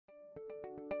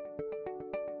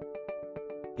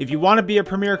If you want to be a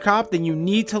premier cop, then you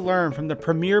need to learn from the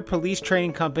premier police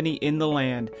training company in the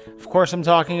land. Of course, I'm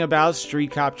talking about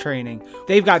Street Cop Training.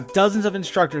 They've got dozens of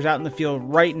instructors out in the field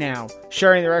right now,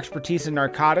 sharing their expertise in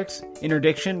narcotics,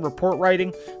 interdiction, report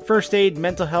writing, first aid,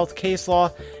 mental health, case law,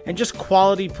 and just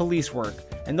quality police work.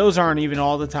 And those aren't even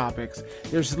all the topics.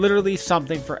 There's literally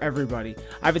something for everybody.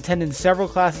 I've attended several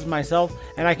classes myself,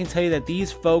 and I can tell you that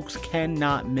these folks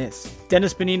cannot miss.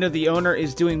 Dennis Benino, the owner,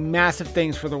 is doing massive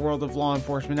things for the world of law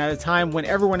enforcement at a time when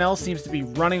everyone else seems to be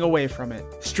running away from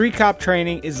it. Street Cop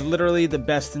Training is literally the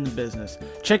best in the business.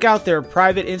 Check out their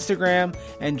private Instagram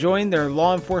and join their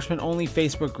law enforcement only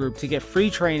Facebook group to get free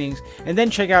trainings, and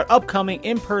then check out upcoming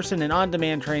in-person and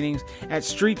on-demand trainings at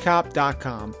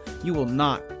streetcop.com. You will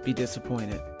not be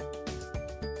disappointed.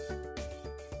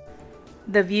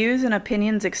 The views and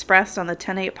opinions expressed on the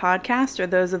 10-8 podcast are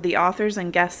those of the authors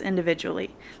and guests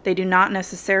individually. They do not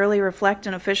necessarily reflect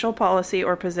an official policy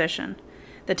or position.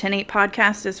 The 10-8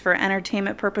 podcast is for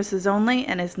entertainment purposes only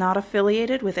and is not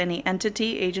affiliated with any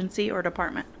entity, agency, or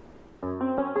department.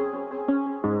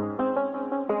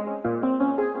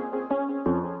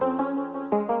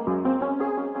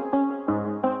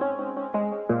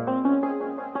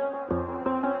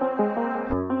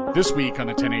 This week on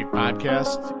the 10-8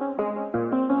 podcast,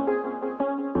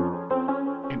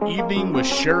 an evening with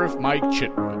Sheriff Mike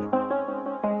Chitwood.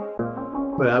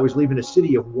 But I was leaving a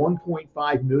city of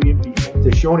 1.5 million people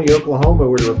to Shawnee, Oklahoma,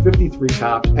 where there were 53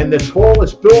 cops, and the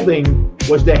tallest building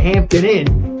was the Hampton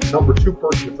Inn. Number 2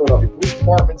 person in the Philadelphia Police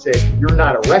Department said, "You're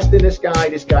not arresting this guy.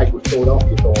 This guy's with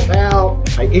Philadelphia, throw him out."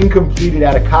 I incompleted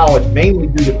out of college, mainly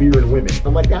due to beer and women.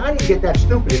 I'm like, how do you get that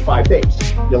stupid in 5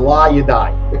 days? You lie, you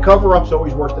die. The cover-up's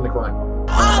always worse than the crime.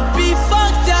 I'll be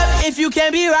fucked up if you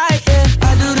can't be right, yeah.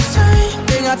 I do the same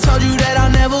thing, I told you that I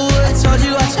never would. I told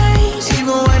you I changed,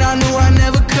 even when I knew I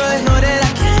never could. Know that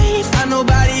I can't find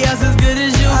nobody else as good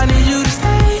as you. I need you to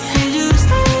stay, need you to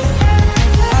stay.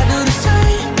 I do the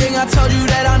same thing, I told you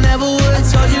that I never would. I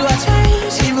told you I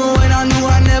changed, even when I knew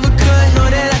I never could. Know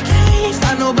that I can't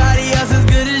find nobody else as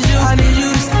good as you. I need you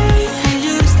to stay, need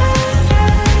you to stay.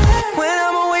 When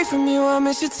I'm away from you, I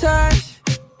miss your touch.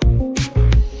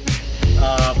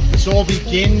 This all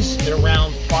begins at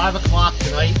around 5 o'clock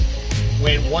tonight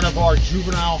when one of our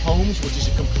juvenile homes, which is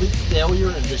a complete failure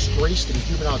and disgrace to the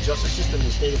juvenile justice system in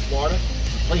the state of Florida,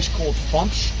 a place called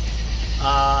Funch,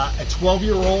 a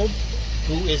 12-year-old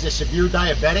who is a severe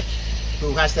diabetic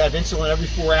who has to have insulin every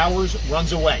 4 hours,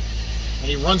 runs away. And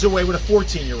he runs away with a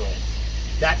 14-year-old.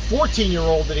 That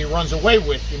 14-year-old that he runs away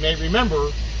with, you may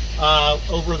remember,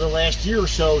 over the last year or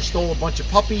so, stole a bunch of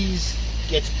puppies,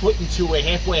 gets put into a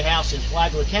halfway house in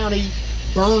Flagler County,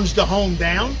 burns the home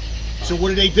down. So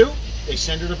what do? They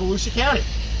send her to Volusia County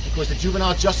because the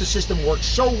juvenile justice system works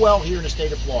so well here in the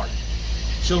state of Florida.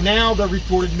 So now they're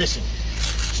reported missing.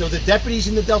 So the deputies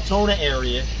in the Deltona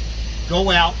area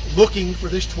go out looking for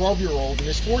this 12-year-old and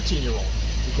this 14-year-old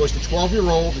because the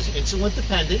 12-year-old is insulin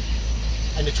dependent,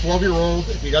 and the 12-year-old,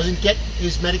 if he doesn't get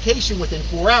his medication within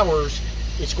 4 hours,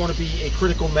 it's going to be a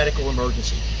critical medical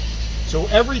emergency. So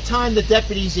every time the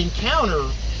deputies encounter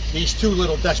these two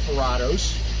little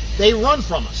desperados, they run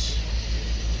from us.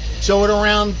 So at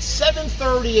around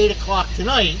 7:30, 8 o'clock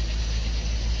tonight,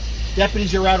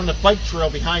 deputies are out on the bike trail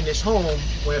behind this home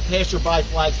when a passerby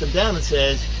flags them down and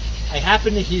says, "I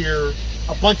happen to hear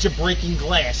a bunch of breaking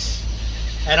glass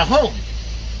at a home."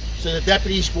 So the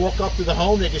deputies walk up to the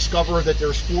home, they discover that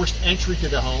there's forced entry to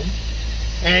the home.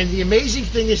 And the amazing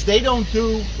thing is they don't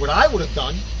do what I would have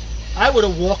done. I would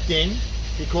have walked in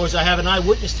because I have an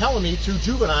eyewitness telling me 2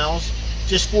 juveniles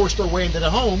just forced their way into the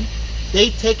home. They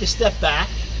take a step back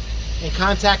and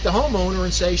contact the homeowner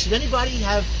and say, "Should anybody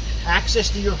have access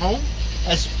to your home?"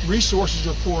 As resources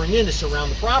are pouring in to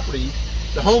surround the property,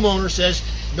 the homeowner says,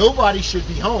 "Nobody should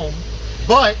be home,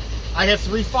 but I have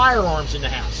 3 firearms in the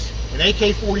house. An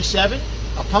AK-47,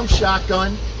 a pump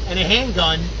shotgun, and a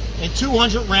handgun, and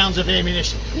 200 rounds of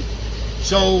ammunition."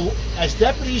 So as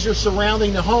deputies are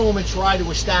surrounding the home and try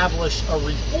to establish a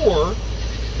rapport,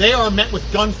 they are met with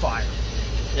gunfire.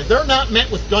 And they're not met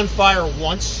with gunfire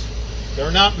once. They're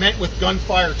not met with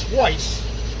gunfire twice.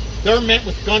 They're met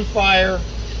with gunfire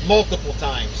multiple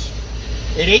times.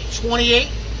 At 8:28,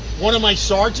 one of my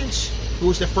sergeants, who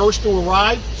was the first to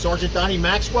arrive, Sergeant Donnie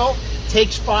Maxwell,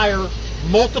 takes fire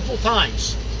multiple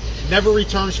times, never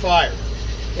returns fire.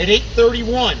 At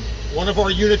 8:31, one of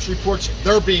our units reports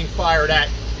they're being fired at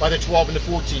by the 12 and the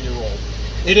 14-year-old.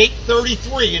 At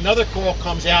 8:33, another call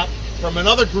comes out from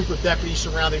another group of deputies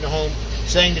surrounding the home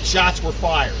saying that shots were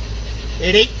fired.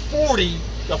 At 8:40,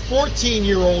 the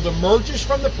 14-year-old emerges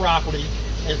from the property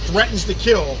and threatens to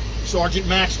kill Sergeant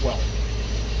Maxwell.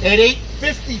 At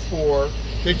 8:54,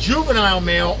 The juvenile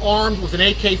male, armed with an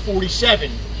AK-47,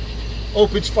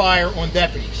 opens fire on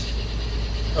deputies.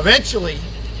 Eventually,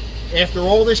 after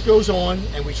all this goes on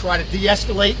and we try to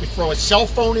de-escalate, we throw a cell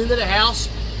phone into the house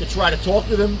to try to talk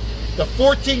to them. The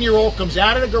 14-year-old comes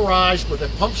out of the garage with a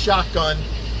pump shotgun,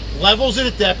 levels it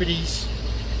at deputies,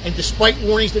 and despite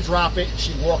warnings to drop it,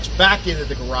 she walks back into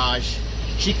the garage.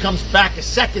 She comes back a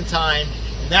second time,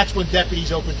 and that's when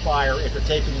deputies open fire after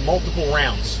taking multiple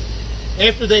rounds.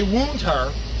 After they wound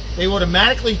her, they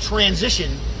automatically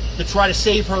transition to try to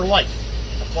save her life.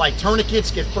 Apply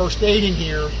tourniquets, get first aid in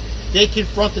here. They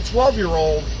confront the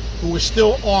 12-year-old who is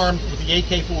still armed with the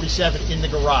AK-47 in the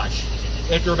garage.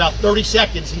 After about 30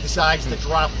 seconds, he decides to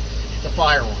drop the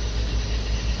firearm.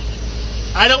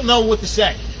 I don't know what to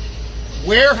say.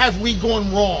 Where have we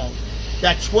gone wrong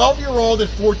that 12-year-old and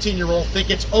 14-year-old think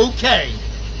it's okay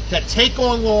to take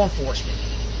on law enforcement?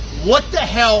 What the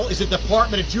hell is the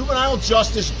Department of Juvenile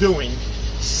Justice doing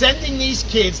sending these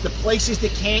kids to places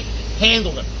that can't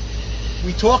handle them?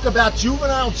 We talk about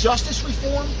juvenile justice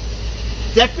reform.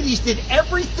 Deputies did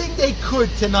everything they could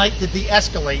tonight to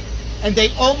de-escalate, and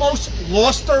they almost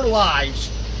lost their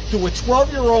lives to a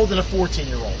 12-year-old and a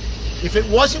 14-year-old. If it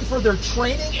wasn't for their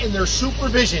training and their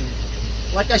supervision,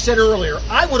 like I said earlier,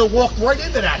 I would have walked right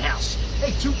into that house.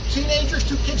 Hey, two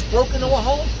kids broke into a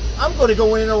home, I'm going to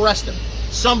go in and arrest them.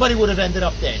 Somebody would have ended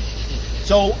up dead.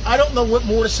 So I don't know what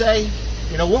more to say.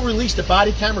 You know, we'll release the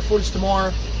body camera footage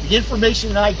tomorrow. The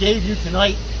information that I gave you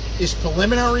tonight is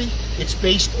preliminary. It's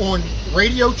based on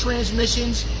radio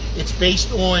transmissions, it's based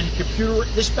on computer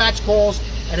dispatch calls,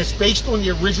 and it's based on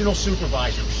the original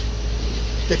supervisors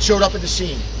that showed up at the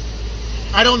scene.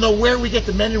 I don't know where we get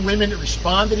the men and women that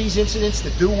respond to these incidents to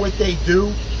do what they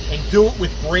do, and do it with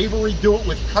bravery, do it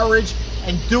with courage,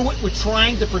 and do it with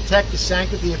trying to protect the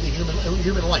sanctity of the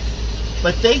human life.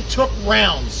 But they took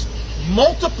rounds,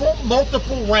 multiple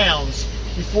rounds,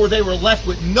 before they were left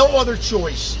with no other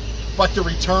choice but to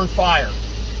return fire.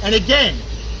 And again,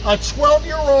 a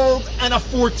 12-year-old and a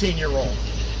 14-year-old.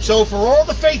 So for all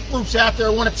the faith groups out there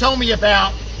who want to tell me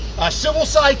about civil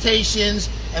citations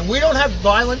and we don't have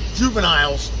violent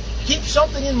juveniles, keep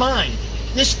something in mind.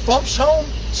 This Fumps home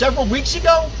several weeks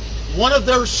ago, one of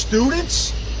their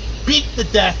students beat to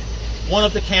death one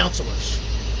of the counselors.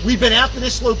 We've been out to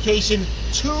this location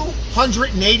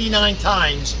 289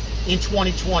 times in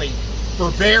 2020 for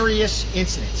various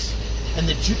incidents. And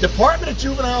the Department of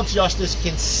Juvenile Justice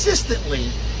consistently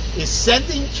is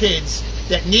sending kids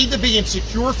that need to be in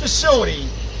secure facility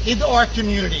into our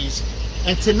communities.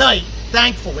 And tonight,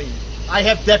 thankfully, I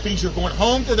have deputies who are going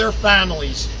home to their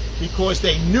families because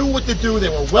they knew what to do, they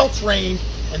were well trained,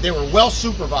 and they were well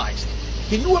supervised.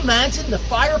 Can you imagine the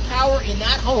firepower in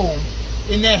that home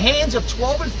in the hands of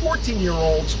 12 and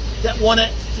 14-year-olds that want to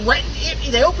threaten?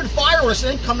 They open fire on us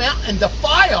and then come out and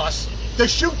defy us to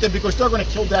shoot them because they're going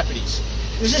to kill deputies.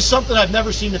 This is something I've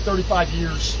never seen in 35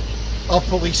 years of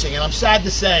policing, and I'm sad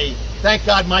to say, thank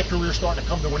God my career's starting to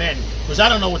come to an end, because I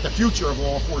don't know what the future of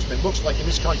law enforcement looks like in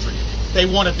this country. They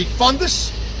want to defund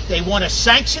us, they want to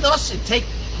sanction us and take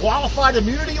qualified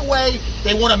immunity away,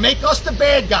 they want to make us the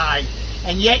bad guy,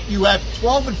 and yet you have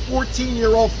 12 and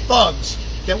 14-year-old thugs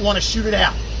that want to shoot it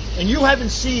out. And you haven't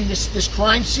seen this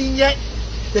crime scene yet?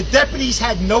 The deputies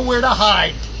had nowhere to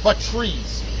hide but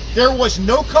trees. There was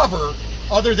no cover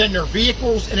other than their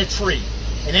vehicles and a tree.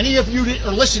 And any of you that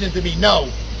are listening to me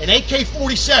know an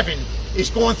AK-47 is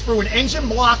going through an engine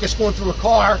block, it's going through a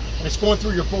car, and it's going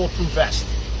through your bulletproof vest.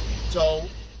 So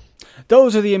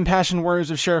those are the impassioned words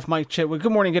of Sheriff Mike Chitwood.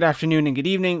 Good morning, good afternoon, and good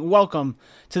evening. Welcome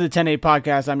to the 10-8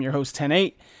 podcast. I'm your host,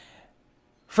 10-8.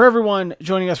 For everyone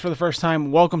joining us for the first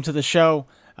time, welcome to the show.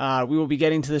 We will be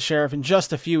getting to the sheriff in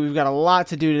just a few. We've got a lot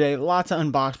to do today, a lot to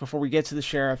unbox before we get to the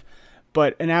sheriff.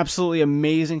 But an absolutely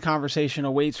amazing conversation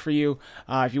awaits for you.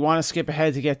 If you want to skip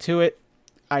ahead to get to it,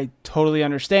 I totally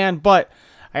understand. But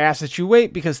I ask that you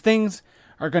wait because things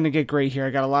are going to get great here. I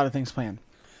got a lot of things planned.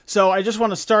 So I just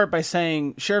want to start by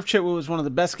saying Sheriff Chitwood was one of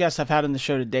the best guests I've had on the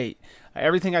show to date.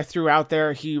 Everything I threw out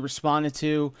there, he responded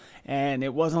to, and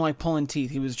it wasn't like pulling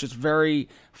teeth. He was just very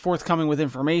forthcoming with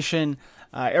information.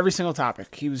 Every single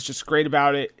topic. He was just great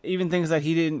about it. Even things that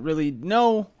he didn't really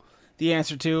know the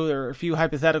answer to. There are a few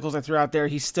hypotheticals I threw out there.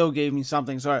 He still gave me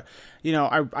something. So,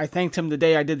 I thanked him the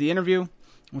day I did the interview,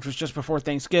 which was just before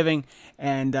Thanksgiving,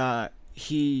 and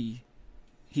he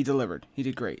delivered. He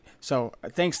did great. So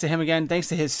thanks to him again. Thanks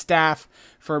to his staff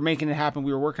for making it happen.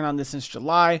 We were working on this since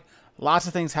July. Lots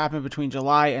of things happened between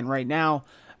July and right now.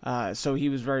 So he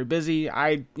was very busy.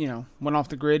 I, went off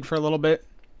the grid for a little bit.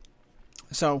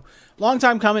 So, long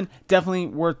time coming, definitely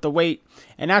worth the wait.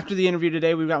 And after the interview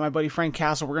today, we've got my buddy Frank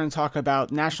Castle. We're going to talk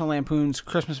about National Lampoon's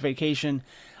Christmas Vacation.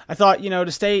 I thought,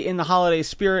 to stay in the holiday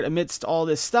spirit amidst all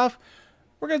this stuff,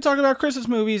 we're going to talk about Christmas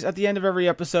movies at the end of every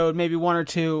episode, maybe one or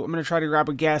two. I'm going to try to grab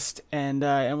a guest, and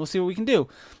we'll see what we can do.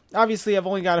 Obviously, I've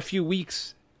only got a few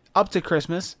weeks up to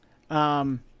Christmas.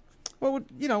 We'll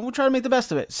try to make the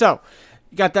best of it. So,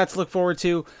 you got that to look forward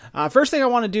to. First thing I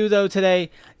want to do, though,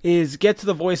 today is get to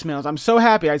the voicemails. I'm so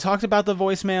happy. I talked about the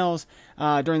voicemails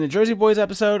during the Jersey Boys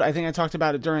episode. I think I talked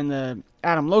about it during the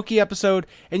Adam Loki episode,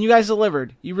 and you guys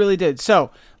delivered. You really did.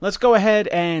 So let's go ahead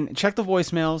and check the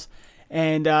voicemails.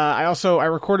 And I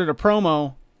recorded a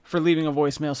promo for leaving a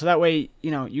voicemail, so that way,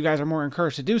 you guys are more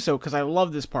encouraged to do so, because I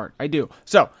love this part. I do.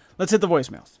 So let's hit the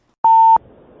voicemails.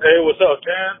 Hey, what's up,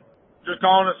 Tan? Just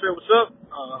calling to say what's up.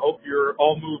 Hope you're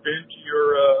all moved into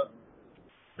your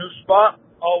new spot,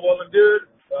 all well and good.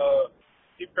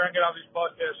 Keep cranking out these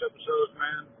podcast episodes,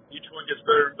 man. Each one gets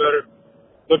better and better.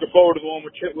 Looking forward to the one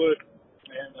with Chitwood,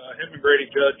 and him and Grady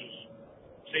Judge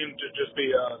seem to just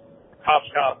be cop.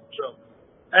 So,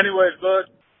 anyways, bud,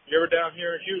 you ever down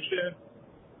here in Houston,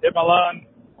 hit my line,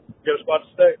 get a spot to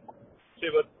stay. See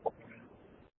you, bud.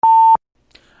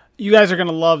 You guys are going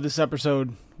to love this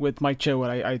episode with Mike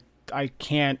Chitwood. I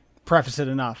can't preface it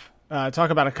enough. Talk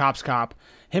about a cop's cop.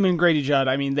 Him and Grady Judd,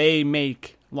 they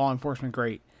make law enforcement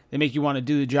great. They make you want to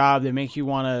do the job. They make you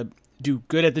want to do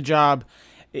good at the job.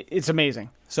 It's amazing.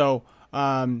 So,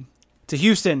 to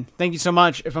Houston, thank you so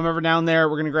much. If I'm ever down there,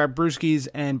 we're going to grab brewskis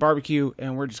and barbecue,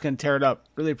 and we're just going to tear it up.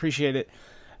 Really appreciate it.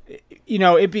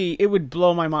 It would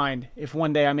blow my mind if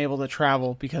one day I'm able to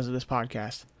travel because of this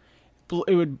podcast.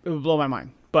 It would blow my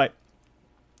mind. But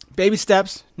baby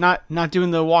steps, not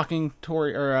doing the walking tour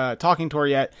or talking tour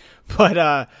yet, but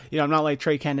I'm not like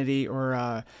Trey Kennedy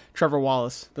or Trevor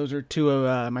Wallace. Those are two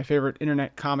of my favorite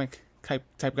internet comic type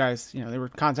guys. They were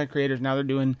content creators. Now they're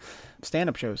doing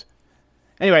stand-up shows.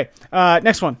 Anyway,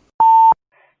 next one.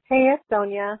 Hey, it's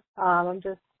Sonia. I'm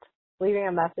just leaving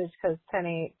a message because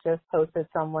Penny just posted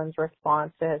someone's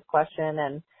response to his question,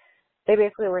 and they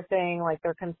basically were saying like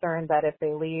they're concerned that if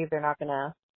they leave, they're not going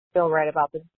to feel right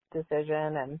about the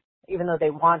decision, and even though they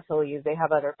want to leave, they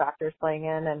have other factors playing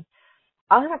in. And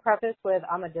I'm going to preface with,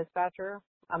 I'm a dispatcher.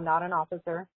 I'm not an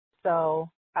officer, so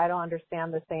I don't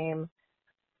understand the same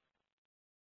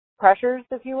pressures,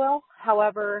 if you will.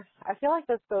 However, I feel like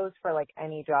this goes for like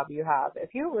any job you have. If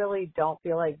you really don't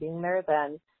feel like being there,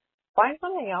 then find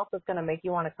something else that's going to make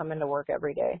you want to come into work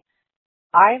every day.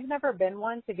 I've never been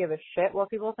one to give a shit what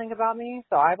people think about me,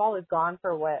 so I've always gone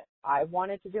for what I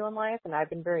wanted to do in life, and I've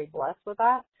been very blessed with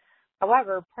that.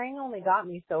 However, praying only got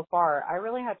me so far. I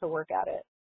really had to work at it.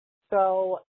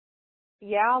 So,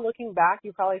 yeah, looking back,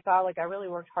 you probably thought, like, I really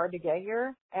worked hard to get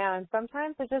here, and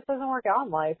sometimes it just doesn't work out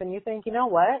in life, and you think, you know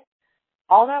what?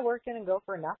 All that work didn't go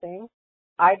for nothing.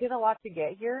 I did a lot to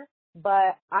get here,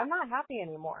 but I'm not happy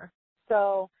anymore.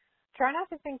 So try not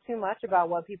to think too much about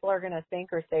what people are going to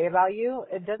think or say about you.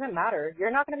 It doesn't matter.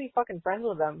 You're not going to be fucking friends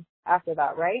with them after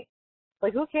that, right?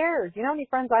 Like, who cares? You know how many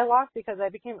friends I lost because I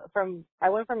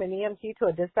went from an EMT to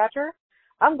a dispatcher?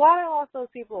 I'm glad I lost those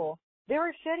people. They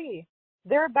were shitty.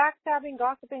 They're backstabbing,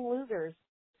 gossiping losers.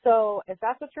 So if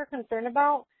that's what you're concerned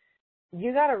about,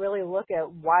 you got to really look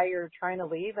at why you're trying to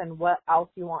leave and what else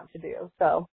you want to do.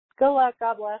 So good luck.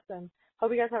 God bless. And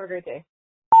hope you guys have a great day.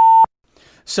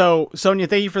 So, Sonia,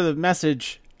 thank you for the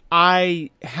message. I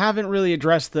haven't really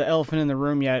addressed the elephant in the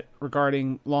room yet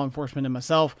regarding law enforcement and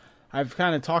myself. I've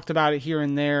kind of talked about it here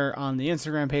and there on the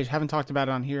Instagram page. Haven't talked about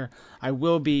it on here. I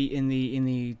will be in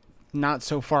the not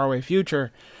so far away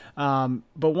future. But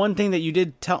one thing that you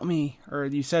did tell me, or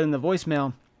you said in the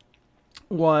voicemail,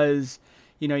 was,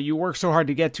 you work so hard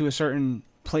to get to a certain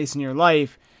place in your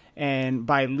life, and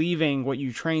by leaving what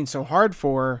you trained so hard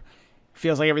for,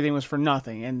 feels like everything was for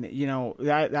nothing. And,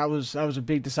 that was a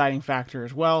big deciding factor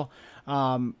as well.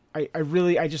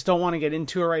 I just don't want to get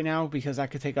into it right now because that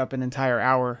could take up an entire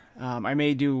hour. I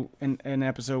may do an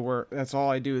episode where that's all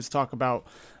I do is talk about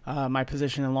my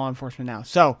position in law enforcement now.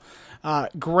 So,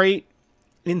 great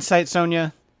insight,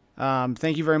 Sonia.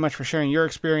 Thank you very much for sharing your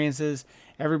experiences.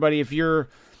 Everybody, if you're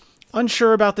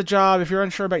unsure about the job, if you're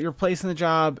unsure about your place in the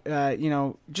job,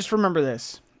 just remember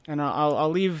this. And I'll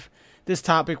leave this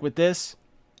topic with this.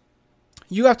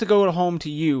 You have to go home to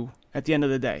you at the end of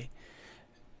the day.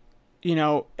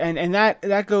 And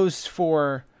that goes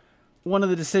for one of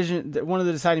the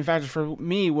deciding factors for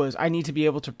me was I need to be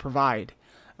able to provide.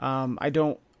 I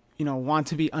don't, want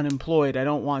to be unemployed. I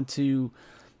don't want to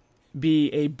be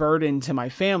a burden to my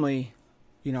family.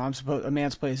 A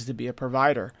man's place is to be a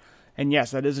provider. And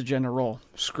yes, that is a gender role.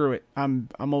 Screw it. I'm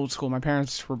old school. My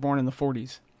parents were born in the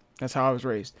 40s. That's how I was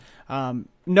raised.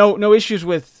 No issues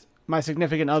with my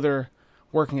significant other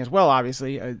working as well,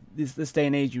 obviously. This day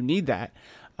and age, you need that.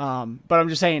 But I'm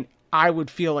just saying, I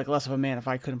would feel like less of a man if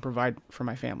I couldn't provide for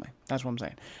my family. That's what I'm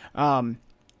saying.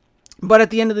 But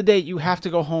at the end of the day, you have to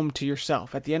go home to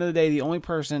yourself. At the end of the day, the only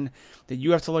person that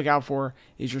you have to look out for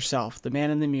is yourself, the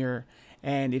man in the mirror.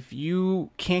 And if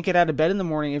you can't get out of bed in the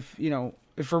morning, if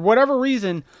for whatever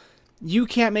reason you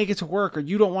can't make it to work, or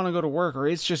you don't want to go to work, or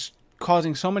it's just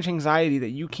causing so much anxiety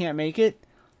that you can't make it,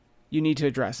 you need to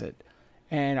address it.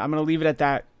 And I'm going to leave it at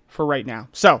that for right now.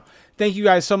 So thank you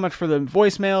guys so much for the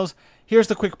voicemails. Here's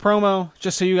the quick promo,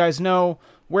 just so you guys know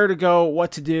where to go,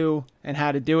 what to do, and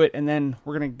how to do it. And then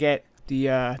we're going to get the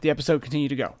episode continue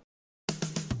to go.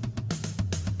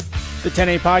 The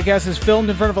 10A podcast is filmed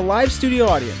in front of a live studio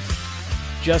audience.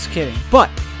 Just kidding. But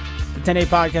the 10A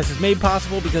podcast is made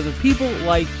possible because of people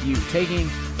like you taking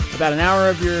about an hour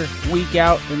of your week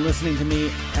out and listening to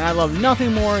me. And I love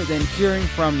nothing more than hearing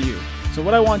from you. So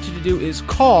what I want you to do is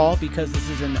call, because this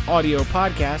is an audio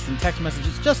podcast and text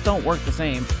messages just don't work the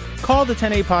same. Call the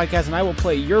 10A podcast and I will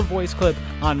play your voice clip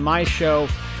on my show.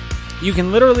 You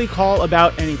can literally call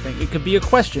about anything. It could be a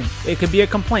question. It could be a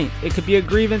complaint. It could be a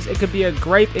grievance. It could be a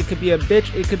gripe. It could be a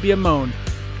bitch. It could be a moan.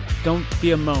 Don't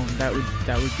be a moan. That would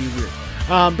be weird.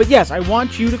 But yes, I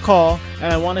want you to call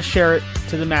and I want to share it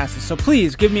to the masses. So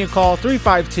please give me a call,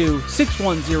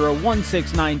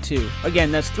 352-610-1692.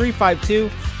 Again, that's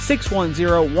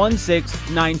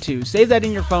 352-610-1692. Save that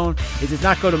in your phone. It does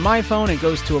not go to my phone. It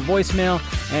goes to a voicemail,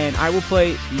 and I will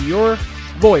play your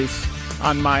voice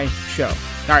on my show.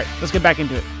 All right, let's get back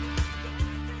into it.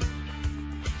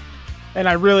 And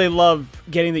I really love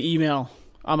getting the email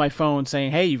on my phone saying,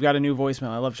 hey, you've got a new voicemail.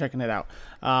 I love checking it out.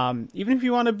 Even if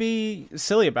you want to be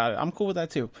silly about it, I'm cool with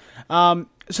that too.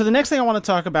 So the next thing I want to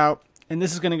talk about, and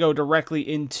this is going to go directly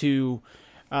into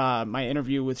my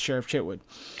interview with Sheriff Chitwood.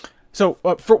 So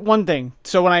for one thing,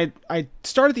 so when I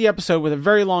started the episode with a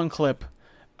very long clip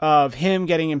of him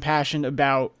getting impassioned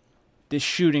about this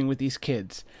shooting with these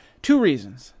kids. Two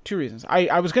reasons.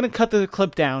 I was going to cut the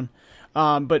clip down,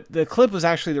 but the clip was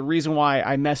actually the reason why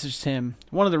I messaged him.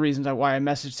 One of the reasons why I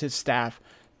messaged his staff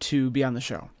to be on the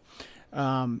show.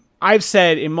 I've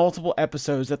said in multiple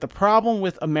episodes that the problem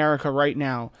with America right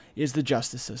now is the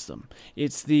justice system.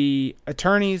 It's the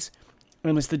attorneys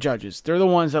and it's the judges. They're the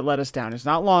ones that let us down. It's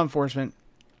not law enforcement.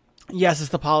 Yes, it's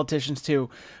the politicians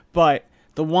too, but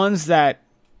the ones that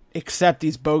accept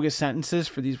these bogus sentences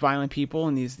for these violent people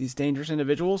and these dangerous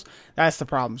individuals, that's the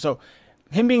problem. So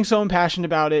him being so impassioned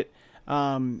about it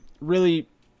really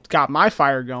got my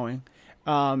fire going.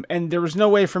 And there was no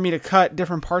way for me to cut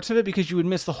different parts of it because you would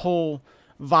miss the whole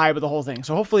vibe of the whole thing.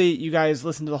 So hopefully you guys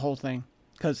listen to the whole thing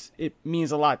because it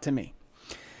means a lot to me.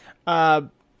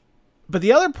 But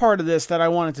the other part of this that I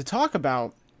wanted to talk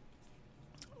about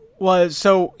was,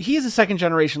 so he is a second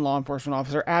generation law enforcement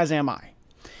officer, as am I.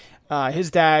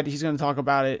 His dad, he's going to talk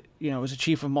about it, was a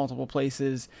chief of multiple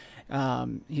places.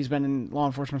 He's been in law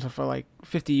enforcement for like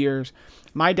 50 years.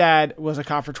 My dad was a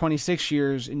cop for 26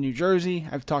 years in New Jersey.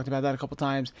 I've talked about that a couple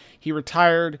times. He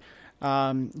retired.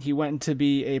 He went to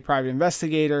be a private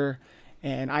investigator,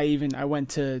 and I went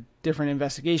to different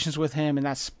investigations with him, and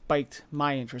that spiked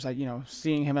my interest.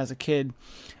 Seeing him as a kid,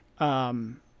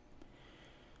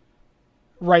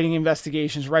 writing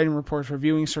investigations, writing reports,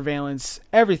 reviewing surveillance,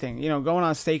 everything, going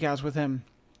on stakeouts with him.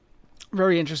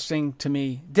 Very interesting to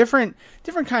me. Different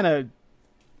kind of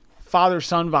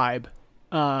father-son vibe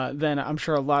than I'm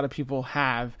sure a lot of people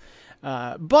have.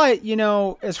 But,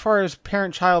 as far as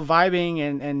parent-child vibing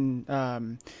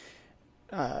and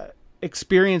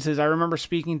experiences, I remember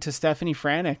speaking to Stephanie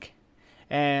Franek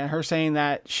and her saying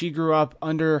that she grew up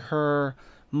under her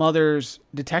mother's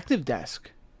detective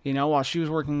desk, while she was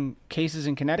working cases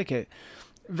in Connecticut.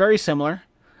 Very similar.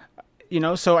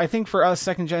 So I think for us,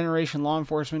 second generation law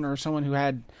enforcement or someone who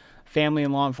had family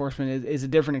in law enforcement is a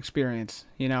different experience.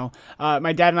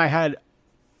 My dad and I had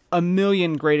a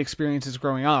million great experiences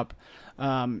growing up.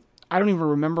 I don't even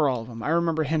remember all of them. I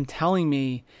remember him telling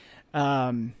me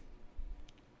that,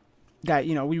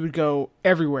 we would go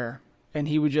everywhere and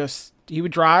he would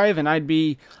drive and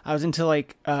I was into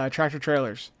like tractor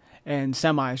trailers and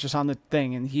semis just on the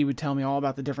thing, and he would tell me all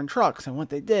about the different trucks and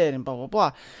what they did and blah, blah,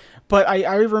 blah. But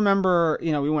I remember,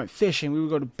 we went fishing, we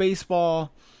would go to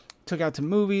baseball, took out to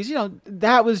movies,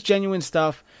 that was genuine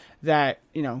stuff that,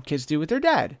 kids do with their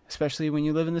dad, especially when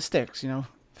you live in the sticks,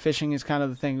 fishing is kind of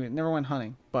the thing. We never went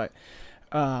hunting, but,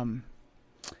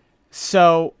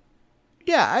 so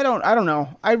yeah, I don't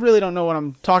know. I really don't know what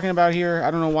I'm talking about here. I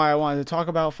don't know why I wanted to talk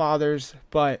about fathers,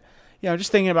 but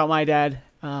just thinking about my dad.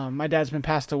 My dad's been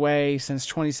passed away since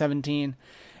 2017,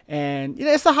 and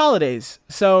it's the holidays,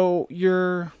 so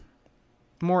you're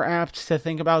more apt to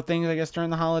think about things, I guess, during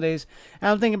the holidays. And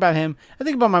I'm thinking about him. I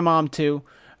think about my mom too,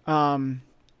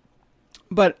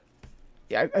 but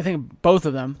yeah, I think both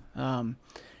of them.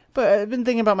 But I've been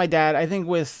thinking about my dad. I think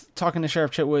with talking to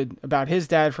Sheriff Chitwood about his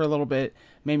dad for a little bit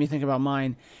made me think about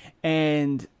mine.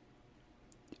 And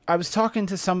I was talking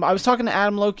to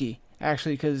Adam Loki,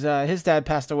 actually, because his dad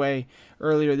passed away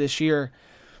earlier this year.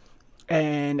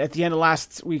 And at the end of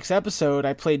last week's episode,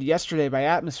 I played Yesterday by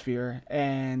Atmosphere.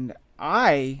 And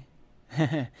I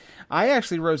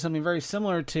actually wrote something very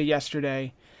similar to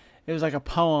Yesterday. It was like a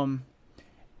poem.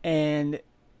 And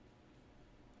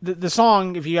the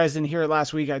song, if you guys didn't hear it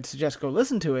last week, I'd suggest go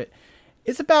listen to it.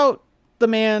 It's about the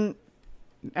man,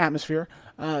 Atmosphere,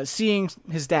 seeing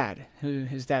his dad, who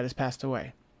his dad has passed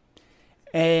away.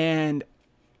 And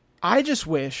I just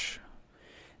wish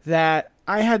that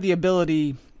I had the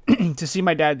ability to see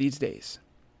my dad these days.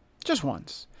 Just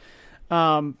once.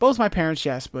 Both my parents,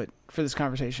 yes, but for this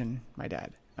conversation, my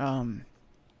dad.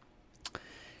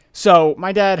 So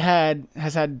my dad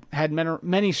has had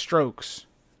many strokes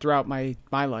throughout my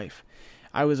life.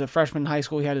 I was a freshman in high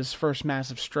school. He had his first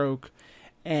massive stroke.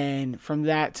 And from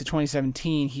that to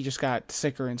 2017, he just got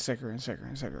sicker and sicker and sicker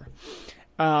and sicker.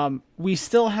 We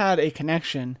still had a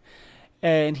connection,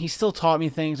 and he still taught me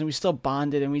things, and we still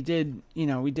bonded, and we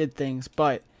did things.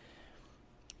 But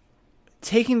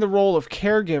taking the role of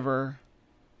caregiver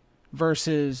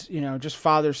versus, just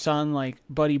father-son, like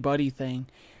buddy-buddy thing,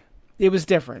 it was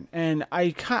different. And I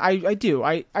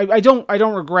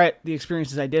don't regret the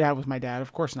experiences I did have with my dad.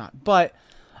 Of course not. But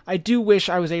I do wish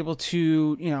I was able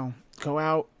to, go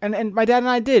out. And my dad and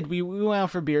I did. We went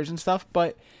out for beers and stuff,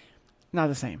 but not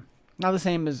the same. Not the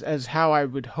same as how I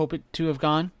would hope it to have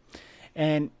gone.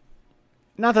 And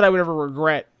not that I would ever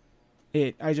regret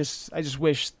it. I just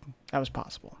wish that was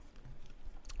possible.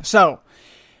 So,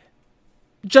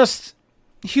 just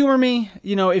humor me.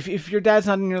 If your dad's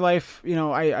not in your life,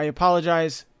 I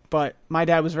apologize, but my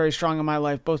dad was very strong in my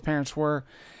life. Both parents were.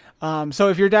 So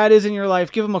if your dad is in your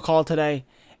life, give him a call today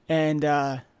and,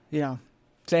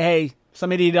 say, hey,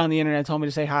 some idiot on the internet told me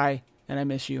to say hi and I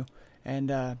miss you.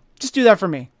 And, just do that for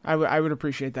me. I would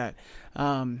appreciate that.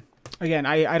 Again,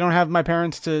 I don't have my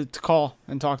parents to call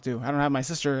and talk to. I don't have my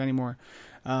sister anymore.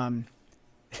 And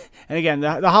again,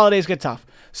 the holidays get tough.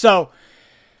 So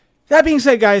that being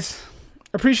said, guys,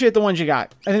 appreciate the ones you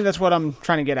got. I think that's what I'm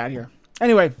trying to get at here.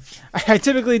 Anyway, I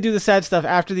typically do the sad stuff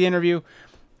after the interview,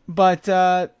 but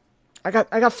I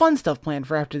got fun stuff planned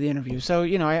for after the interview. So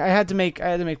I had to make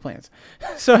plans.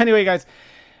 So anyway, guys,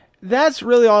 that's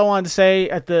really all I wanted to say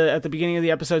at the beginning of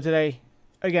the episode today.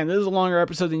 Again, this is a longer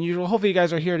episode than usual. Hopefully, you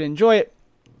guys are here to enjoy it.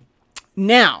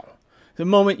 Now, the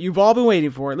moment you've all been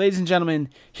waiting for, ladies and gentlemen.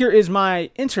 Here is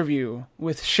my interview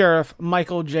with Sheriff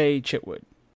Michael J. Chitwood.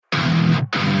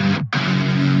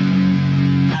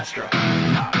 Astro.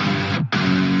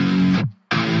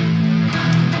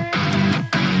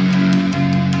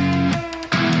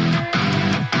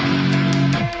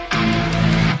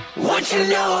 What you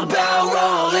know about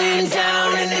rolling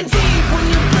down in the deep? When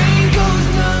your brain goes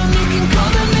numb, you can call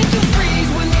them mental freeze.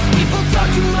 When these people talk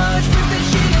too much, put that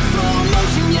shit in slow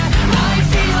motion, yeah. I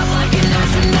feel like an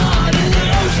astronaut in the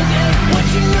ocean, yeah. What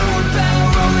you know about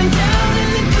rolling down in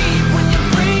the deep? When your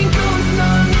brain goes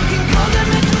numb, you can call them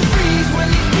mental freeze. When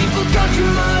these people talk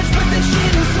too much, put that shit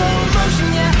in slow motion,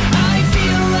 yeah. I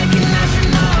feel like an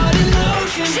astronaut in the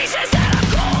ocean. She says that I'm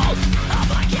cold.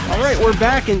 All right, we're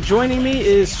back, and joining me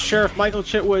is Sheriff Michael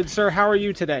Chitwood. Sir, how are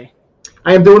you today?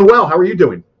 I am doing well. How are you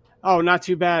doing? Oh, not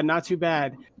too bad, not too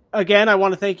bad. Again, I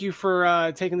want to thank you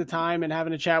for taking the time and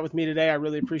having a chat with me today. I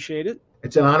really appreciate it.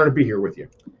 It's an honor to be here with you.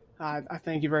 I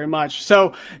thank you very much.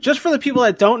 So, just for the people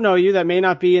that don't know you, that may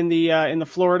not be in the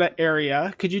Florida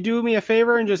area, could you do me a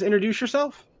favor and just introduce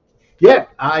yourself? Yeah,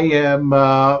 I am.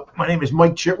 My name is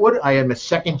Mike Chitwood. I am a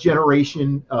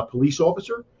second-generation police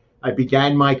officer. I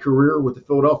began my career with the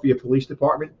Philadelphia Police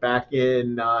Department back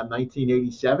in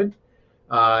 1987.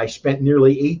 I spent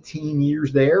nearly 18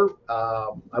 years there.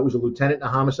 I was a lieutenant in the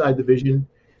homicide division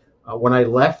when I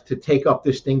left to take up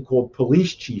this thing called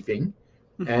police chiefing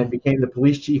and became the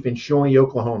police chief in Shawnee,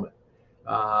 Oklahoma.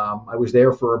 I was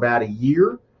there for about a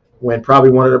year when probably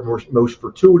one of the most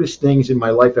fortuitous things in my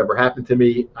life ever happened to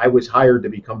me. I was hired to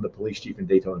become the police chief in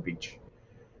Daytona Beach.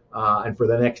 And for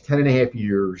the next 10 and a half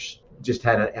years, just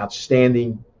had an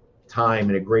outstanding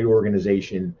time in a great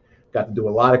organization, got to do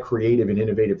a lot of creative and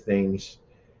innovative things.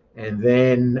 And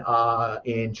then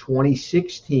in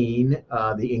 2016,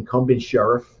 the incumbent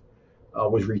sheriff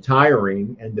was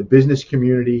retiring, and the business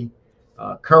community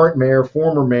current mayor,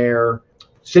 former mayor,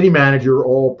 city manager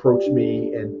all approached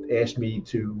me and asked me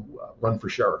to run for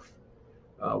sheriff,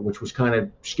 which was kind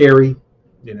of scary.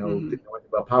 Didn't know anything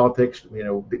about politics,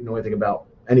 didn't know anything about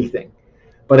anything.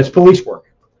 But it's police work.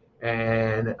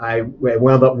 And I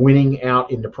wound up winning out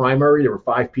in the primary. There were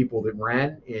 5 people that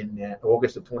ran in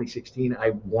August of 2016.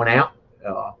 I won out.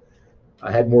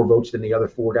 I had more votes than the other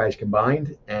 4 guys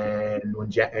combined. And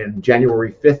on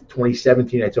January 5th,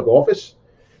 2017, I took office.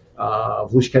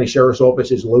 Volusia County Sheriff's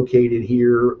Office is located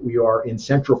here. We are in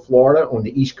Central Florida on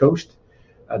the East Coast.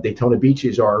 Daytona Beach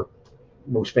is our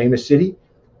most famous city.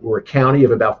 We're a county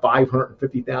of about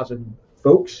 550,000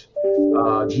 folks.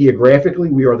 Geographically,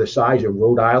 we are the size of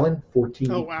Rhode Island,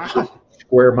 14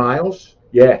 square miles.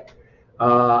 Yeah.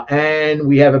 And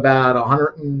we have about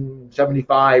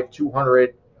 175,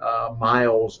 200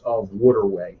 miles of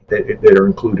waterway that are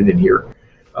included in here.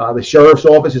 The sheriff's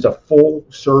office is a full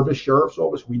service sheriff's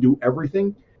office. We do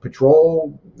everything: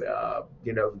 patrol,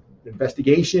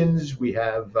 investigations. We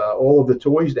have all of the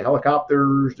toys, the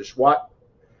helicopters, the SWAT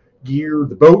gear,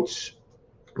 the boats.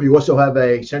 We also have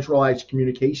a centralized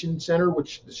communication center,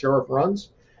 which the sheriff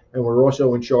runs, and we're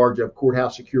also in charge of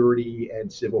courthouse security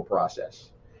and civil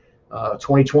process.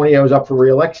 2020, I was up for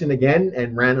re-election again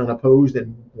and ran unopposed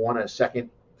and won a second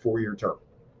 4-year term.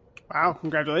 Wow!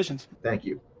 Congratulations. Thank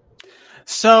you.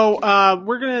 So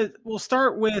we'll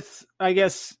start with, I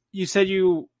guess you said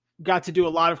you got to do a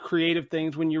lot of creative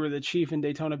things when you were the chief in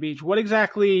Daytona Beach. What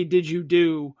exactly did you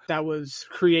do that was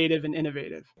creative and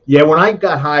innovative? Yeah, when I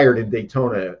got hired in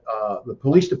Daytona, the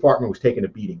police department was taking a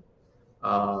beating.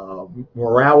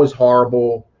 Morale was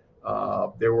horrible.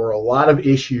 There were a lot of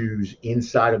issues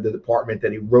inside of the department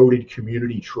that eroded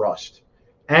community trust.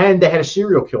 And they had a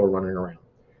serial killer running around.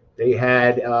 They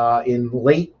had, in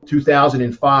late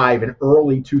 2005 and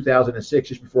early 2006,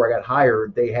 just before I got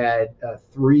hired, they had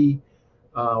 3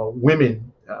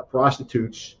 women,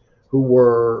 prostitutes, who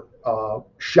were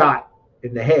shot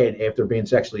in the head after being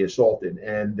sexually assaulted.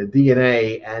 And the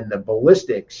DNA and the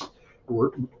ballistics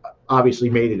were obviously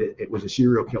made it was a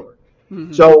serial killer.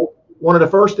 Mm-hmm. So one of the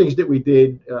first things that we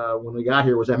did when we got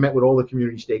here was I met with all the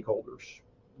community stakeholders,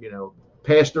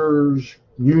 pastors,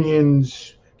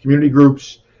 unions, community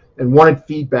groups, and wanted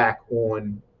feedback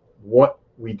on what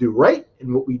we do right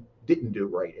and what we didn't do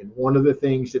right. And one of the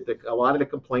things that a lot of the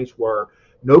complaints were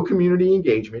no community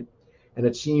engagement, and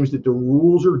it seems that the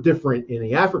rules are different in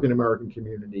the African American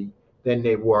community than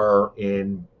they were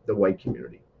in the white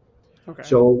community. Okay.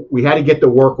 So we had to get to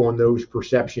work on those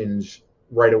perceptions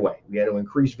right away. We had to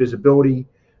increase visibility.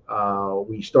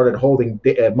 We started holding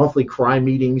monthly crime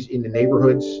meetings in the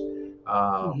neighborhoods.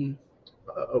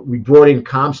 We brought in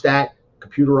CompStat,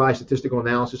 computerized statistical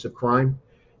analysis of crime.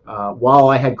 While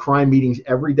I had crime meetings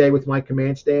every day with my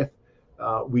command staff,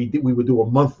 we would do a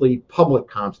monthly public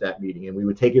CompStat meeting, and we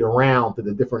would take it around to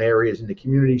the different areas in the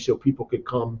community so people could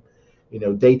come,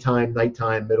 daytime,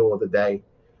 nighttime, middle of the day.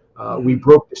 We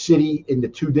broke the city into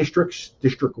 2 districts: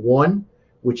 District 1,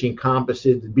 which encompassed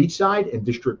the beach side, and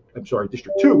District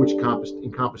 2, which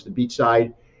encompassed the beach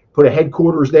side. Put a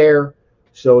headquarters there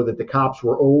so that the cops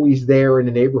were always there in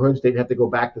the neighborhoods. They didn't have to go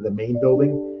back to the main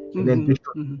building. And then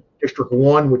District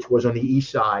 1, which was on the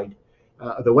east side,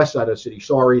 the west side of the city.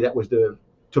 That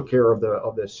took care of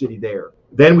the city there.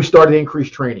 Then we started to increase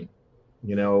training.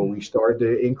 We started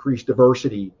to increase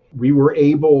diversity. We were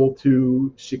able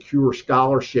to secure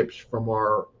scholarships from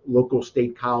our local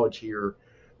state college here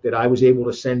that I was able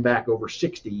to send back over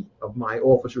 60 of my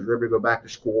officers were able to go back to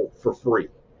school for free.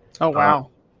 Oh, wow.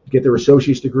 Get their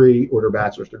associate's degree or their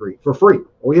bachelor's degree for free.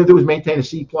 All you have to do is maintain a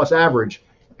C+ average,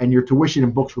 and your tuition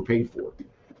and books were paid for.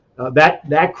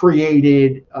 That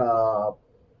created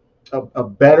a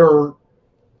better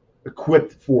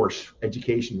equipped force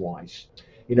education-wise.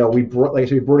 We brought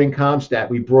in CompStat.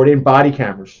 We brought in body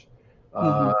cameras.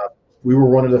 We were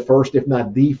one of the first, if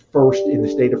not the first, in the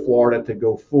state of Florida to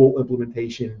go full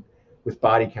implementation with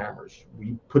body cameras.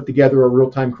 We put together a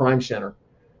real-time crime center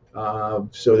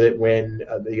so that when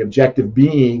the objective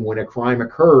being when a crime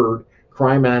occurred,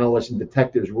 crime analysts and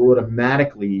detectives were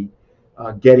automatically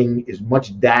getting as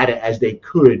much data as they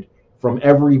could from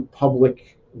every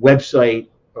public website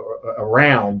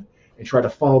around and try to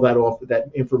funnel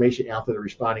that information out to the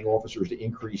responding officers to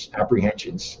increase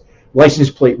apprehensions. License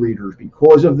plate readers.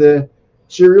 Because of the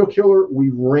serial killer, we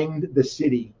ringed the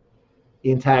city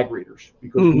in tag readers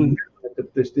because we knew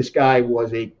that this guy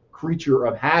was a creature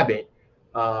of habit,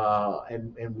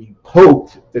 and we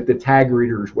hoped that the tag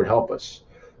readers would help us.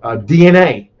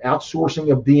 DNA,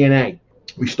 outsourcing of DNA.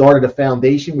 We started a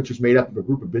foundation which was made up of a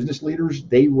group of business leaders.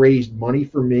 They raised money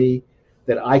for me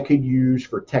that I could use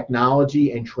for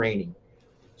technology and training.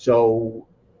 So,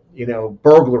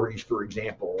 burglaries, for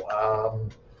example.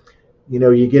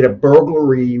 You get a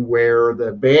burglary where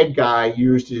the bad guy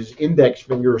used his index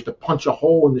fingers to punch a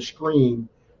hole in the screen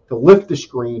to lift the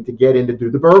screen to get in to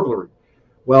do the burglary.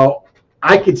 Well,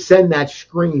 I could send that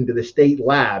screen to the state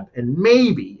lab, and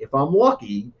maybe, if I'm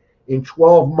lucky, in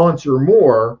 12 months or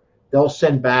more, they'll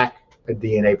send back a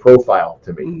DNA profile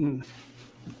to me. Mm-hmm.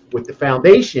 With the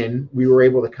foundation, we were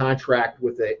able to contract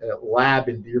with a lab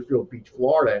in Deerfield Beach,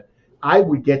 Florida. I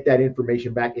would get that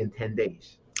information back in 10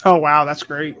 days. Oh, wow. That's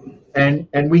great. And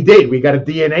we did. We got a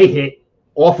DNA hit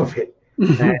off of it.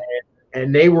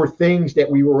 And they were things that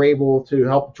we were able to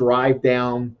help drive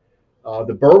down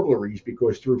the burglaries,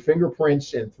 because through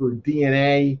fingerprints and through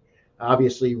DNA,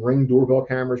 obviously Ring doorbell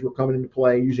cameras were coming into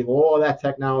play. Using all of that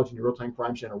technology in the Real-Time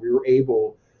Crime Center, we were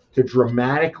able to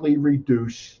dramatically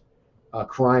reduce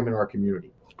crime in our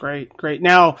community. Great.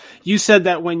 Now, you said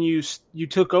that when you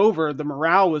took over, the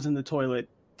morale was in the toilet.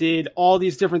 Did all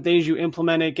these different things you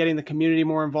implemented, getting the community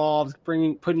more involved,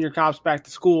 putting your cops back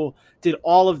to school, did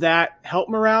all of that help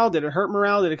morale? Did it hurt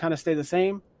morale? Did it kind of stay the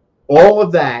same? All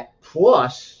of that,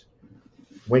 plus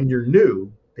when you're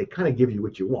new, they kind of give you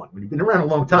what you want. When you've been around a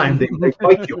long time, they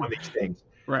fight you on these things.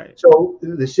 Right. So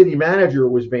the city manager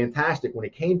was fantastic when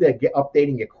it came to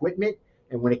updating equipment,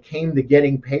 and when it came to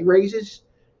getting pay raises.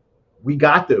 We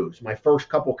got those. My first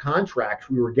couple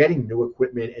contracts, we were getting new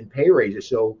equipment and pay raises.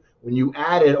 So when you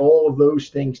added all of those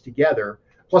things together,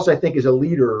 plus I think as a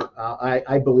leader,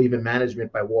 I believe in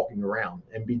management by walking around,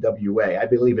 MBWA. I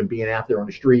believe in being out there on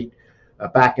the street,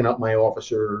 backing up my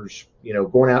officers,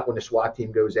 going out when the SWAT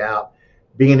team goes out,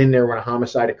 being in there when a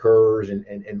homicide occurs,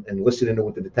 and listening to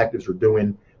what the detectives are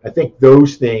doing. I think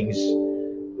those things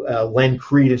lend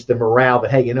credence to morale that,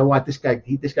 hey, you know what, this guy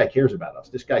cares about us.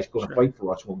 This guy's going to fight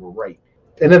for us when we're right.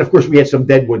 And then, of course, we had some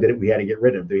deadwood that we had to get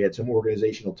rid of. We had some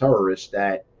organizational terrorists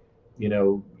that,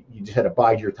 you just had to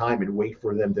bide your time and wait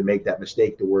for them to make that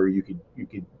mistake to where you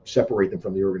could separate them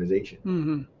from the organization.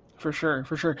 Mm-hmm. For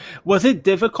sure. Was it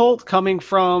difficult coming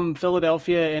from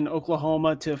Philadelphia and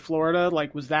Oklahoma to Florida?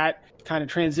 Like, was that kind of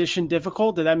transition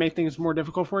difficult? Did that make things more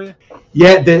difficult for you?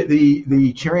 Yeah,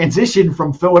 the transition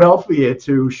from Philadelphia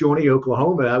to Shawnee,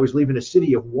 Oklahoma, I was leaving a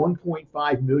city of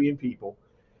 1.5 million people,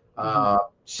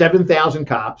 7,000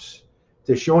 cops,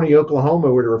 to Shawnee,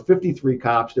 Oklahoma, where there were 53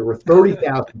 cops. There were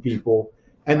 30,000 people,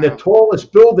 and the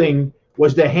tallest building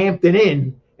was the Hampton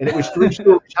Inn, and it was 3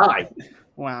 stories high.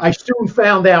 Wow. I soon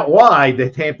found out why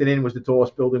the Hampton Inn was the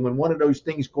tallest building when one of those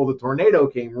things called a tornado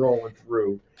came rolling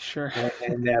through. Sure.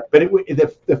 But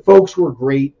the folks were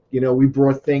great. We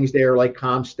brought things there like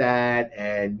CompStat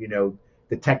and,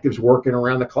 detectives working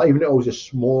around the clock. Even though it was a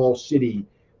small city,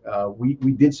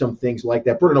 we did some things like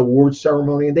that. Brought an awards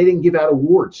ceremony, and they didn't give out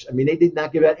awards. I mean, they did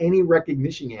not give out any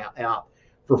recognition out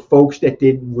for folks that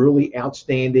did really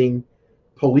outstanding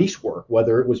police work,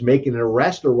 whether it was making an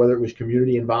arrest or whether it was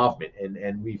community involvement.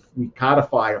 And we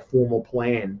codified a formal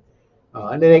plan.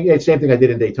 And then the same thing I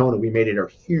did in Daytona. We made it a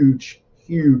huge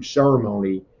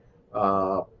ceremony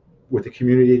with the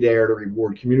community there to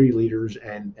reward community leaders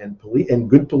and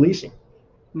good policing.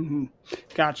 Mm-hmm.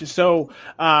 Gotcha. So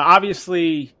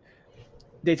obviously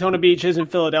Daytona Beach is in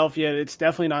Philadelphia. It's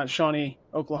definitely not Shawnee,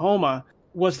 Oklahoma.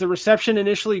 Was the reception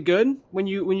initially good when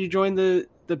you joined the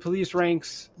police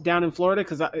ranks down in Florida?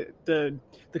 Because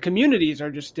the communities are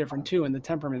just different too, and the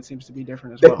temperament seems to be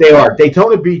different as well. They are.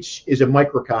 Daytona Beach is a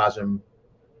microcosm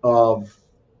of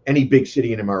any big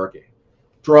city in America.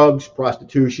 Drugs,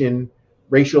 prostitution,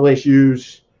 racial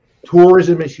issues,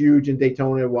 tourism is huge in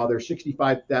Daytona. While there's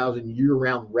 65,000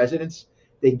 year-round residents,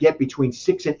 they get between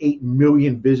 6 and 8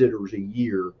 million visitors a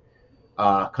year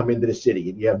come into the city.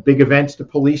 And you have big events to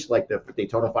police like the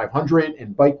Daytona 500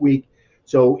 and Bike Week.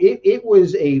 So it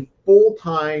was a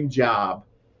full-time job.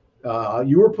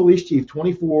 You were police chief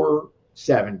 24/7,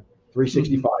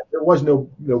 365. There was no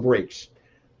breaks.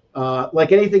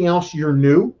 Like anything else, you're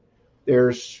new.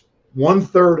 There's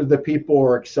 1/3 of the people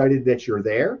are excited that you're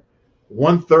there.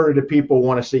 1/3 of the people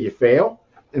want to see you fail,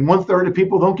 and 1/3 of the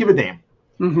people don't give a damn.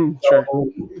 Mm-hmm, sure. So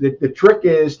the trick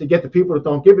is to get the people that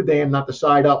don't give a damn not to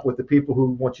side up with the people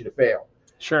who want you to fail.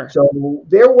 Sure. So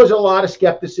there was a lot of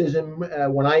skepticism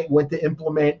when I went to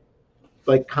implement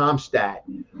like CompStat,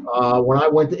 when I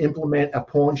went to implement a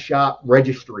pawn shop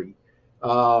registry,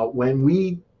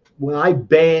 when I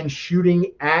banned shooting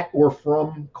at or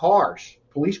from cars,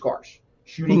 police cars,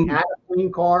 shooting at a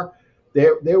clean car,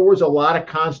 there was a lot of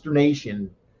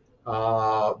consternation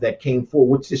that came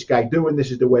forward. What's this guy doing? This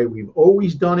is the way we've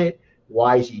always done it.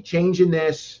 Why is he changing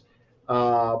this?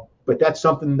 But that's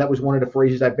something that was one of the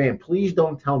phrases I banned. Please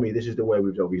don't tell me this is the way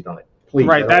we've always done it. Please.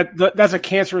 Right. That's a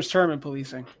cancerous term in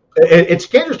policing. It's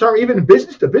cancerous term. Even in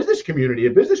the business community,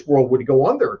 a business world would go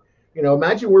under.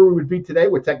 Imagine where we would be today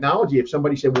with technology if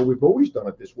somebody said, well, we've always done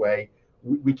it this way.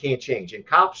 We can't change. And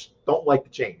cops don't like to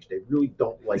change. They really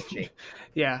don't like change.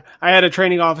 Yeah. I had a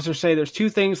training officer say there's two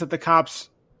things that the cops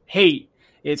hate.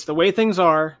 It's the way things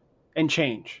are and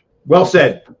change. Well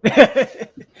said.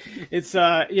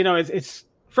 It's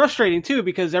frustrating too,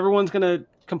 because everyone's going to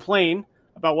complain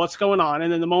about what's going on.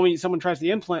 And then the moment someone tries to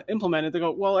implement it, they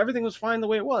go, well, everything was fine the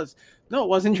way it was. No, it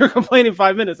wasn't. You're complaining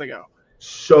 5 minutes ago.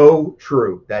 So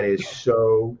true. That is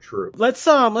so true. Let's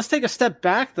take a step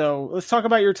back though. Let's talk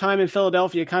about your time in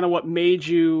Philadelphia, kind of what made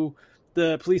you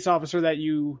the police officer that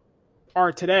you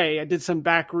are today. I did some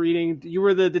back reading. You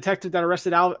were the detective that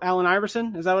arrested Allen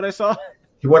Iverson. Is that what I saw?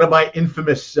 One of my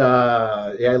infamous.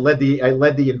 I led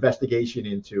the investigation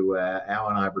into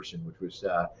Allen Iverson, which was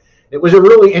it was a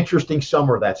really interesting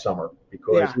summer that summer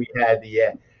because we had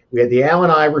the Allen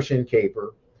Iverson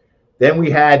caper. Then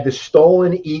we had the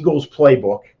stolen Eagles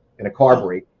playbook in a car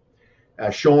break.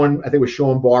 I think it was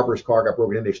Sean Barber's car got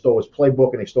broken in. They stole his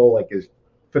playbook and they stole like his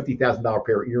 $50,000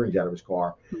 pair of earrings out of his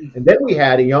car. And then we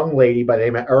had a young lady by the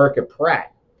name of Erica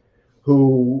Pratt,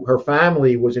 who her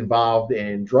family was involved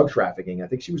in drug trafficking. I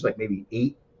think she was like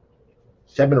maybe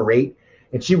 7 or 8,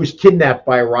 and she was kidnapped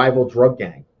by a rival drug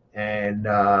gang. And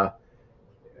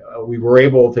we were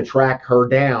able to track her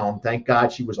down. Thank God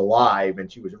she was alive,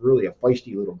 and she was really a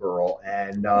feisty little girl.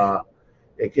 And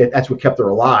that's what kept her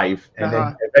alive. And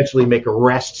then eventually make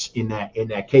arrests in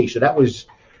that case. So that was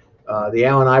the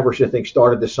Allen Iverson thing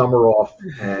started the summer off,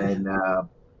 and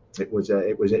it was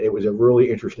a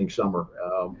really interesting summer.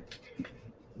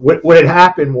 What had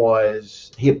happened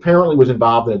was he apparently was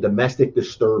involved in a domestic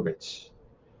disturbance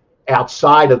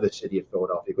outside of the city of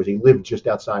Philadelphia because he lived just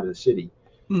outside of the city.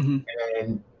 Mm-hmm.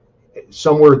 And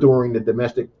somewhere during the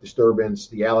domestic disturbance,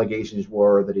 the allegations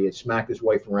were that he had smacked his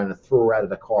wife around and threw her out of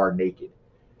the car naked.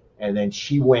 And then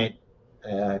she went,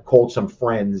 called some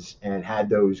friends and had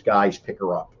those guys pick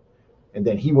her up. And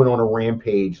then he went on a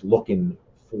rampage looking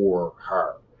for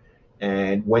her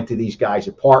and went to these guys'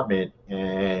 apartment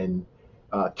and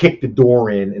kicked the door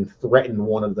in and threatened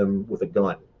one of them with a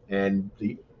gun. And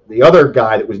the other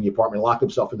guy that was in the apartment locked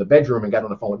himself in the bedroom and got on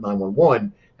the phone with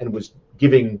 911 and was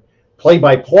giving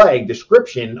play-by-play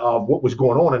description of what was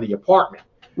going on in the apartment.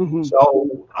 Mm-hmm.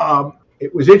 So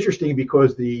it was interesting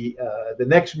because the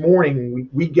next morning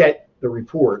we get the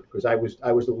report because I was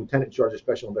the lieutenant in charge of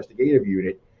special investigative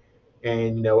unit.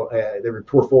 And, the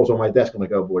report falls on my desk. I'm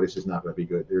like, oh, boy, this is not going to be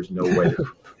good. There's no way this is going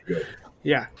to be good.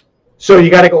 Yeah. So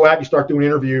you got to go out and you start doing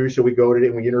interviews. So we go to it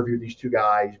and we interviewed these two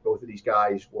guys. Both of these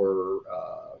guys were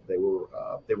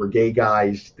they were gay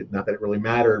guys. Not that it really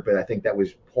mattered, but I think that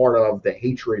was part of the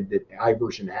hatred that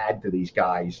Iverson had to these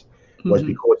guys was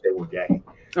because they were gay.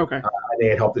 Okay. And they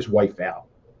had helped his wife out.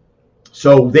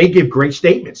 So they give great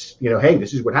statements. Hey,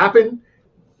 this is what happened.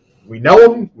 We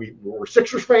know them. We're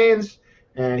Sixers fans.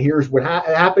 And here's what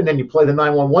happened. And you play the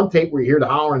 911 tape where you hear the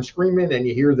hollering and screaming, and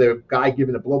you hear the guy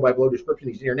giving a blow-by-blow description.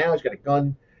 He's here now. He's got a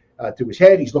gun to his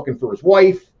head. He's looking for his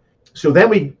wife. So then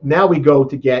we go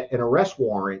to get an arrest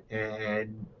warrant.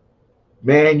 And,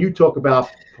 man, you talk about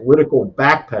political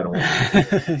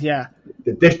backpedaling. Yeah.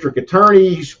 The district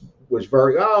attorneys was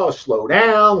very, slow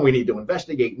down. We need to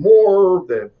investigate more.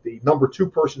 The number 2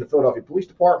 person in the Philadelphia Police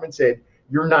Department said,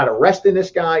 you're not arresting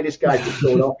this guy. This guy's what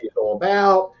Philadelphia is all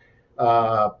about.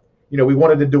 We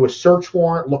wanted to do a search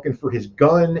warrant looking for his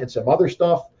gun and some other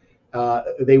stuff.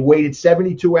 They waited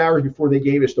 72 hours before they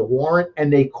gave us the warrant,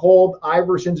 and they called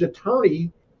Iverson's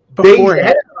attorney days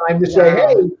ahead of time to say,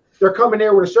 hey, they're coming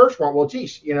there with a search warrant. Well,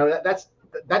 geez,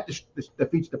 that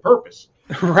defeats the purpose.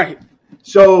 Right.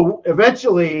 So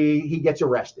eventually he gets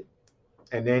arrested,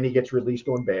 and then he gets released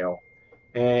on bail.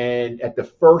 And at the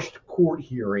first court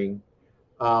hearing,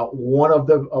 one of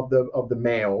the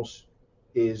males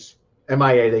is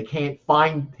MIA. They can't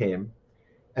find him.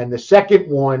 And the second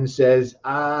one says,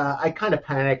 I kind of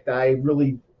panicked. I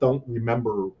really don't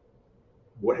remember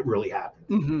what really happened.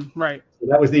 Mm-hmm, right. So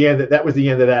that was the end of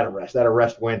that arrest. That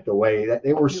arrest went away.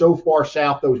 They were so far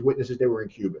south, those witnesses, they were in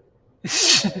Cuba.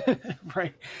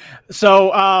 Right.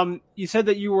 So you said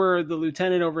that you were the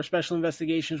lieutenant over special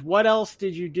investigations. What else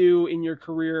did you do in your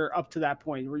career up to that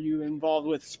point? Were you involved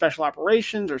with special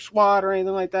operations or SWAT or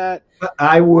anything like that?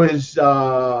 I was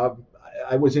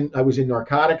in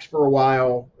narcotics for a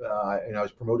while, and I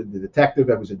was promoted to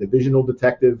detective. I was a divisional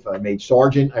detective. I made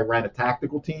sergeant. I ran a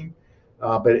tactical team,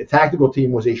 but a tactical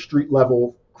team was a street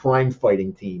level crime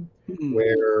fighting team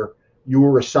where you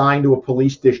were assigned to a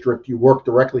police district. You worked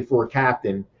directly for a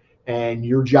captain, and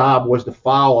your job was to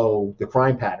follow the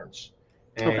crime patterns.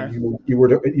 and you were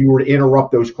to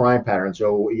interrupt those crime patterns.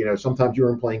 So sometimes you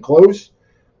were in plain clothes.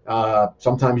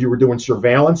 Sometimes you were doing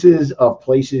surveillances of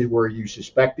places where you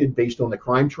suspected, based on the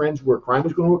crime trends, where crime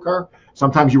was going to occur.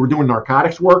 Sometimes you were doing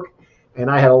narcotics work, and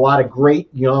I had a lot of great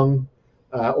young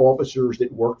officers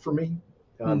that worked for me.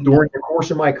 During the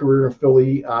course of my career in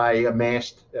Philly, I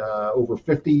amassed over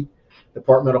 50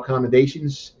 departmental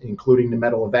commendations, including the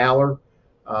Medal of Valor,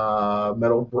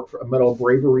 Medal of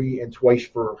Bravery, and twice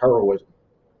for heroism.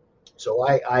 So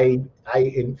I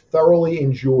thoroughly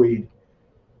enjoyed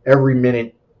every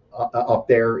minute up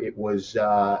there. It was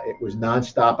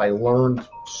nonstop. I learned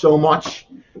so much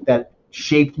that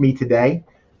shaped me today.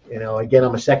 Again,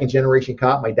 I'm a second generation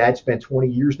cop. My dad spent 20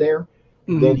 years there.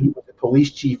 Then he was the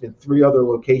police chief in 3 other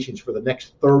locations for the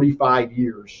next 35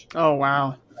 years. Oh,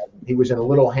 wow. He was in a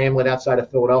little hamlet outside of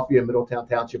Philadelphia, Middletown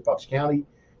Township, Bucks County.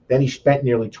 Then he spent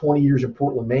nearly 20 years in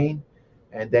Portland, Maine.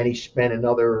 And then he spent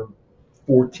another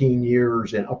 14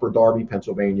 years in Upper Darby,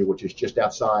 Pennsylvania, which is just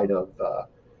outside of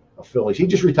Philly. He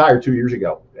just retired 2 years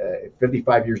ago,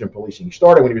 55 years in policing. He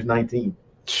started when he was 19.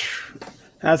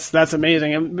 That's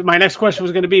amazing. And my next question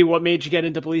was going to be, what made you get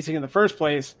into policing in the first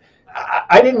place?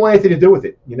 I didn't want anything to do with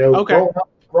it. Okay.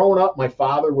 Growing up, my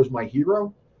father was my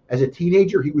hero. As a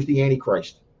teenager, he was the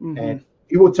Antichrist. And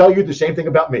he will tell you the same thing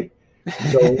about me.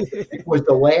 So it was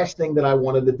the last thing that I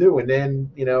wanted to do. And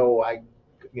then,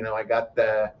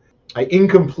 I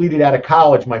incompleted out of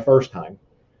college my first time,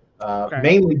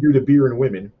 mainly due to beer and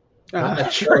women, not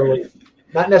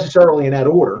necessarily in that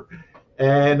order.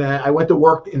 And I went to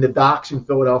work in the docks in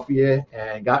Philadelphia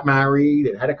and got married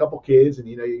and had a couple kids. And,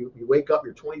 you wake up,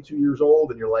 you're 22 years old,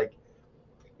 and you're like,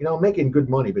 I'm making good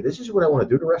money, but this is what I want to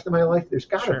do the rest of my life. There's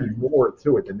got to be more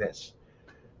to it than this.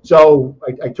 So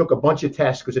I took a bunch of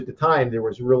tests because at the time there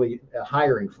was really a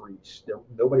hiring freeze.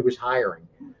 Nobody was hiring.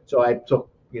 So I took,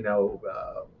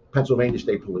 Pennsylvania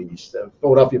State Police, the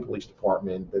Philadelphia Police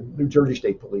Department, the New Jersey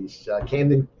State Police,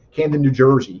 Camden, New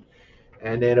Jersey.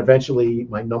 And then eventually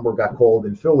my number got called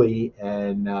in Philly,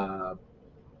 and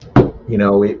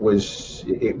it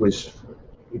was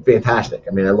fantastic.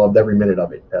 I mean, I loved every minute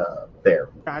of it there.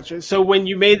 Gotcha. So when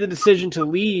you made the decision to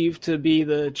leave to be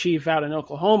the chief out in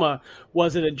Oklahoma,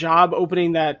 was it a job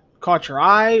opening that caught your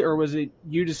eye, or was it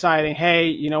you deciding, hey,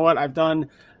 you know what, I've done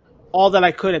all that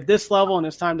I could at this level and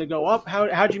it's time to go up?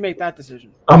 How'd you make that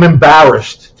decision? I'm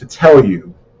embarrassed to tell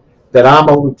you that I'm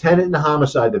a lieutenant in the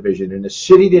homicide division in a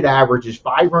city that averages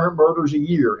 500 murders a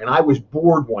year, and I was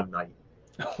bored one night.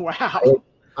 Wow.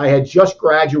 I had just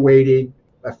graduated.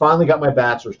 I finally got my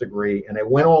bachelor's degree, and I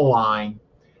went online,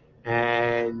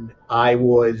 and I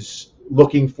was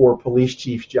looking for police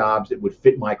chief jobs that would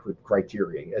fit my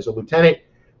criteria. As a lieutenant,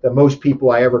 the most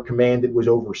people I ever commanded was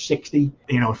over 60,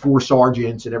 4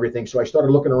 sergeants and everything. So I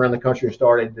started looking around the country and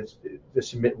started to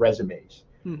submit resumes.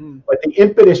 But the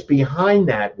impetus behind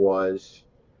that was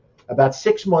about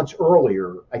 6 months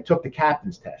earlier, I took the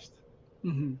captain's test.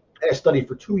 And I studied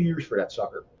for 2 years for that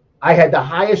sucker. I had the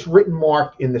highest written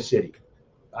mark in the city.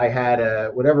 I had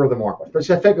whatever the mark was. But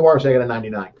I think I got a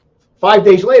 99. 5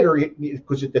 days later,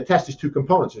 because the test is 2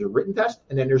 components. There's a written test,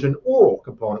 and then there's an oral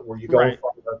component where you go in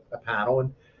front of a panel.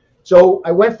 And so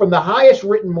I went from the highest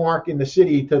written mark in the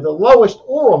city to the lowest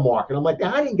oral mark. And I'm like,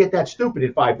 I didn't get that stupid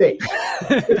in 5 days.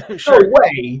 There's no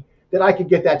way that I could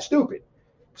get that stupid.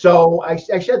 So I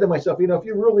said to myself, if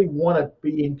you really want to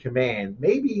be in command,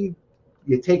 maybe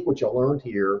you take what you learned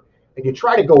here and you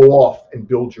try to go off and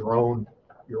build your own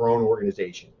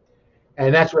organization.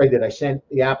 And that's what I did. I sent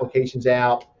the applications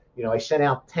out. I sent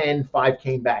out 10, 5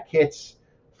 came back hits.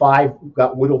 5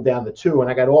 got whittled down to 2, and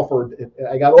I got offered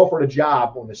a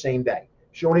job on the same day.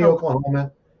 Shawnee,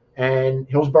 Oklahoma, and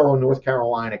Hillsborough, North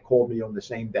Carolina called me on the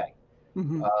same day.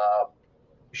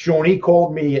 Shawnee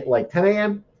called me at like 10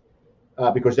 a.m.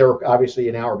 Because they were obviously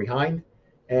an hour behind,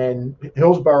 and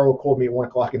Hillsborough called me at 1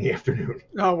 o'clock in the afternoon.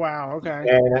 Oh wow, okay.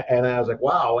 And I was like,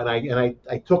 wow, and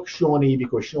I took Shawnee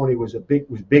because Shawnee was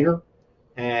bigger,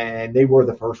 and they were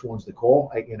the first ones to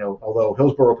call. Although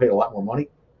Hillsborough paid a lot more money.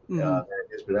 Than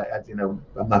it is, but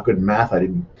I'm not good in math. I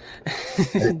didn't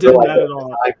do that at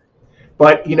all.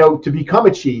 But to become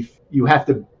a chief, you have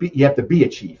to be a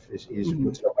chief. Is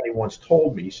what somebody once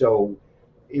told me. So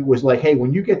it was like, hey,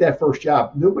 when you get that first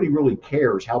job, nobody really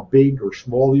cares how big or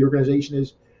small the organization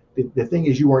is. The thing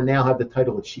is, you now have the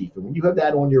title of chief, and when you have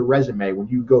that on your resume, when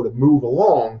you go to move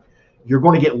along, you're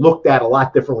going to get looked at a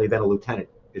lot differently than a lieutenant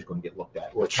is going to get looked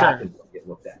at, or a captain is going to get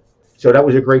looked at. So that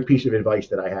was a great piece of advice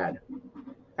that I had.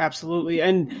 Absolutely.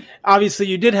 And obviously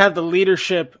you did have the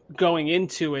leadership going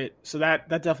into it, so that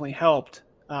definitely helped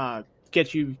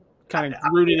get you kind of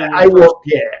rooted in I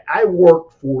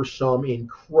worked for some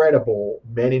incredible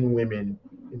men and women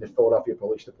in the Philadelphia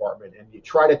Police Department, and you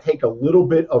try to take a little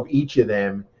bit of each of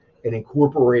them and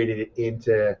incorporate it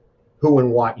into who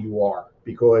and what you are,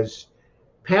 because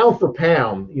pound for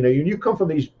pound, you come from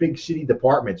these big city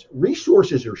departments,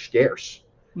 resources are scarce.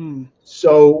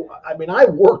 So, I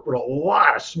worked with a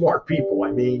lot of smart people.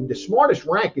 The smartest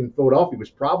rank in Philadelphia was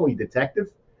probably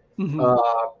detective.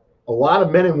 A lot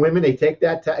of men and women, they take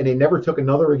that and they never took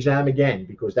another exam again,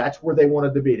 because that's where they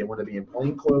wanted to be. They wanted to be in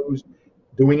plain clothes,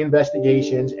 doing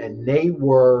investigations, and they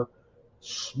were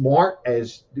smart,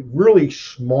 as really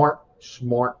smart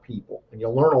people. And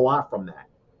you'll learn a lot from that.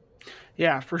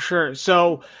 Yeah, for sure.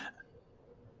 So,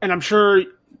 and I'm sure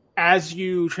as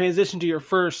you transitioned to your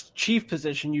first chief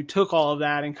position, you took all of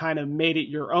that and kind of made it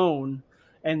your own,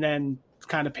 and then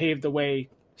kind of paved the way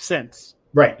since.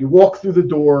 Right. You walk through the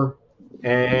door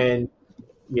and,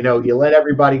 you let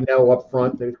everybody know up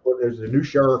front, there's a new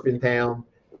sheriff in town.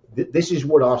 This is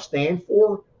what I'll stand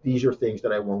for. These are things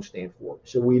that I won't stand for.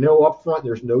 So we know up front,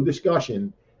 there's no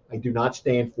discussion. I do not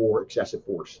stand for excessive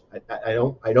force.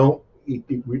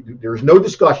 There's no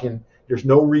discussion. There's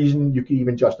no reason you can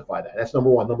even justify that. That's number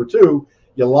one. Number two,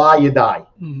 you lie, you die.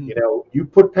 You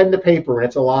put pen to paper and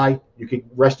it's a lie. You can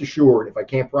rest assured, if I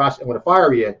can't prosecute, I'm going to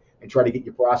fire you and try to get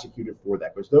you prosecuted for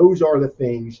that, because those are the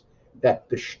things that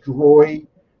destroy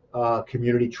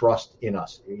community trust in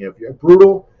us. If you're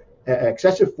brutal,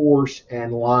 excessive force,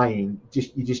 and lying,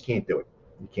 you just can't do it.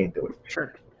 You can't do it.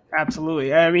 Sure,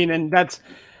 absolutely. And that's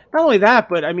not only that,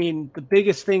 but the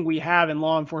biggest thing we have in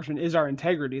law enforcement is our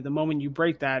integrity. The moment you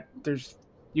break that,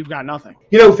 you've got nothing.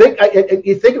 Think of it.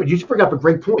 You just bring up a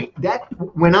great point. That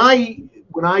when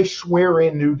I swear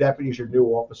in new deputies or new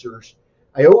officers,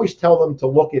 I always tell them to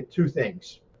look at two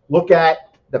things. Look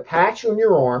at the patch on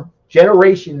your arm.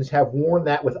 Generations have worn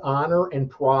that with honor and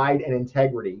pride and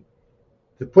integrity,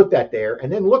 to put that there.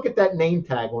 And then look at that name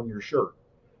tag on your shirt.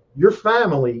 Your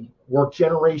family worked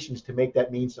generations to make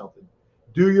that mean something.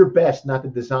 Do your best not to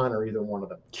dishonor either one of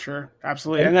them. Sure,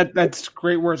 absolutely. And that's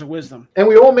great words of wisdom. And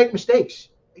we all make mistakes.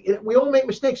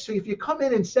 So if you come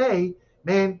in and say,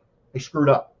 man, I screwed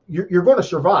up, you're going to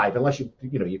survive unless you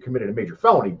committed a major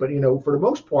felony. But, for the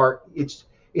most part, it's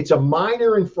a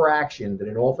minor infraction that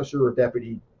an officer or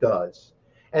deputy does.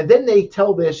 And then they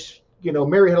tell this,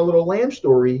 Mary had a little lamb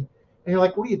story, and you're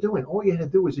like, what are you doing? All you had to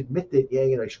do was admit that,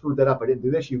 I screwed that up. I didn't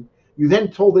do this. You then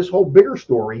told this whole bigger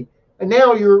story, and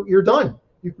now you're done.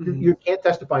 You can't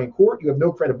testify in court. You have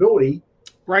no credibility.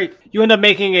 Right. You end up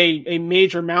making a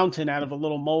major mountain out of a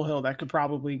little molehill that could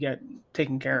probably get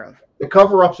taken care of. The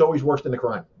cover-up's always worse than the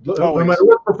crime. No matter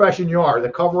what profession you are, the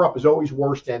cover-up is always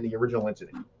worse than the original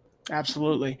incident.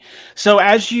 Absolutely. So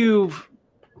as you've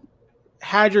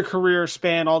had your career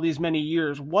span all these many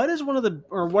years, what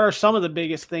are some of the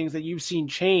biggest things that you've seen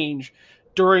change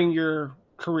during your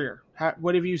career?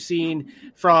 What have you seen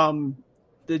from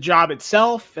the job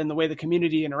itself and the way the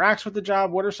community interacts with the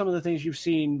job? What are some of the things you've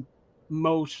seen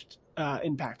most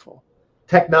impactful?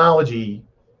 Technology.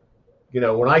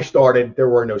 When I started, there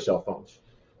were no cell phones.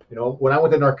 When I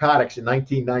went to narcotics in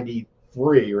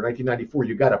 1993 or 1994,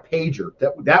 you got a pager.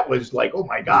 That was like, oh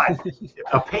my God,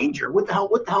 a pager. What the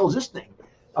hell is this thing?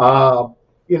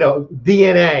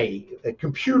 DNA,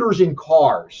 computers in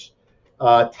cars,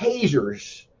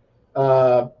 tasers,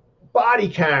 body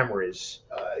cameras.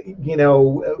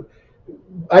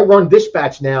 I run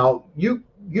dispatch now. You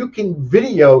can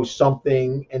video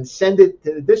something and send it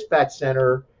to the dispatch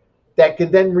center that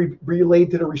can then be relayed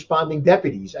to the responding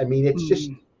deputies. It's just,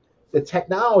 the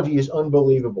technology is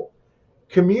unbelievable.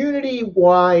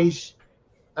 Community-wise,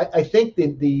 I think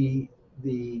that the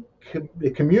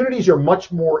communities are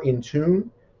much more in tune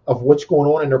of what's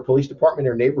going on in their police department,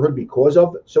 their neighborhood, because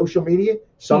of social media.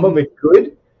 Some of it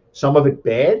good, some of it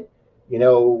bad.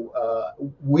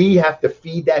 We have to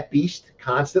feed that beast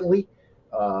constantly.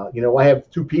 I have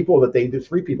three people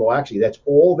actually, that's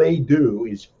all they do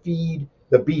is feed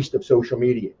the beast of social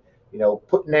media,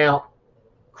 putting out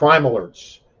crime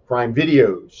alerts, crime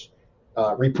videos,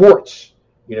 reports.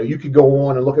 You could go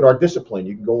on and look at our discipline.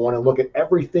 You can go on and look at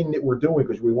everything that we're doing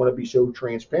because we want to be so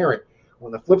transparent. On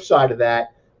the flip side of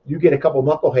that, you get a couple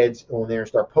knuckleheads on there and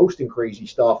start posting crazy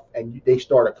stuff, and they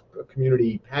start a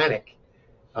community panic.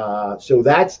 So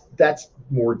that's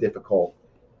more difficult.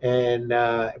 And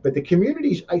but the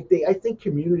communities, I think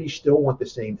communities still want the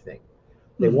same thing.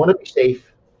 They want to be safe.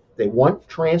 They want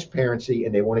transparency,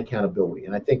 and they want accountability.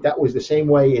 And I think that was the same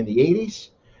way in the 80s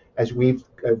as we've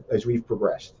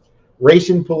progressed. Race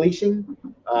and policing,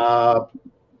 I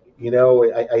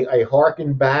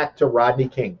hearken back to Rodney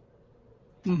King.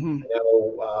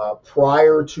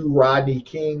 Prior to Rodney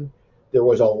King, there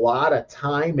was a lot of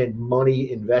time and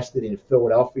money invested in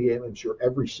Philadelphia. I'm sure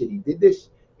every city did this,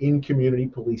 in community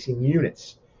policing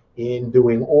units, in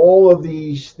doing all of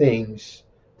these things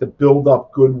to build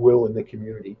up goodwill in the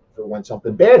community. For when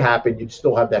something bad happened, you'd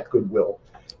still have that goodwill.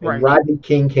 And Right. Rodney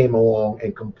King came along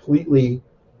and completely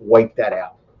wiped that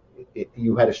out.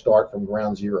 You had to start from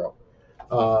ground zero,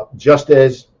 just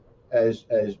as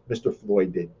Mr.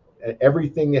 Floyd did.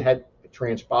 Everything that had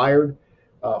transpired,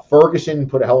 Ferguson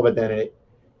put a hell of a dent in it,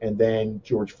 and then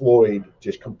George Floyd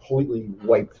just completely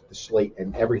wiped the slate,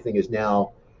 and everything is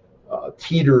now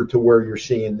teetered to where you're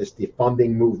seeing this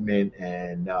defunding movement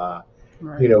and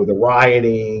Right. you know, the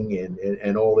rioting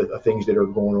and all the things that are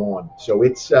going on. So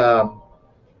it's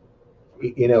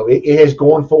you know, it has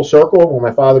gone full circle. When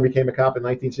my father became a cop in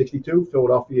 1962,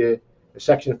 Philadelphia, a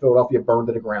section of Philadelphia burned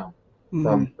to the ground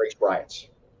from race riots,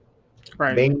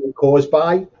 Right. mainly caused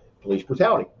by police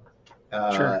brutality.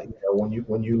 Sure. You know,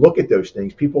 when you look at those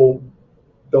things, people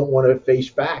don't want to face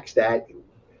facts that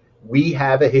we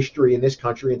have a history in this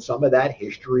country, and some of that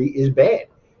history is bad,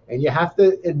 and you have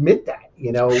to admit that.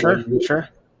 You know, Sure.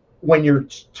 when you're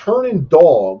turning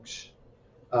dogs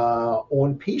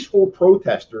on peaceful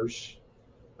protesters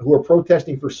who are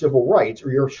protesting for civil rights,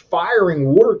 or you're firing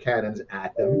water cannons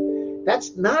at them,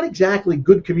 that's not exactly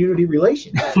good community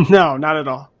relations. No, not at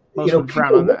all. Most You know, would frown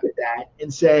people on look that. at that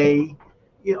and say,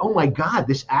 you know, oh my God,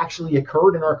 this actually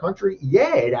occurred in our country.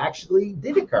 Yeah, it actually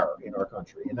did occur in our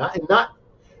country, and not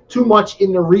too much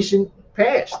in the recent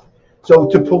past. So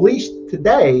to police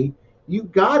today, you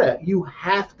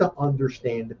have to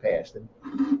understand the past, and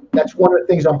that's one of the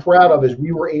things I'm proud of. Is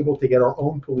we were able to get our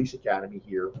own police academy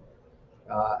here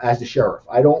as the sheriff.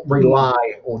 I don't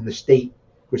rely on the state,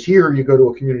 because here you go to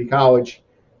a community college,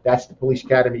 that's the police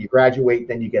academy. You graduate,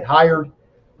 then you get hired,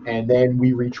 and then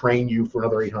we retrain you for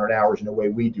another 800 hours in the way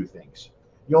we do things.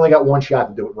 You only got one shot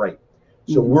to do it right.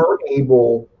 So we're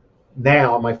able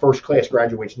now, my first class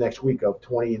graduates next week of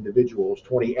 20 individuals,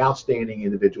 20 outstanding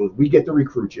individuals. We get to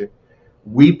recruit you.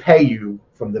 We pay you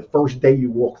from the first day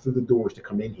you walk through the doors to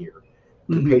come in here.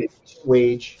 You pay a decent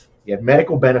wage, you have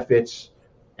medical benefits,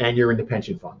 and you're in the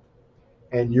pension fund.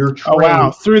 And you're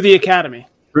trained Through the academy.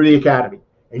 through the academy.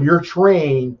 And you're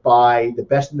trained by the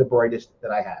best and the brightest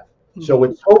that I have. So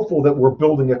it's hopeful that we're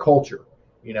building a culture,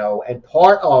 you know, and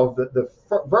part of the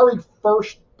very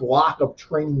first block of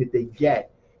training that they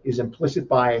get is implicit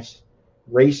bias,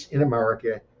 race in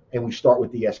America, and we start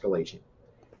with de-escalation.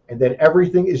 And then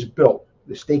everything is built.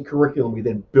 The state curriculum, we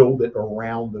then build it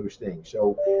around those things.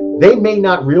 So they may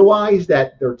not realize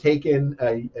that they're taking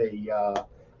a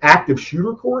active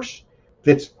shooter course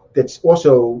that's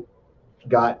also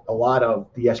got a lot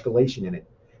of de-escalation in it.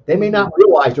 They may not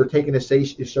realize they're taking a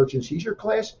search and seizure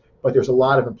class, but there's a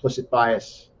lot of implicit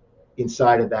bias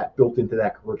inside of that, built into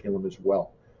that curriculum as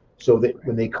well. So that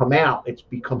when they come out, it's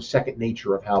become second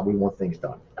nature of how we want things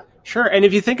done. Sure. And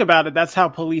if you think about it, that's how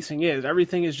policing is.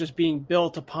 Everything is just being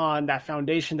built upon that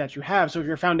foundation that you have. So if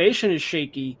your foundation is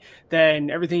shaky, then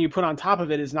everything you put on top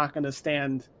of it is not going to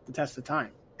stand the test of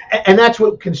time. And that's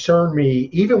what concerned me.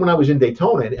 Even when I was in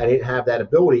Daytona, I didn't have that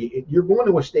ability. You're going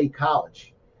to a state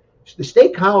college. The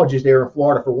state college is there in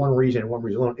Florida for one reason and one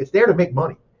reason alone. It's there to make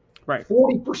money. Right.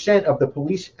 40% of the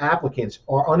police applicants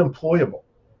are unemployable.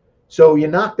 So you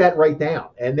knock that right down.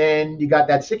 And then you got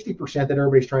that 60% that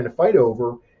everybody's trying to fight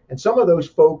over. And some of those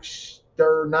folks,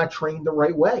 they're not trained the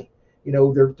right way. You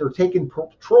know, they're taking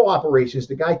patrol operations.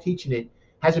 The guy teaching it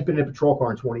hasn't been in a patrol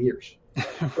car in 20 years.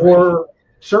 Or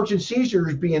search and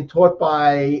seizures being taught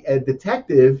by a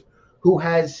detective who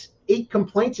has 8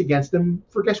 complaints against him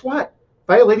for, guess what?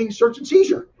 Violating search and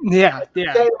seizure. Yeah. I'm saying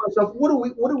to myself, what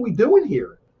are we doing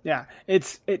here? Yeah.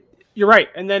 You're right.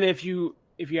 And then if you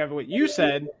have what you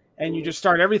said and you just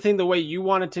start everything the way you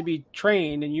want it to be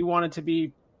trained and you want it to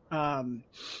be kind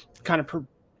of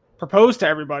proposed to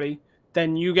everybody,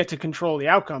 then you get to control the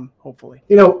outcome, hopefully.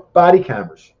 You know, body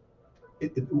cameras.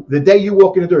 The day you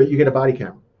walk in the door, you get a body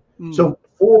camera. So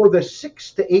for the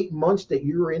 6 to 8 months that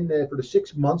you're in there, for the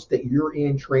 6 months that you're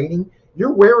in training,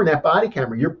 you're wearing that body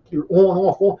camera. You're on,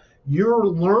 off. You're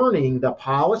learning the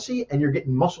policy and you're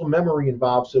getting muscle memory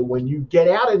involved. So when you get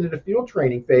out into the field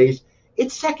training phase,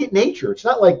 it's second nature. It's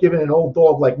not like giving an old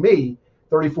dog like me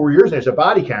 34 years and there's a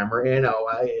body camera, you know,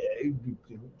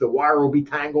 the wire will be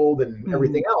tangled and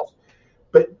everything else.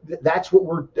 But that's how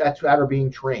we're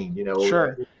being trained, you know.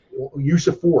 Sure. Use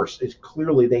of force is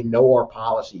clearly, they know our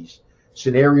policies.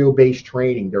 Scenario-based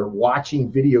training. They're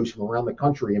watching videos from around the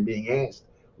country and being asked,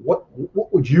 what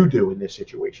would you do in this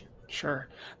situation? Sure.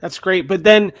 That's great. But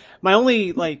then my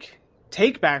only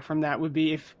take back from that would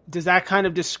be, does that kind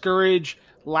of discourage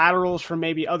laterals from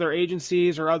maybe other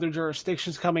agencies or other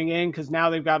jurisdictions coming in? Because now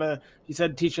they've got to, you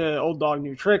said, teach an old dog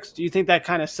new tricks. Do you think that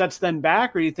kind of sets them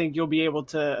back, or do you think you'll be able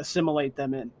to assimilate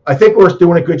them in? I think we're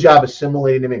doing a good job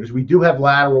assimilating them in because we do have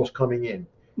laterals coming in.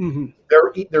 Mm-hmm.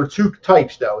 There are two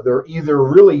types, though. They're either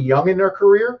really young in their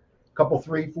career, a couple,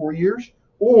 3-4 years,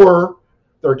 or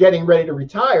they're getting ready to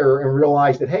retire and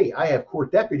realize that, hey, I have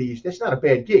court deputies. That's not a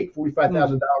bad gig.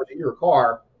 $45,000 a year a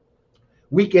car,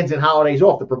 weekends and holidays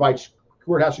off to provide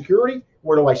courthouse security.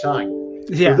 Where do I sign?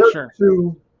 Yeah, so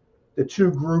sure. The two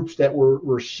groups that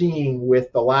we're seeing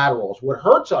with the laterals. What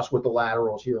hurts us with the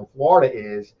laterals here in Florida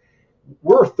is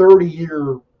we're a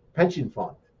 30-year pension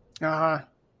fund. Uh-huh.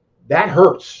 That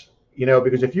hurts,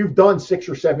 because if you've done 6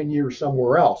 or 7 years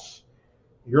somewhere else,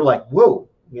 you're like, whoa,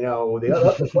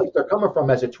 the place they're coming from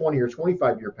has a 20 or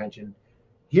 25-year pension.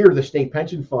 Here, the state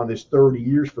pension fund is 30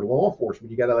 years for law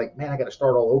enforcement. You got to I got to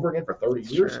start all over again for 30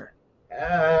 years. Sure.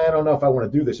 I don't know if I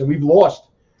want to do this. And we've lost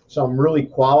some really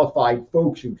qualified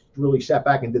folks who really sat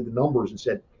back and did the numbers and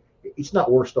said, it's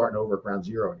not worth starting over at ground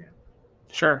zero again.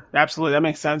 Sure. Absolutely. That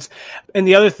makes sense. And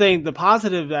the other thing, the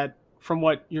positive that from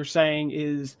what you're saying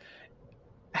is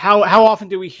how often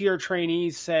do we hear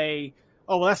trainees say,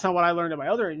 oh, well, that's not what I learned at my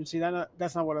other agency.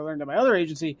 That's not what I learned at my other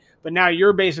agency. But now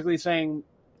you're basically saying,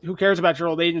 who cares about your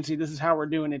old agency? This is how we're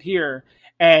doing it here.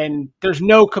 And there's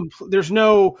no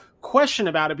question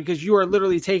about it because you are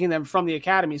literally taking them from the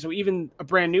academy. So even a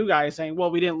brand new guy is saying, well,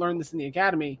 we didn't learn this in the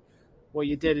academy. Well,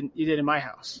 you did in my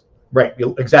house. Right.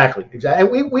 Exactly.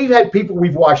 And we've had people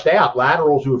we've washed out,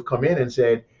 laterals who have come in and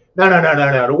said, no.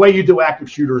 The way you do active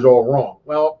shooter is all wrong.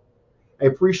 Well, I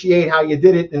appreciate how you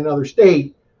did it in another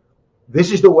state.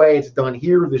 This is the way it's done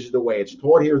here. This is the way it's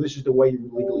taught here. This is the way you're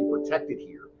legally protected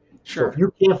here. Sure. So if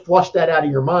you can't flush that out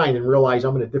of your mind and realize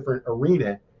I'm in a different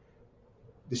arena,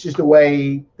 this is the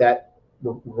way that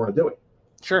we're going to do it.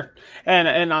 Sure.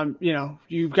 And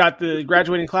you've got the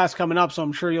graduating class coming up, so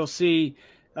I'm sure you'll see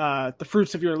the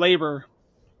fruits of your labor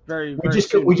very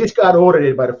soon. We just got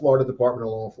audited by the Florida Department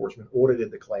of Law Enforcement,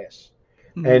 audited the class.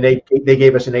 Mm-hmm. And they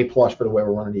gave us an A+ for the way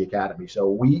we're running the academy. So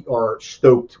we are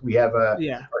stoked. We have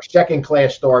our second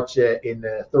class starts in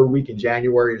the third week in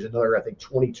January. There's another, I think,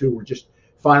 22. We're just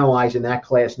finalizing that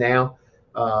class now.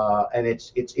 And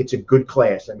it's a good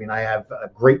class. I mean, I have a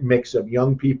great mix of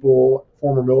young people,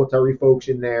 former military folks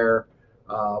in there.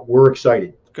 We're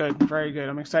excited. Good. Very good.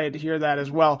 I'm excited to hear that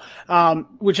as well.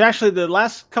 Which actually the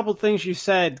last couple of things you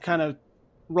said kind of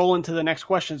roll into the next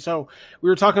question. So we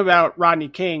were talking about Rodney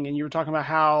King, and you were talking about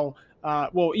how,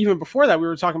 even before that, we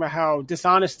were talking about how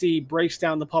dishonesty breaks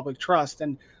down the public trust.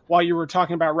 And while you were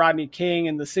talking about Rodney King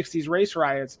and the 60s race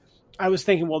riots, I was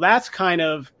thinking, well, that's kind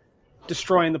of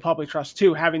destroying the public trust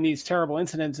too, having these terrible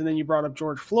incidents. And then you brought up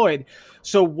George Floyd.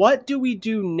 So what do we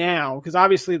do now? Because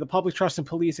obviously the public trust in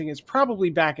policing is probably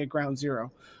back at ground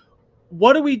zero.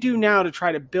 What do we do now to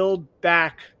try to build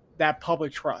back that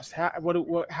public trust?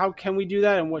 How can we do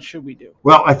that, and what should we do?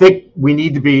 Well, I think we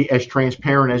need to be as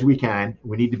transparent as we can.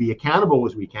 We need to be accountable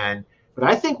as we can. But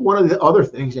I think one of the other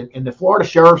things, and the Florida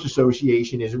Sheriff's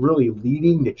Association is really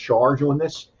leading the charge on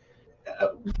this,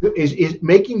 is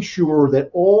making sure that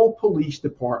all police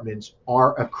departments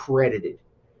are accredited.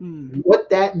 What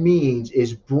that means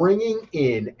is bringing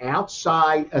in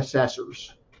outside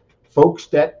assessors, folks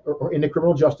that are in the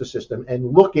criminal justice system,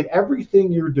 and look at everything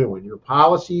you're doing, your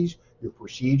policies, your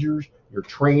procedures, your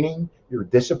training, your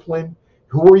discipline.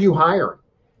 Who are you hiring?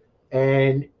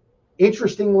 And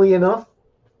interestingly enough,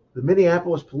 the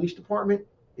Minneapolis Police Department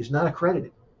is not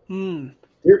accredited.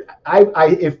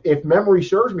 If memory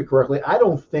serves me correctly, I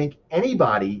don't think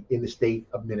anybody in the state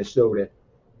of Minnesota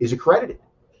is accredited.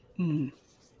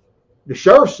 The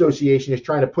Sheriff's Association is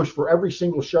trying to push for every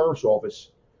single sheriff's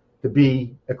office to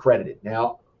be accredited.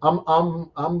 Now,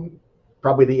 I'm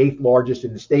probably the 8th largest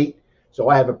in the state, so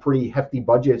I have a pretty hefty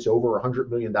budget. It's over $100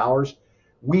 million.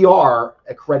 We are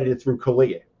accredited through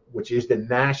CALEA, which is the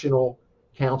National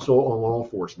Council on Law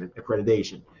Enforcement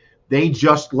accreditation. They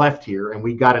just left here, and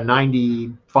we got a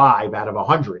 95 out of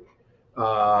 100.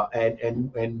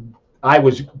 And I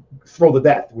was thrilled to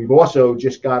death. We've also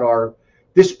just got our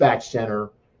dispatch center.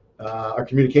 Our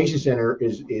communication center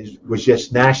was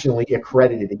just nationally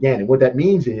accredited again. And what that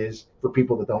means is, for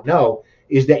people that don't know,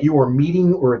 is that you are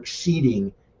meeting or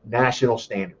exceeding national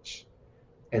standards.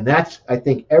 And that's, I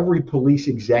think, every police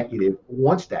executive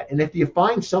wants that. And if you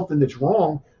find something that's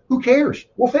wrong, who cares?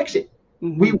 We'll fix it.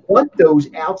 We want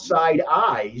those outside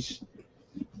eyes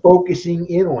focusing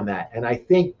in on that. And I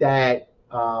think that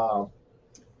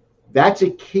that's a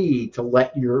key to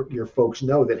let your folks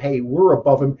know that, hey, we're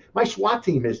above them. My SWAT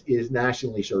team is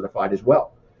nationally certified as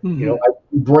well. I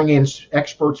bring in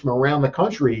experts from around the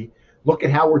country Look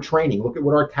at how we're training. Look at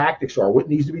what our tactics are, what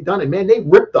needs to be done. And man, they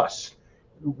ripped us.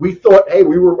 We thought, hey,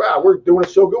 we're doing it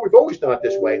so good. We've always done it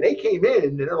this way. And they came in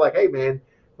and they're like, hey, man,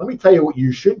 let me tell you what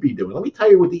you should be doing. Let me tell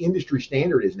you what the industry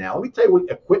standard is now. Let me tell you what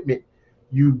equipment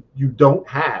you don't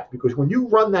have. Because when you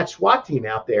run that SWAT team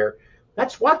out there,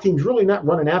 that SWAT team's really not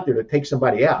running out there to take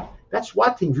somebody out. That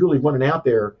SWAT team's really running out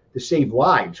there to save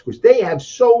lives because they have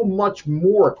so much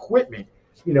more equipment.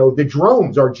 You know, the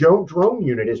drones, our drone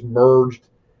unit is merged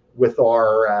with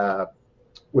our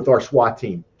SWAT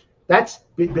team. That's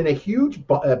been a huge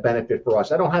benefit for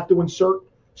us. I don't have to insert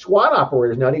SWAT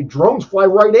operators now. The drones fly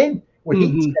right in with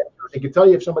heat sensors. They can tell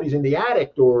you if somebody's in the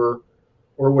attic or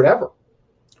whatever.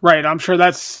 Right. I'm sure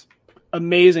that's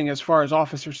amazing as far as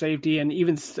officer safety and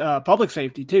even public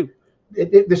safety too.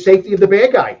 The safety of the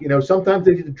bad guy. You know, sometimes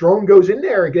the drone goes in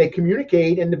there and they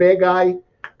communicate and the bad guy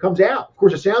comes out. Of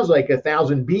course, it sounds like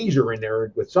 1,000 bees are in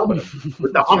there with some of them,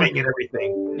 with the humming and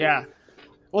everything. Yeah.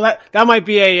 Well, that might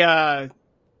be a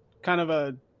kind of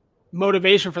a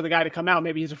motivation for the guy to come out.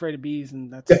 Maybe he's afraid of bees,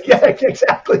 and that's yeah,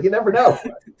 exactly. You never know.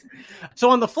 So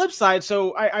on the flip side,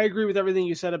 I agree with everything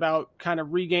you said about kind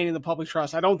of regaining the public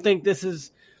trust. I don't think this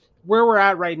is where we're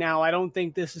at right now. I don't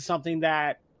think this is something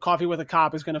that Coffee with a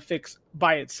Cop is going to fix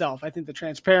by itself. I think the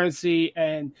transparency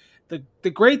and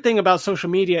the great thing about social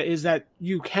media is that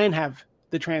you can have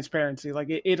the transparency. Like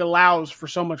it allows for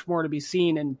so much more to be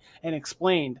seen and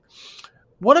explained.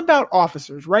 What about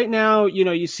officers? Right now, you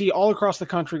know, you see all across the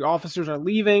country, officers are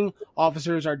leaving,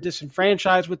 officers are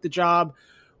disenfranchised with the job.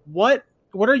 What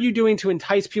are you doing to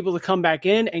entice people to come back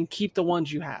in and keep the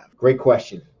ones you have? Great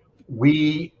question.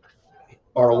 We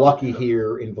are lucky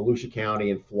here in Volusia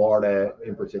County and Florida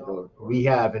in particular. We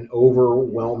have an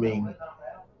overwhelming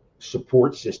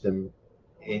support system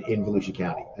in Volusia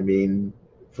County. I mean,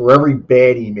 for every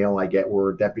bad email I get where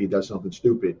a deputy does something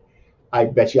stupid, I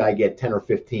bet you I get 10 or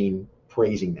 15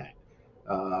 praising that.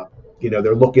 You know,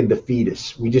 they're looking to feed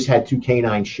us. We just had 2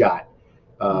 canines shot.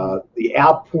 The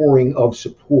outpouring of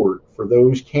support for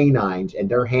those canines and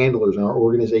their handlers in our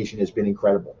organization has been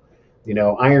incredible. You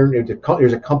know,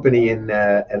 there's a company in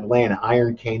Atlanta,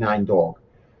 Iron Canine Dog.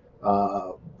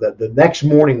 The next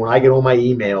morning when I get all my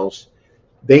emails,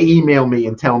 they email me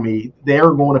and tell me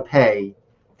they're going to pay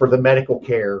for the medical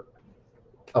care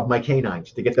of my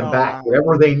canines to get them back,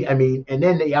 whatever and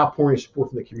then the outpouring of support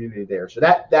from the community there. So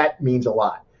that means a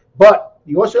lot. But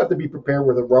you also have to be prepared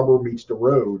where the rubber meets the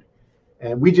road.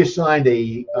 And we just signed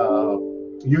a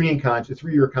union contract, a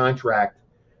 3-year contract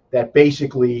that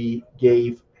basically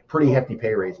gave pretty hefty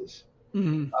pay raises.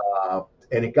 Mm-hmm.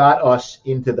 And it got us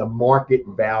into the market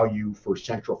value for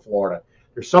Central Florida.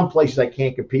 There's some places I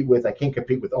can't compete with. I can't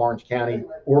compete with Orange County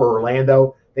or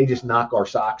Orlando. They just knock our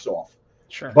socks off.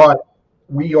 Sure. But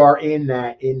we are in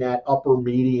that upper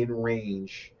median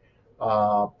range.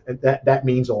 And that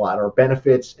means a lot. Our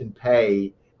benefits and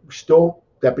pay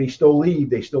deputies still leave.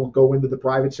 They still go into the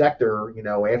private sector, you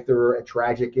know, after a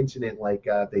tragic incident like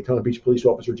Daytona Beach police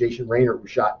officer Jason Raynor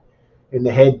was shot in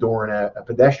the head during a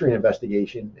pedestrian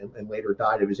investigation and later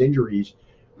died of his injuries.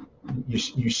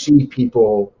 You see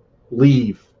people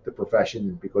leave the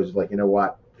profession because, like, you know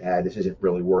what, this isn't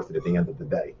really worth it at the end of the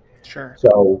day. Sure.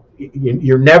 So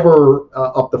you're never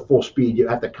up to full speed. You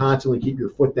have to constantly keep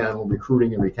your foot down on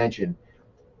recruiting and retention.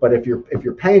 But if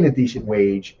you're paying a decent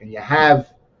wage and you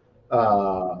have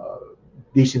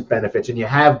decent benefits and you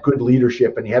have good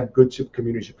leadership and you have good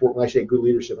community support, when I say good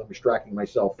leadership, I'm extracting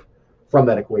myself from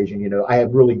that equation. You know, I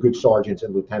have really good sergeants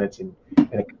and lieutenants and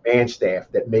a command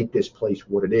staff that make this place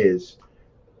what it is.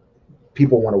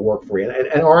 People want to work for you.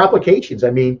 And our applications, I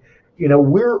mean, you know,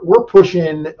 we're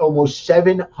pushing almost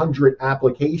 700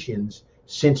 applications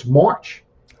since March.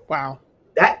 Wow.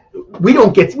 We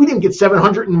didn't get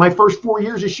 700 in my first 4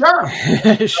 years as sheriff.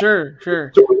 Sure.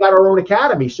 So we got our own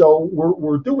academy. So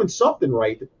we're doing something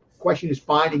right. The question is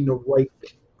finding the right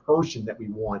person that we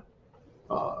want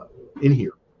in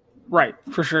here. Right,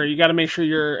 for sure. You got to make sure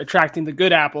you're attracting the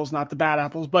good apples, not the bad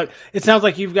apples. But it sounds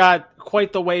like you've got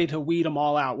quite the way to weed them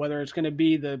all out, whether it's going to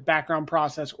be the background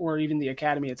process or even the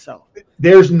academy itself.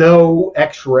 There's no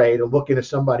X-ray to look into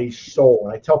somebody's soul.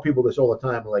 And I tell people this all the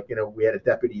time. Like, you know, we had a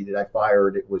deputy that I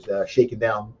fired. It was shaking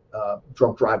down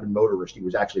drunk driving motorist. He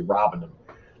was actually robbing them.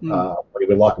 But he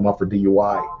would lock them up for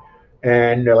DUI.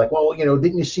 And they're like, well, you know,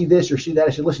 didn't you see this or see that?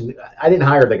 I said, listen, I didn't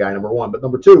hire the guy, number one. But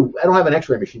number two, I don't have an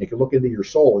X-ray machine that can look into your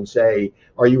soul and say,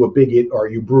 are you a bigot? Are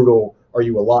you brutal? Are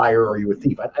you a liar? Are you a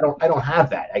thief? I don't have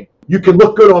that. You can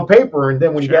look good on paper, and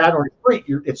then when you get out on the street,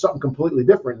 it's something completely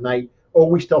different. And I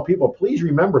always tell people, please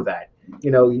remember that.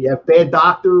 You know, you have bad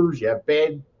doctors, you have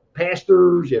bad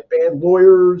pastors, you have bad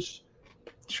lawyers.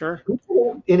 Sure.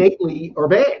 People innately are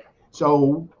bad.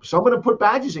 So some of them put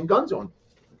badges and guns on.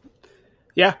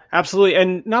 Yeah, absolutely.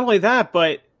 And not only that,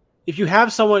 but if you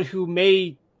have someone who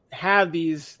may have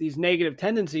these negative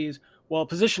tendencies, well, a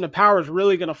position of power is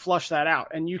really going to flush that out.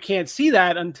 And you can't see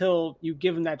that until you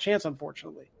give them that chance,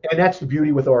 unfortunately. And that's the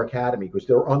beauty with our academy, because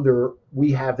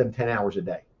we have them 10 hours a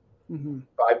day,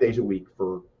 5 days a week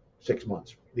for 6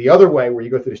 months. The other way, where you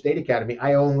go through the state academy,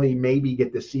 I only maybe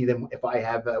get to see them if I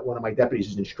have one of my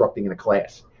deputies is instructing in a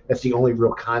class. That's the only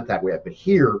real contact we have. But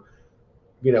here,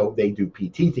 they do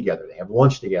PT together. They have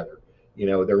lunch together.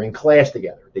 They're in class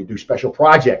together. They do special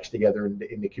projects together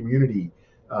in the community,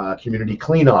 community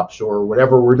cleanups or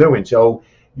whatever we're doing. So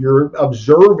you're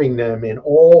observing them in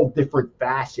all different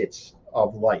facets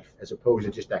of life as opposed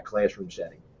to just that classroom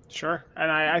setting. Sure. And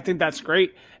I think that's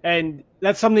great. And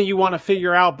that's something you want to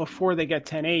figure out before they get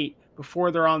 10-8,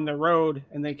 before they're on the road,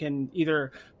 and they can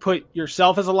either put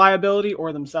yourself as a liability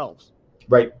or themselves.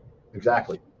 Right.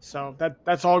 Exactly. So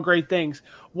that's all great things.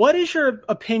 What is your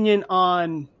opinion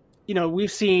on,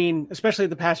 we've seen, especially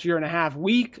the past year and a half,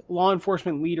 weak law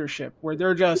enforcement leadership where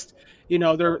they're just,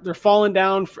 they're falling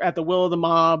down at the will of the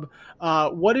mob.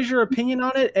 What is your opinion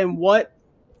on it? And what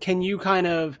can you kind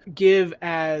of give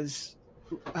as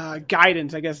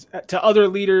guidance, I guess, to other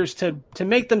leaders to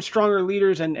make them stronger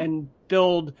leaders and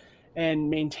build and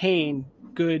maintain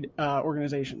good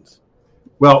organizations?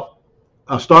 Well,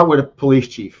 I'll start with a police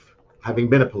chief. Having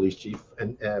been a police chief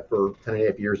and for 10 and a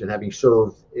half years and having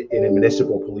served in a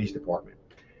municipal police department,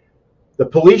 the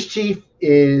police chief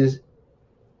is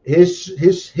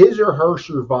his or her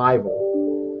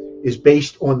survival is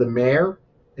based on the mayor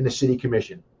and the city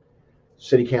commission,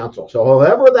 city council. So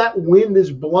however that wind is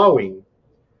blowing,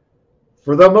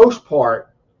 for the most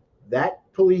part, that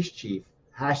police chief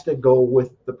has to go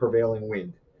with the prevailing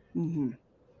wind. Mm-hmm.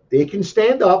 They can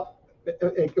stand up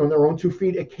on their own 2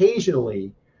 feet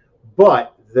occasionally,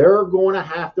 but they're going to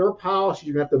have their policies.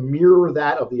 You're going to have to mirror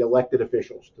that of the elected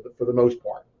officials for the most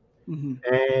part.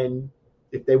 Mm-hmm. And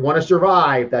if they want to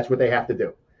survive, that's what they have to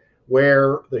do.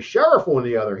 Where the sheriff, on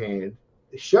the other hand,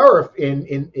 the sheriff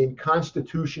in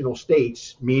constitutional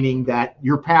states, meaning that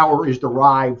your power is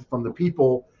derived from the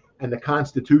people and the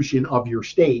constitution of your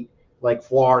state, like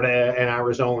Florida and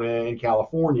Arizona and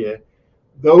California,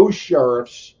 those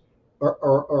sheriffs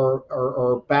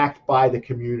are backed by the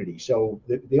community. So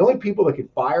the only people that can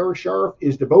fire a sheriff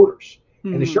is the voters.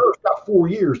 Mm-hmm. And the sheriff's got 4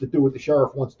 years to do what the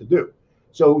sheriff wants to do.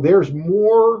 So there's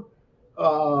more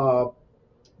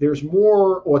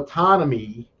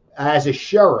autonomy as a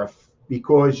sheriff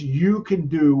because you can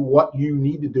do what you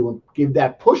need to do and give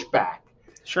that pushback.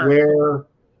 Sure. Where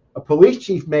a police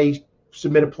chief may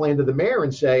submit a plan to the mayor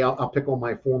and say, I'll pick on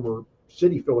my former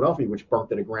city, Philadelphia, which burnt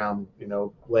to the ground,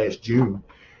 last June.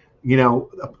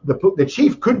 The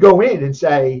chief could go in and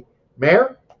say,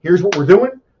 Mayor, here's what we're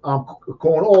doing.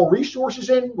 Calling all resources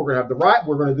in. We're going to have the right.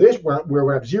 We're going to do this. We're going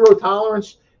to have zero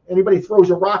tolerance. Anybody throws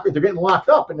a rock, they're getting locked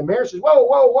up. And the mayor says,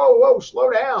 whoa,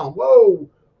 slow down. Whoa,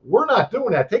 we're not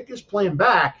doing that. Take this plan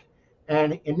back.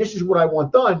 And this is what I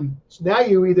want done. So now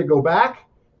you either go back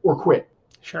or quit.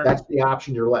 Sure. That's the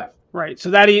option you're left. Right.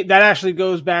 So that actually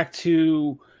goes back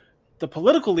to the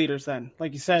political leaders then.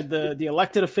 Like you said, the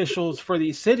elected officials for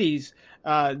these cities,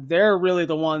 they're really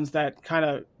the ones that kind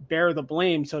of bear the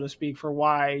blame, so to speak, for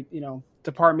why,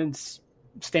 departments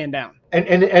stand down.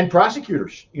 And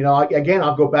prosecutors, again,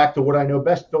 I'll go back to what I know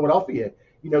best, Philadelphia.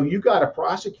 You got a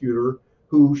prosecutor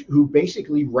who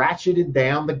basically ratcheted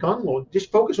down the gun law,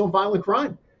 just focus on violent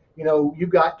crime. You've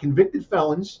got convicted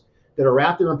felons that are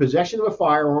out there in possession of a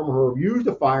firearm or have used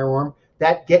a firearm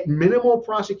that get minimal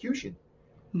prosecution.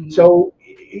 Mm-hmm. So,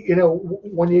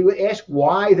 when you ask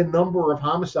why the number of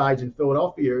homicides in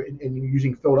Philadelphia, and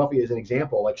using Philadelphia as an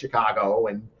example, like Chicago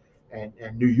and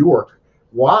New York,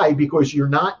 why? Because you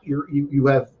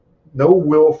have no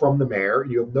will from the mayor,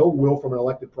 you have no will from an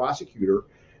elected prosecutor.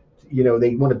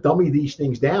 They want to dummy these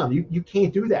things down. You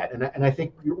can't do that, and I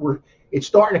think it's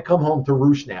starting to come home to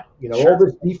roost now. Sure. All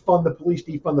this defund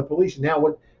the police, and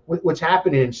now what's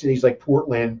happening in cities like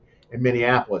Portland and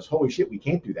Minneapolis? Holy shit, we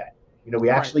can't do that. We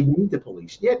actually need the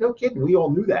police. Yeah, no kidding. We all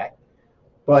knew that.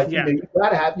 But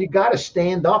you got to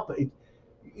stand up.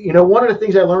 One of the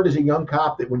things I learned as a young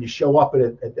cop, that when you show up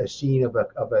at a scene of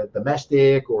a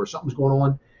domestic or something's going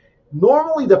on,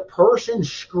 normally the person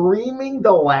screaming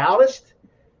the loudest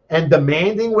and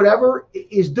demanding whatever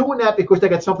is doing that because they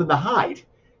got something to hide,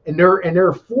 and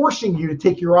they're forcing you to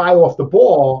take your eye off the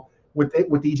ball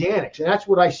with these annex. And that's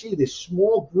what I see. This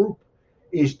small group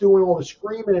is doing all the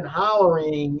screaming and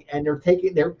hollering, and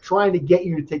they're trying to get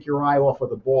you to take your eye off of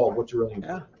the ball, what's really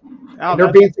important. And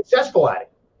they're being successful at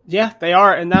it. Yeah, they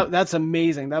are, and that's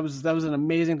amazing. That was an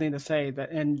amazing thing to say.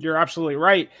 And you're absolutely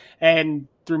right. And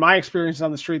through my experience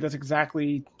on the street, that's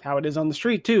exactly how it is on the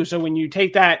street too. So when you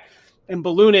take that and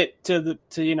balloon it to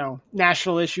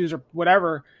national issues or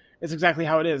whatever, it's exactly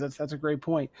how it is. That's a great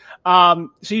point. So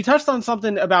you touched on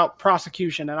something about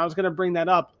prosecution, and I was going to bring that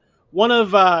up. One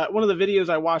of the videos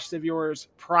I watched of yours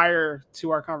prior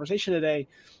to our conversation today,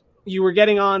 you were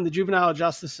getting on the juvenile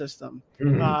justice system,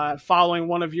 following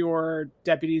one of your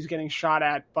deputies getting shot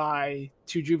at by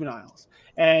 2 juveniles.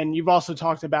 And you've also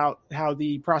talked about how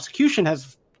the prosecution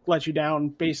has let you down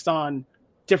based on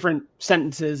different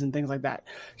sentences and things like that.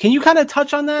 Can you kind of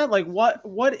touch on that? Like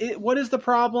what is the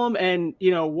problem, and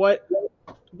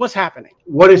what's happening?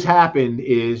 What has happened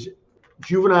is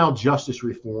juvenile justice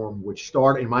reform, which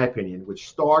started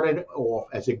off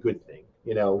as a good thing.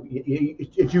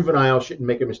 A juvenile shouldn't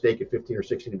make a mistake at 15 or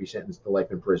 16 to be sentenced to life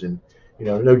in prison.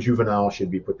 No juvenile should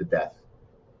be put to death.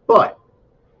 But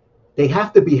they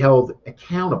have to be held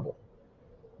accountable.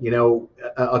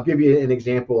 I'll give you an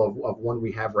example of one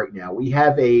we have right now. We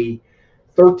have a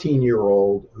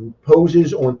 13-year-old who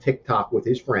poses on TikTok with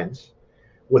his friends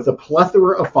with a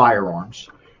plethora of firearms,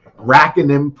 racking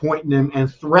them, pointing them,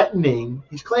 and threatening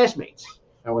his classmates.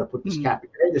 I want to put this cap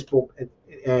in this book,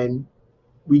 and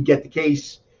we get the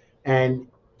case, and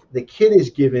the kid is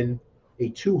given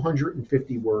a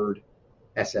 250-word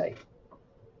essay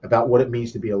about what it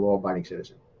means to be a law-abiding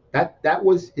citizen. That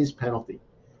was his penalty.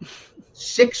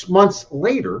 6 months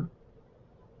later,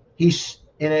 he's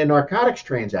in a narcotics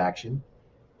transaction,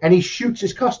 and he shoots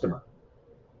his customer.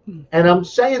 And I'm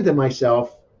saying to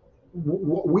myself,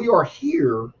 we are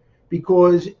here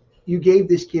because you gave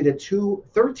this kid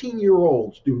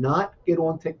 13-year-olds do not get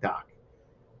on TikTok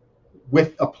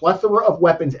with a plethora of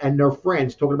weapons and their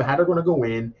friends talking about how they're going to go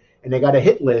in, and they got a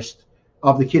hit list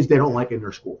of the kids they don't like in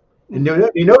their school. And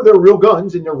they're real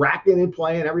guns, and they're racking and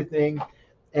playing everything.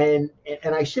 And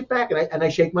I sit back and I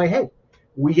shake my head.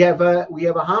 We have a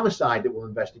homicide that we're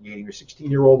investigating. A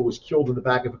 16-year-old who was killed in the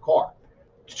back of a car.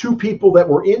 2 people that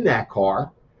were in that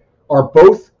car are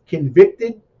both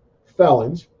convicted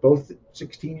felons, both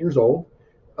 16 years old,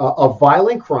 of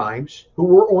violent crimes, who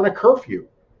were on a curfew.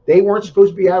 They weren't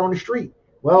supposed to be out on the street.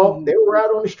 Well, they were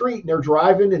out on the street, and they're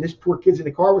driving, and this poor kid's in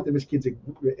the car with them. This kid's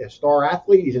a star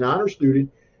athlete. He's an honor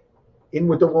student. In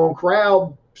with the wrong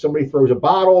crowd, somebody throws a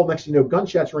bottle. Next thing you know,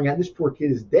 gunshots ring out, and this poor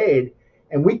kid is dead.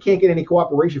 And we can't get any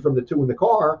cooperation from the 2 in the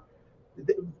car.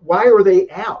 Why are they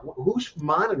out? Who's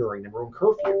monitoring them? We're on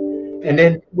curfew. And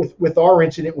then with our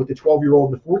incident with the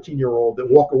 12-year-old and the 14-year-old that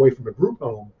walked away from a group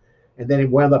home, and then it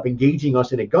wound up engaging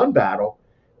us in a gun battle.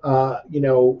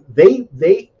 They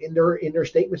in their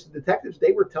statements to detectives,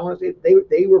 they were telling us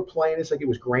they were playing this like it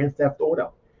was Grand Theft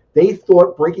Auto. They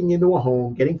thought breaking into a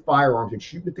home, getting firearms, and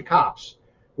shooting at the cops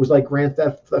was like Grand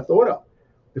Theft Auto.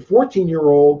 The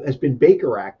 14-year-old has been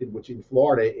Baker Acted, which in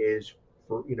Florida is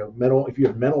for mental. If you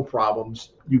have mental problems,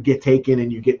 you get taken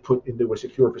and you get put into a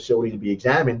secure facility to be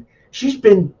examined. She's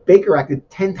been Baker Acted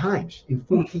 10 times in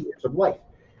 14 years of life.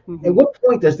 At what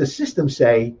point does the system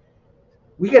say,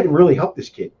 we got to really help this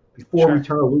kid before we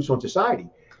turn her loose on society?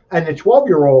 And the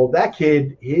 12-year-old, that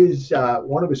kid,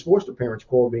 one of his foster parents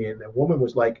called me, and the woman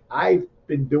was like, I've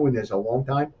been doing this a long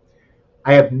time.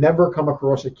 I have never come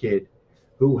across a kid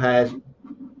who has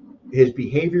his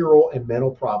behavioral and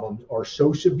mental problems are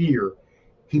so severe,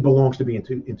 he belongs to be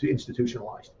into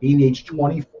institutionalized. He needs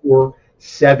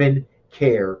 24/7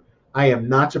 care. I am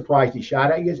not surprised he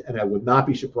shot at you, and I would not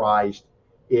be surprised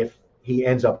if he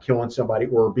ends up killing somebody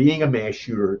or being a mass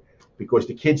shooter, because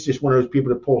the kid's just one of those people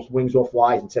that pulls wings off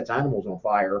flies and sets animals on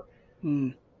fire.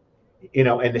 And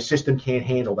the system can't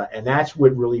handle that. And that's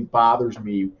what really bothers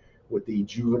me with the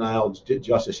juvenile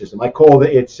justice system. I call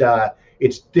it,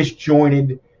 it's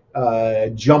disjointed,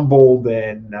 jumbled,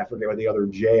 and I forget what the other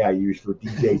J I use for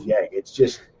DJJ. It's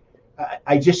just,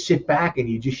 I just sit back and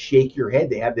you just shake your head.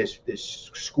 They have this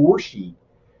score sheet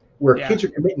where kids are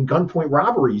committing gunpoint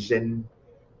robberies, and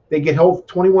they get held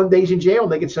 21 days in jail,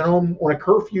 and they get sent home on a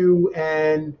curfew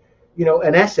and,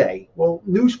 an essay. Well,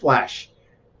 newsflash,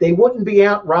 they wouldn't be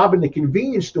out robbing the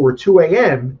convenience store at 2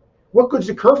 a.m. What good's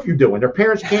the curfew doing? Their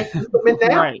parents can't keep them in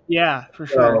now. Right, yeah, for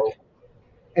sure.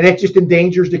 And it just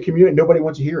endangers the community. Nobody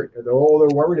wants to hear it. All they're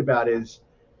worried about is,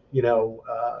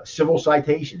 civil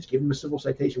citations. Give them a civil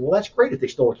citation. Well, that's great if they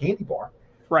stole a candy bar.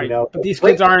 Right, but these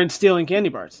kids aren't stealing candy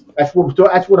bars. That's what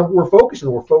we're focusing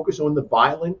on. We're focused on the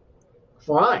violent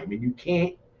crime, and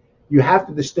you have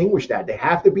to distinguish that. They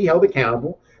have to be held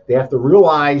accountable. They have to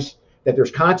realize that there's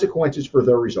consequences for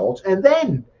their results, and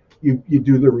then you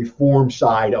do the reform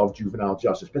side of juvenile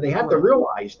justice. But they have to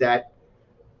realize that,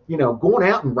 going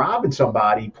out and robbing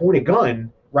somebody, point a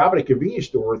gun, robbing a convenience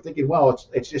store thinking, well,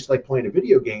 it's just like playing a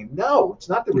video game. No, it's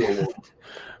not the real world.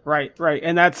 Right.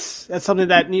 And that's something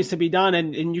that needs to be done.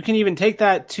 And you can even take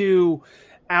that to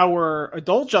our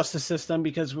adult justice system,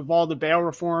 because with all the bail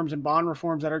reforms and bond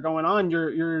reforms that are going on,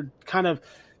 you're kind of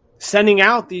sending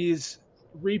out these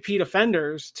repeat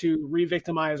offenders to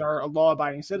re-victimize our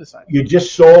law-abiding citizens. You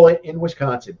just saw it in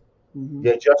Wisconsin. Mm-hmm.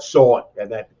 You just saw it,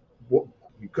 and that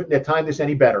you couldn't have timed this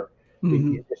any better.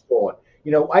 Mm-hmm. You just saw it.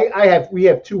 You know, we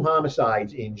have 2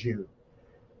 homicides in June.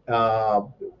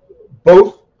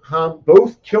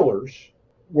 Both killers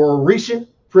were recent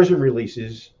prison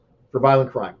releases for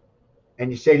violent crime.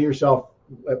 And you say to yourself,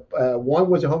 one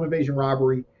was a home invasion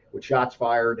robbery with shots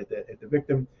fired at the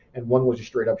victim, and one was a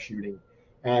straight up shooting.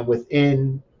 And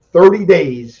within 30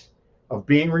 days of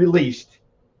being released,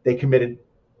 they committed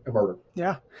a murder.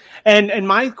 Yeah. And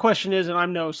my question is, and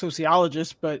I'm no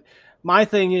sociologist, but my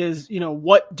thing is, you know,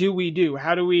 what do we do?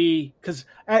 How do we, because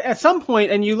at some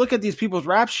point, and you look at these people's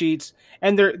rap sheets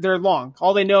and they're long.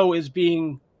 All they know is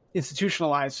being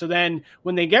institutionalized. So then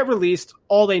when they get released,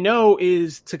 all they know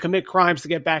is to commit crimes to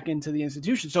get back into the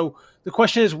institution. So the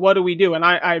question is, what do we do? And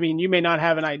I mean, you may not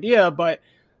have an idea, but,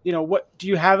 you know, what do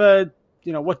you have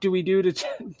what do we do to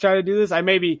try to do this? I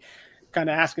may be kind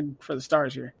of asking for the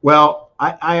stars here. Well,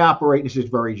 I operate, this is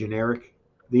very generic,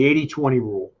 the 80-20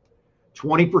 rule.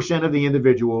 20% of the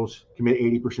individuals commit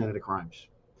 80% of the crimes.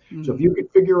 Mm-hmm. So if you could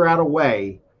figure out a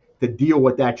way to deal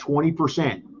with that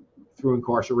 20% through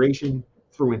incarceration,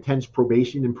 through intense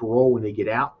probation and parole when they get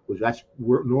out, because that's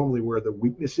normally where the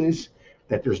weakness is,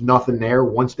 that there's nothing there.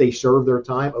 Once they serve their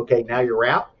time, okay, now you're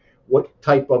out. What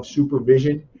type of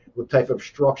supervision, what type of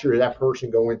structure does that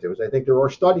person go into? Because I think there are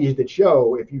studies that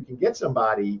show if you can get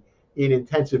somebody in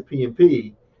intensive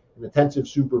P&P, in intensive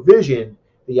supervision,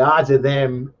 the odds of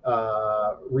them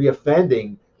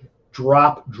reoffending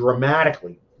drop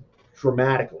dramatically.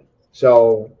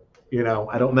 So, you know,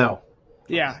 I don't know.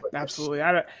 Yeah, absolutely.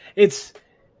 It's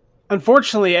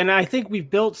unfortunately, and I think we've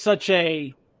built such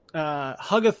a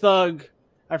hug a thug,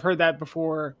 I've heard that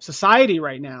before, society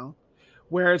right now,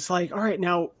 where it's like, all right,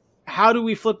 now how do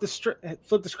we flip the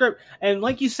script? And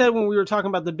like you said, when we were talking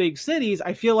about the big cities,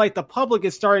 I feel like the public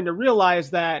is starting to realize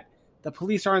that the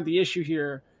police aren't the issue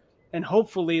here. And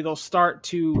hopefully they'll start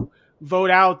to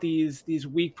vote out these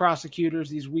weak prosecutors,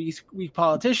 these weak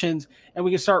politicians, and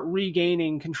we can start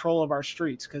regaining control of our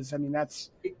streets. Because, I mean,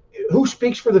 that's... Who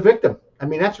speaks for the victim? I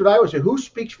mean, that's what I always say. Who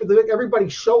speaks for the victim?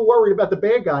 Everybody's so worried about the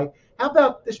bad guy. How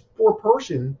about this poor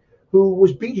person who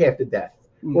was beat half to death,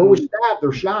 mm-hmm. or was stabbed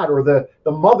or shot, or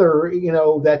the mother, you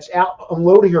know, that's out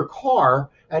unloading her car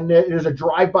and there's a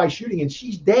drive-by shooting and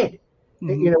she's dead,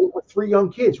 mm-hmm. you know, with 3 young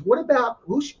kids. What about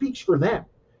who speaks for them?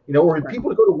 You know, or right. people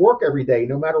to go to work every day,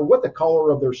 no matter what the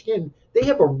color of their skin, they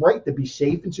have a right to be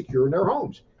safe and secure in their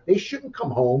homes. They shouldn't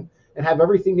come home and have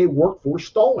everything they worked for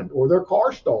stolen, or their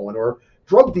car stolen, or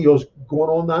drug deals going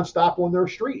on nonstop on their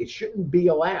street. It shouldn't be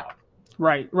allowed.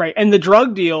 Right. And the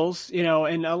drug deals, you know,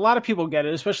 and a lot of people get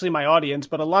it, especially my audience,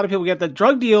 but a lot of people get that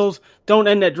drug deals don't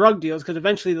end at drug deals, because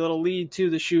eventually it'll lead to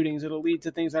the shootings. It'll lead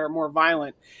to things that are more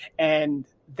violent. And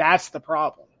that's the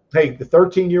problem. Hey, the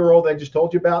 13-year-old I just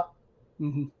told you about,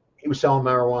 mm-hmm. he was selling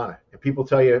marijuana. And people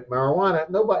tell you marijuana,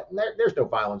 there's no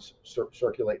violence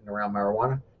circulating around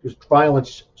marijuana. There's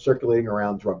violence circulating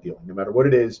around drug dealing. No matter what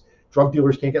it is, drug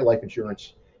dealers can't get life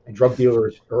insurance, and drug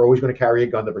dealers are always going to carry a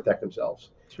gun to protect themselves.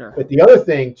 Sure. But the other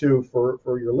thing, too, for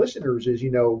your listeners is,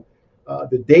 you know,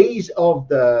 the days of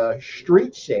the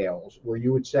street sales where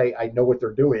you would say, I know what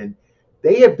they're doing,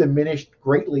 they have diminished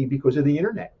greatly because of the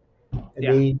internet. I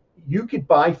mean, you could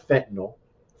buy fentanyl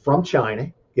from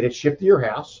China, get it shipped to your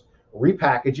house,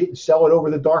 repackage it, and sell it over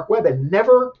the dark web, and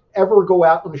never, ever go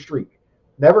out on the street.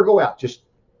 Never go out. Just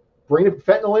bring the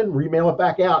fentanyl in, remail it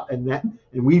back out. And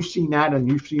we've seen that, and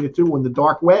you've seen it too, on the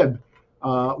dark web.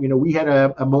 You know, we had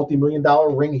a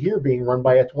multi-million-dollar ring here being run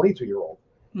by a 22-year-old.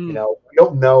 You know, we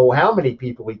don't know how many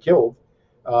people he killed.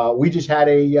 We just had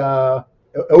a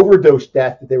overdose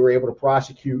death that they were able to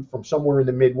prosecute from somewhere in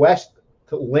the Midwest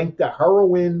to link the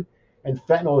heroin and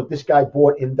fentanyl that this guy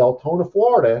bought in Deltona,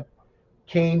 Florida,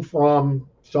 came from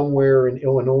somewhere in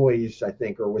Illinois, I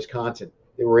think, or Wisconsin.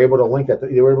 They were able to link that.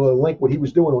 They were able to link what he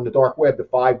was doing on the dark web to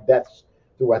 5 deaths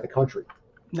throughout the country.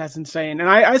 That's insane. And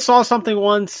I saw something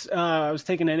once, I was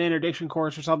taking an interdiction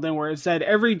course or something, where it said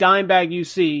every dime bag you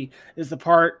see is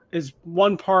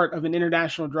one part of an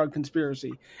international drug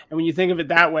conspiracy. And when you think of it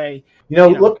that way, you know,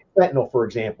 look at fentanyl, for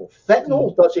example.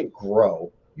 Fentanyl doesn't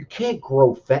grow. You can't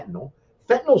grow fentanyl.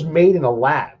 Fentanyl's made in a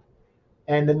lab.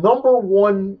 And the number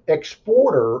one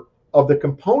exporter of the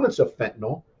components of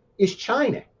fentanyl is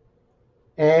China.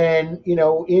 And,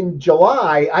 in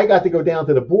July, I got to go down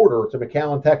to the border to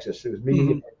McAllen, Texas. It was me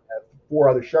and 4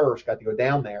 other sheriffs got to go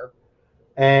down there.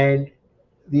 And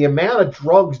the amount of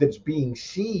drugs that's being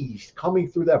seized coming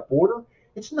through that border,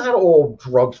 it's not all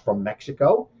drugs from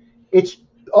Mexico. It's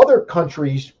other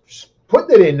countries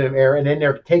putting it in there, and then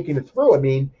they're taking it through. I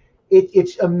mean,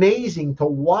 it's amazing to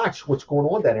watch what's going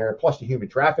on down there, plus the human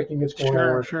trafficking that's going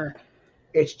on. Sure.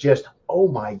 It's just, oh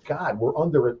my God, we're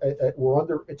under.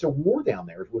 It's a war down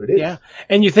there, is what it is. Yeah,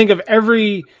 and you think of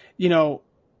every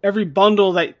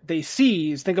bundle that they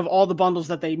seize. Think of all the bundles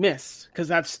that they miss, because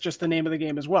that's just the name of the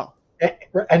game as well.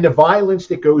 And the violence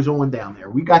that goes on down there.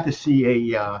 We got to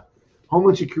see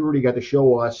Homeland Security got to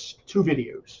show us 2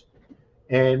 videos.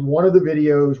 And one of the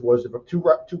videos was of two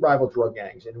rival drug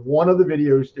gangs. And one of the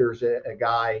videos, there's a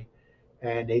guy,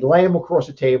 and they lay him across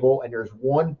the table, and there's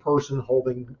one person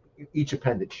holding each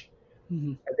appendage.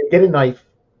 And they get a knife,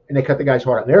 and they cut the guy's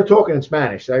heart out. And they're talking in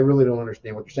Spanish. So I really don't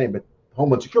understand what they're saying, but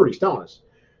Homeland Security's telling us.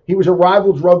 He was a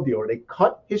rival drug dealer. They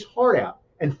cut his heart out,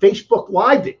 and Facebook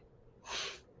lived it.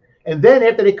 And then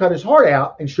after they cut his heart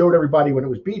out and showed everybody when it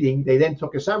was beating, they then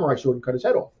took a samurai sword and cut his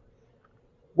head off.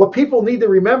 What people need to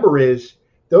remember is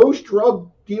those drug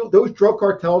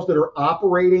cartels that are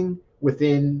operating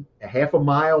within a half a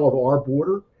mile of our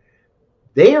border,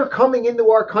 they are coming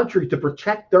into our country to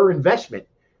protect their investment.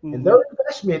 And their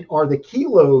investment are the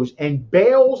kilos and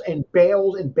bales and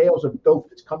bales and bales of dope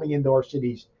that's coming into our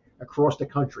cities across the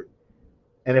country.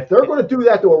 And if they're going to do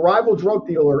that to a rival drug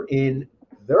dealer in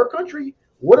their country,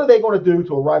 what are they going to do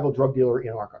to a rival drug dealer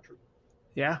in our country?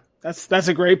 Yeah, that's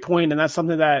a great point, and that's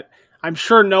something that I'm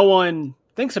sure no one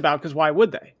thinks about, because why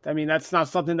would they? I mean, that's not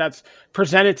something that's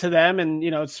presented to them, and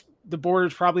it's the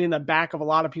border's probably in the back of a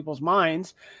lot of people's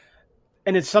minds,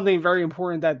 and it's something very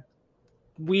important that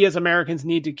we as Americans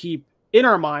need to keep in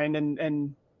our mind,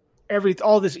 and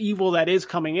all this evil that is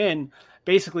coming in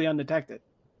basically undetected.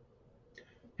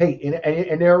 Hey,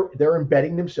 and they're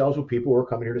embedding themselves with people who are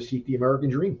coming here to seek the American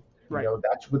dream. Right.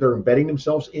 That's what they're embedding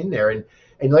themselves in there. And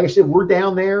like I said, we're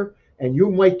down there, and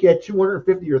you might get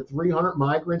 250 or 300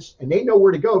 migrants, and they know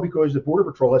where to go because the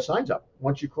Border Patrol has signs up.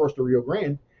 Once you cross the Rio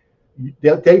Grande,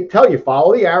 they tell you,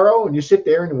 follow the arrow, and you sit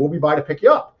there, and we'll be by to pick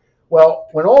you up. Well,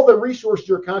 when all the resources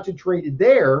are concentrated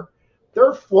there,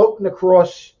 they're floating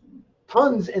across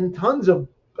tons and tons of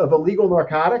illegal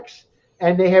narcotics,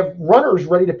 and they have runners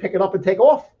ready to pick it up and take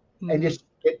off and just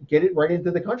get it right into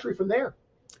the country from there.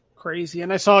 Crazy.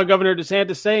 And I saw Governor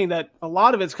DeSantis saying that a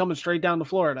lot of it's coming straight down to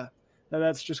Florida.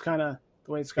 That's just kind of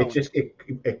the way it's going.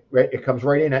 It comes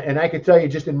right in. And I can tell you,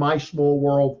 just in my small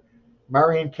world,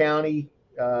 Marion County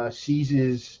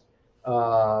seizes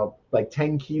like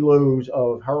 10 kilos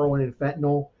of heroin and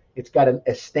fentanyl. It's got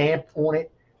a stamp on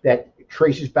it that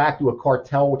traces back to a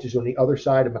cartel, which is on the other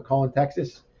side of McAllen,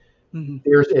 Texas.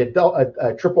 There's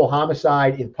a triple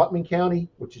homicide in Putnam County,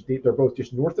 which is they're both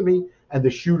just north of me, and the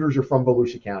shooters are from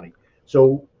Volusia County.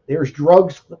 So there's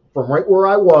drugs from right where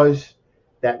I was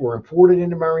that were imported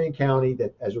into Marion County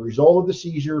that, as a result of the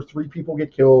seizure, 3 people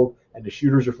get killed, and the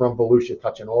shooters are from Volusia,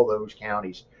 touching all those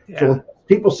counties. Yeah. So when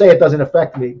people say it doesn't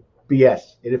affect me,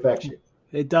 BS. It affects you.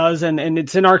 It does, and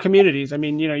it's in our communities. I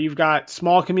mean, you've got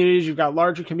small communities, you've got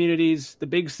larger communities, the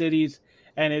big cities,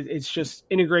 and it's just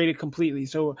integrated completely.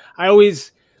 So I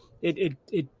always, it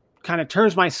kind of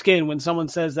turns my skin when someone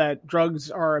says that drugs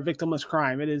are a victimless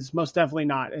crime. It is most definitely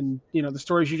not. And, the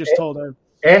stories you just told are.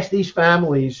 Ask these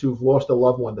families who've lost a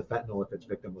loved one to fentanyl if it's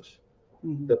victimless.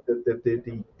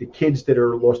 The kids that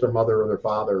are lost their mother or their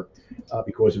father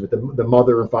because of it, the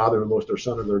mother and father who lost their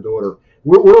son or their daughter.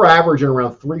 We're averaging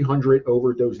around 300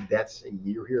 overdose deaths a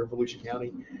year here in Volusia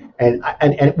County, and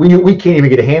we can't even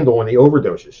get a handle on the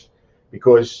overdoses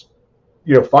because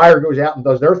fire goes out and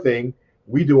does their thing,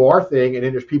 we do our thing, and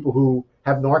then there's people who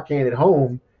have Narcan at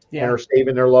home and are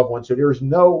saving their loved ones. So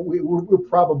we're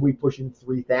probably pushing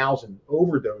 3,000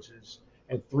 overdoses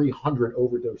and 300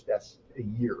 overdose deaths a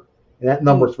year. And that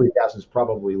number 3,000 is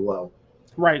probably low.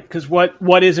 Right, because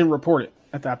what isn't reported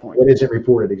at that point? What isn't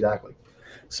reported, exactly.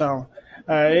 So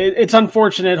it's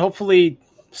unfortunate. Hopefully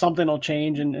something will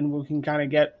change and we can kind of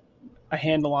get a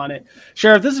handle on it.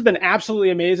 Sheriff, this has been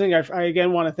absolutely amazing. I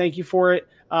again want to thank you for it.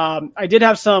 I did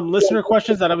have some listener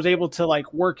questions that I was able to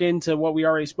work into what we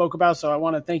already spoke about, so I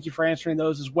want to thank you for answering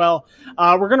those as well.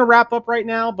 We're going to wrap up right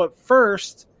now, but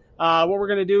first, what we're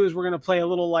going to do is we're going to play a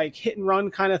little hit and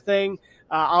run kind of thing.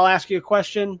 I'll ask you a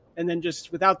question, and then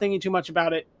just without thinking too much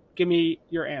about it, give me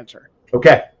your answer.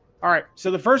 Okay. All right.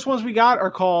 So the first ones we got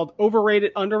are called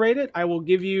overrated, underrated. I will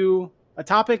give you a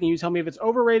topic, and you tell me if it's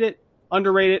overrated,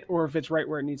 underrated, or if it's right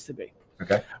where it needs to be.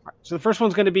 Okay. All right, so the first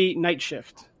one's going to be night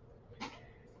shift.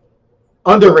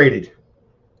 Underrated.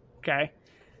 Okay.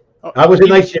 Oh, I was a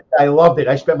night shift. I loved it.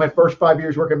 I spent my first 5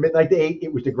 years working midnight to 8.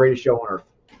 It was the greatest show on earth.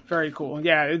 Very cool.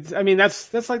 Yeah,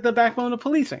 that's like the backbone of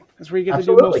policing. That's where you get to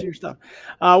do Absolutely. most of your stuff.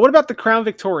 What about the Crown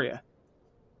Victoria?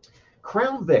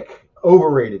 Crown Vic,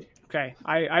 overrated. Okay,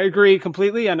 I agree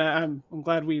completely, and I'm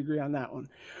glad we agree on that one.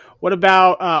 What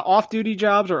about off-duty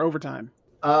jobs or overtime?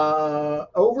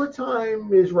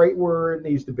 Overtime is right where it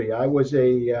needs to be. I was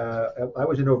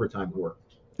an overtime whore.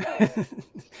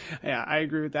 Yeah, I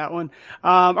agree with that one.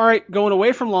 All right, going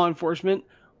away from law enforcement,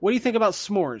 what do you think about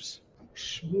s'mores?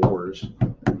 S'mores.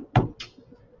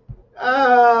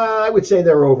 I would say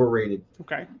they're overrated.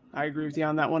 Okay, I agree with you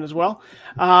on that one as well.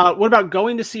 What about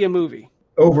going to see a movie?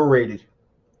 Overrated.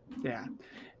 Yeah,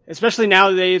 especially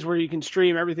nowadays where you can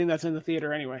stream everything that's in the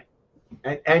theater anyway.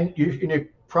 And you, in your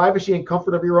privacy and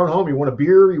comfort of your own home, you want a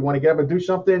beer, you want to get up and do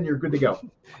something, you're good to go.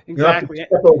 Exactly. You don't have to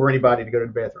step over anybody to go to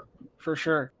the bathroom. For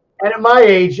sure. And at my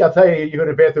age, I'll tell you, you go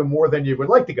to the bathroom more than you would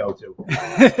like to go to.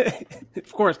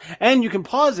 Of course. And you can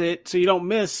pause it so you don't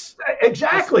miss.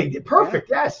 Exactly. Perfect.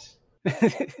 Yeah. Yes.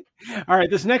 All right.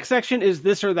 This next section is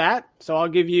this or that. So I'll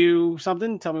give you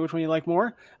something. Tell me which one you like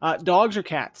more. Dogs or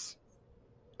cats?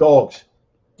 Dogs.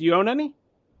 Do you own any?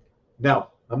 No,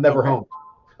 I'm never home.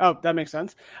 Oh, that makes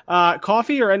sense.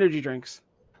 Coffee or energy drinks?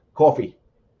 Coffee.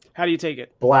 How do you take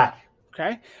it? Black.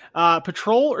 Okay.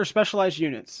 Patrol or specialized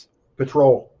units?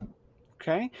 Patrol.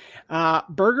 Okay.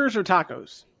 Burgers or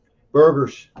tacos?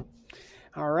 Burgers.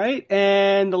 All right.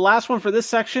 And the last one for this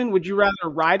section, would you rather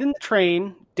ride in the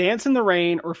train, dance in the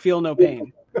rain, or feel no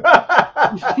pain? Say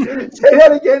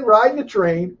that again. Ride the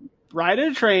train. Ride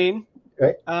in a train,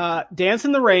 Okay. Dance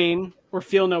in the rain, or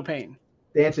feel no pain?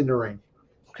 Dance in the rain.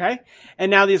 Okay.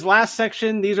 And now these last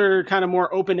section, these are kind of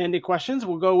more open-ended questions.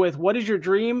 We'll go with, what is your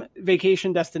dream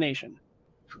vacation destination?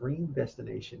 Dream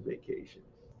destination vacation.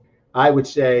 I would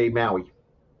say Maui.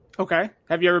 Okay.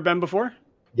 Have you ever been before?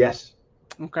 Yes.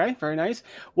 Okay. Very nice.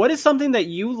 What is something that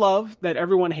you love that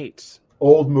everyone hates?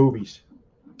 Old movies.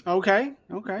 Okay.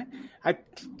 Okay.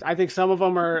 I think some of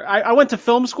them are. I went to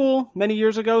film school many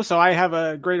years ago, so I have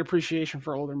a great appreciation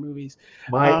for older movies.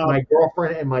 My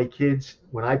girlfriend and my kids,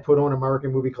 when I put on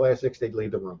American movie classics, they'd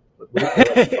leave the room.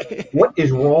 What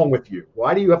is wrong with you?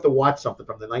 Why do you have to watch something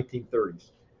from the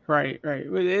 1930s? Right.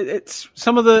 It's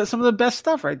some of the best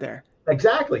stuff right there.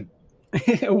 Exactly.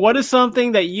 What is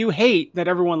something that you hate that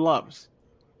everyone loves?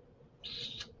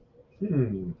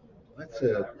 That's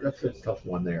a tough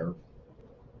one there.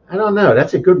 I don't know.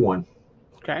 That's a good one.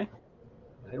 Okay.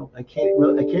 I can't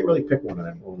really pick one of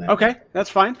them. Okay, that's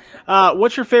fine.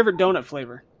 What's your favorite donut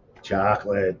flavor?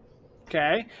 Chocolate.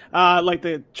 Okay. Like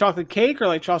the chocolate cake or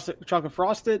like chocolate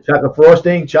frosted? Chocolate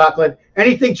frosting, chocolate,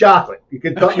 anything chocolate. You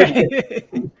can Okay.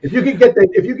 if you can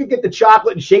get the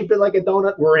chocolate and shape it like a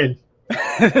donut, we're in.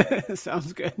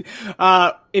 Sounds good.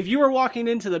 If you were walking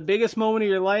into the biggest moment of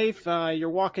your life, you're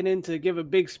walking in to give a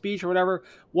big speech or whatever,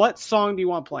 what song do you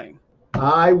want playing?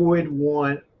 I would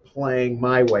want playing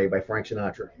My Way by Frank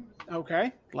Sinatra.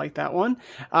 Okay, like that one.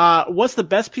 What's the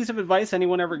best piece of advice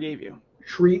anyone ever gave you?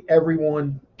 Treat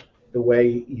everyone the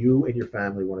way you and your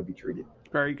family want to be treated.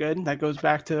 Very good. That goes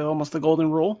back to almost the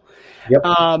golden rule. Yep.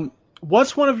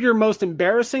 What's one of your most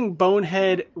embarrassing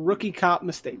bonehead rookie cop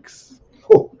mistakes?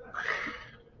 Oh.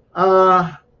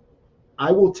 I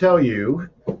will tell you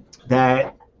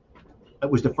that it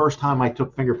was the first time I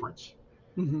took fingerprints.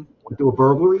 Mm-hmm. Went to a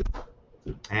burglary,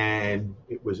 and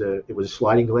it was a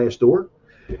sliding glass door,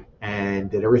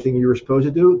 and did everything you were supposed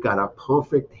to do. Got a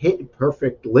perfect hit,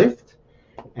 perfect lift,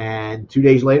 and 2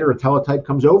 days later, a teletype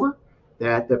comes over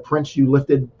that the prints you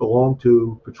lifted belonged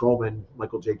to Patrolman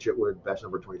Michael J. Chitwood, batch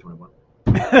number 2021.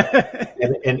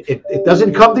 and it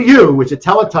doesn't come to you. It's a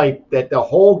teletype that the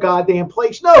whole goddamn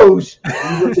place knows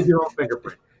you lifted your own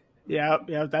fingerprint. Yeah,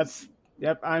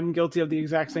 Yep, I'm guilty of the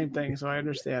exact same thing, so I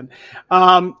understand.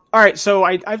 All right, so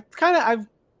I've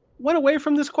went away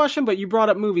from this question, but you brought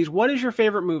up movies. What is your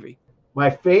favorite movie?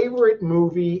 My favorite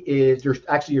movie is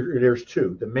there's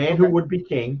two. The Man Who Would Be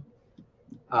King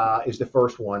is the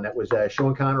first one. That was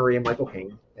Sean Connery and Michael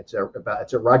Caine. It's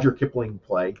a Roger Kipling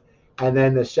play, and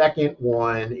then the second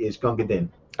one is Gunga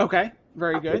Din. Okay,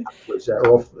 very good. It was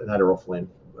not Earl Flynn,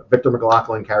 Victor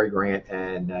McLaughlin, Cary Grant,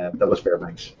 and Douglas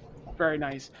Fairbanks. Very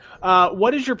nice.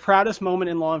 What is your proudest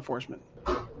moment in law enforcement?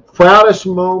 Proudest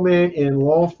moment in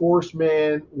law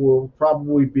enforcement will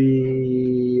probably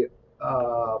be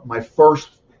my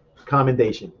first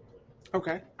commendation.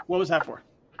 Okay. What was that for?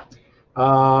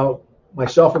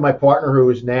 Myself and my partner,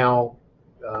 who is now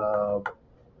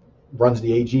runs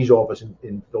the AG's office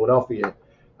in Philadelphia,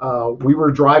 we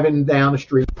were driving down the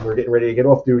street. We were getting ready to get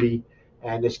off duty,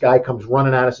 And this guy comes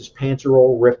running at us. His pants are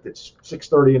all ripped. It's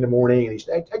 6:30 in the morning, and he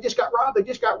said, "I just got robbed. I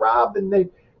just got robbed." And then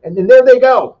there they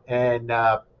go. And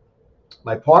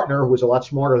my partner, who was a lot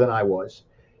smarter than I was,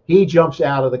 he jumps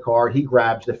out of the car. He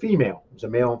grabs the female. It was a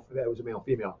male and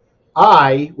female.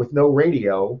 I, with no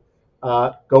radio,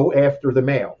 go after the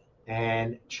male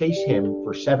and chase him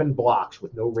for 7 blocks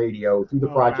with no radio through the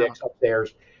projects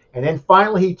upstairs. And then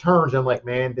finally he turns. And I'm like,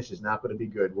 man, this is not going to be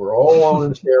good. We're all alone in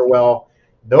the stairwell,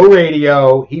 no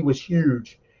radio. He was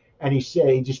huge. And he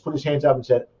just put his hands up and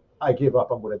said, "I give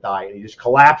up. I'm going to die." And he just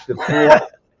collapsed and flew up,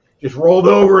 just rolled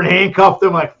over and handcuffed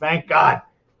him. Like, thank God.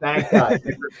 Thank God. It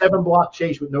was a 7-block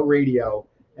chase with no radio.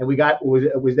 And we got,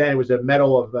 it was a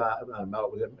medal of, it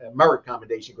was a merit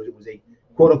commendation because it was a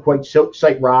quote unquote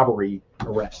site robbery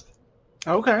arrest.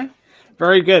 Okay.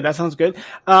 Very good. That sounds good.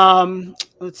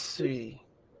 Let's see.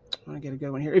 I want to get a good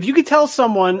one here. If you could tell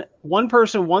someone, one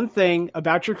person, one thing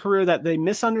about your career that they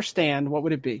misunderstand, what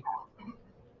would it be?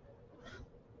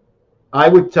 I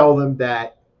would tell them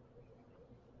that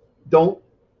don't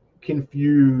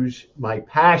confuse my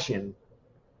passion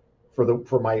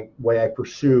for my way I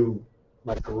pursue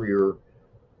my career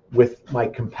with my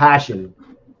compassion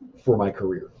for my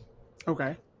career.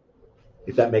 Okay.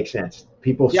 If that makes sense.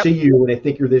 People see you and they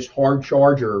think you're this hard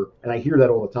charger, and I hear that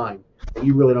all the time.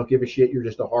 You really don't give a shit. You're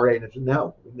just a hard ass.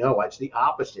 No, it's the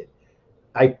opposite.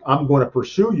 I'm going to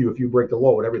pursue you if you break the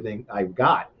law with everything I've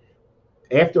got.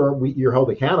 After you're held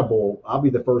accountable, I'll be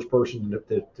the first person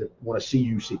to want to see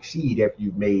you succeed after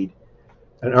you've made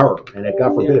an error. And if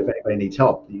God forbid, if anybody needs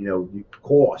help, you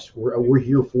call us. We're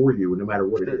here for you, no matter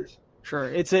what it is.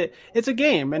 Sure, it's a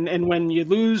game, and when you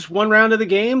lose one round of the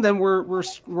game, then we're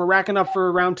racking up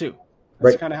for round 2.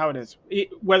 That's kind of how it is.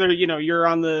 Whether you're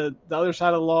on the other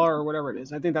side of the law or whatever it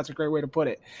is, I think that's a great way to put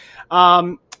it.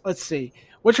 Let's see,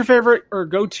 what's your favorite or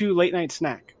go-to late night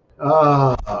snack?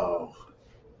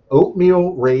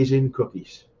 Oatmeal raisin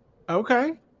cookies.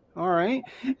 Okay, all right.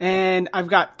 And I've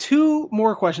got 2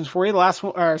 more questions for you. The last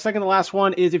one, or second to last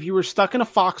one, is if you were stuck in a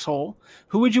foxhole,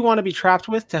 who would you want to be trapped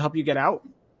with to help you get out?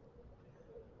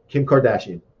 Kim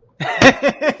Kardashian.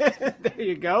 There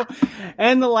you go.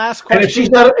 And the last question. And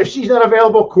if she's not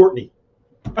available, Courtney.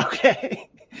 Okay.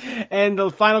 And the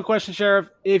final question, Sheriff,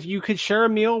 if you could share a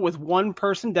meal with one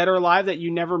person, dead or alive, that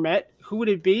you never met, who would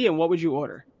it be and what would you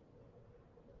order?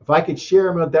 If I could share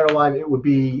a meal dead or alive, it would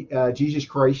be Jesus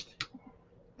Christ.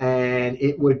 And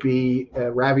it would be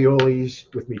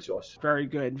raviolis with meat sauce. Very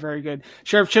good. Very good.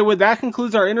 Sheriff Chitwood, that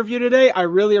concludes our interview today. I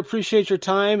really appreciate your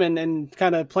time and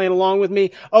kind of playing along with me.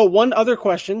 Oh, one other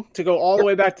question to go all the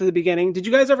way back to the beginning. Did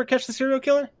you guys ever catch the serial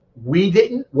killer? We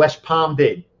didn't. West Palm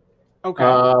did.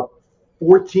 Okay.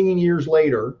 14 years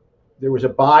later, there was a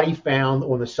body found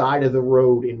on the side of the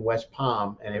road in West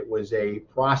Palm, and it was a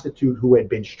prostitute who had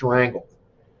been strangled.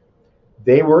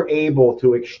 They were able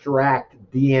to extract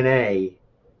DNA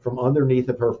from underneath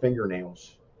of her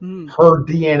fingernails. Her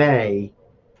DNA,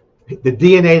 the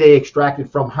DNA they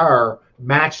extracted from her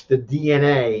matched the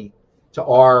DNA to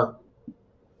our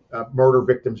murder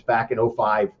victims back in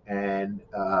 2005 and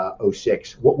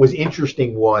 2006. What was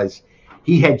interesting was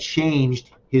he had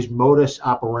changed his modus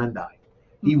operandi.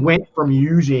 He went from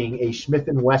using a Smith &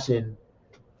 Wesson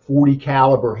 40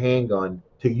 caliber handgun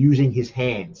to using his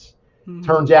hands.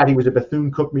 Turns out he was a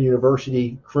Bethune-Cookman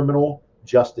University criminal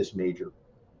justice major.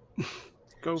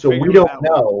 So we don't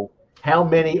know how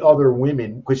many other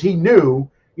women, because he knew,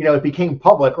 it became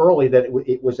public early that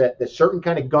it was that a certain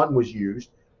kind of gun was used.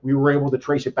 We were able to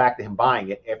trace it back to him buying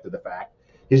it after the fact.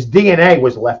 His DNA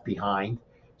was left behind.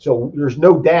 So there's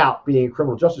no doubt, being a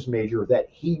criminal justice major, that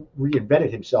he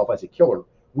reinvented himself as a killer.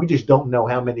 We just don't know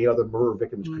how many other murder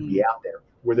victims could be out there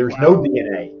where there's no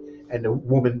DNA and the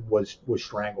woman was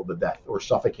strangled to death or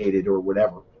suffocated or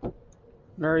whatever.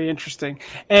 Very interesting.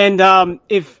 And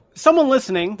if someone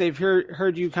listening, they've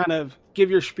heard you kind of give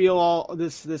your spiel all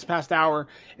this past hour,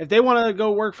 if they want to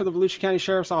go work for the Volusia County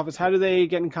Sheriff's Office, how do they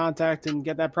get in contact and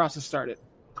get that process started?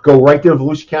 Go right to the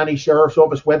Volusia County Sheriff's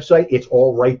Office website. It's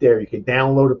all right there. You can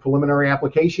download a preliminary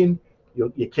application.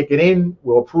 You kick it in.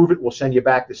 We'll approve it. We'll send you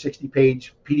back the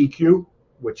 60-page PDQ,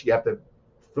 which you have to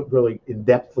really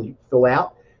in-depthly fill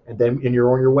out, and then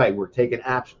you're on your way. We're taking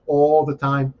apps all the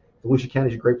time. Volusia County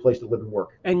is a great place to live and work.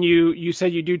 And you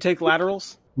said you do take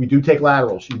laterals? We do take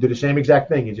laterals. You do the same exact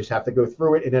thing. You just have to go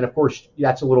through it. And then, of course,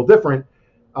 that's a little different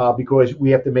because we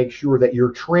have to make sure that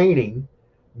your training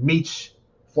meets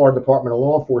Florida Department of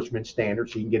Law Enforcement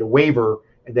standards so you can get a waiver,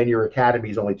 and then your academy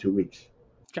is only 2 weeks.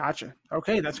 Gotcha.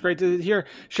 Okay, that's great to hear.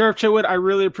 Sheriff Chitwood, I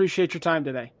really appreciate your time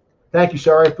today. Thank you,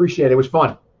 sir. I appreciate it. It was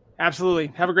fun. Absolutely.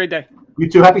 Have a great day. You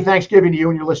too. Happy Thanksgiving to you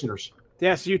and your listeners.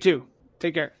 Yes, you too.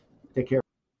 Take care. Take care.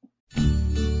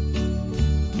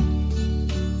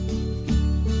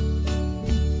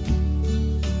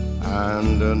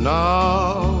 And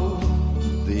now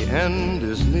the end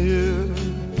is near,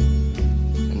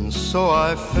 and so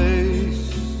I face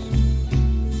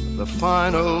the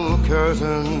final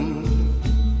curtain.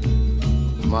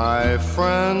 My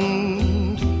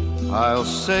friend, I'll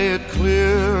say it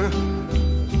clear,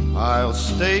 I'll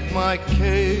state my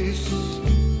case,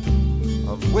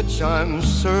 of which I'm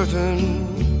certain.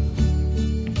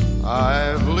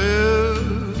 I've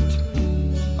lived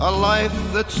a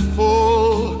life that's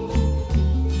full.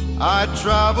 I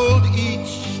traveled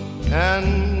each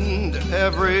and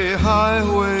every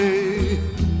highway,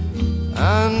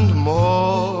 and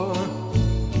more,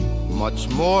 much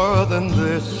more than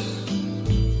this,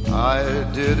 I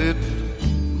did it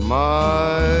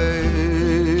my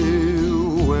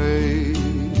way.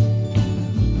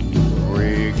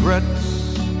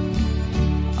 Regrets,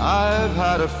 I've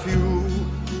had a few.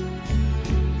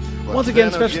 Once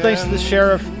again, special thanks to the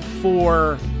sheriff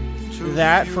for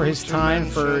that, for his time,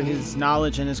 for his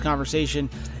knowledge and his conversation.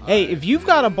 Hey, if you've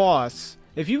got a boss,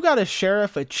 if you've got a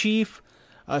sheriff, a chief,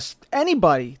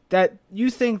 anybody that you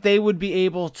think they would be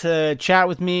able to chat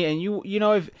with me, and you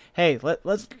know, if hey,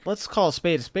 let's call a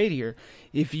spade here.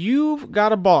 If you've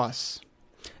got a boss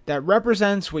that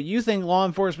represents what you think law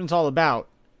enforcement's all about,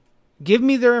 give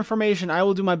me their information. I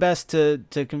will do my best to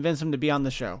convince them to be on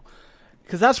the show,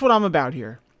 because that's what I'm about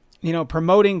here. You know,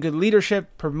 promoting good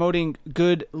leadership, promoting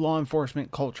good law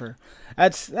enforcement culture.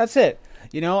 That's it.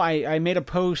 You know, I made a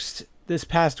post this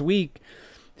past week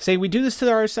saying we do this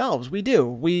to ourselves. We do.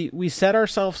 We set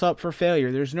ourselves up for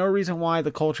failure. There's no reason why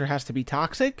the culture has to be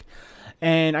toxic.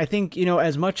 And I think, you know,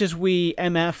 as much as we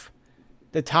MF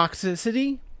the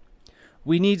toxicity,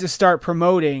 we need to start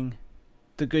promoting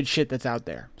the good shit that's out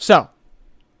there. So,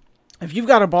 if you've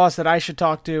got a boss that I should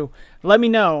talk to, let me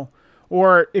know.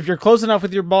 Or if you're close enough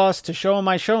with your boss to show him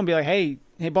my show and be like, hey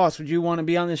boss, would you want to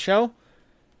be on this show?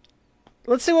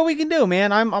 Let's see what we can do,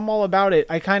 man. I'm all about it.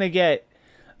 I kind of get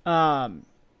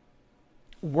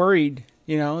worried,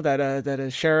 you know, that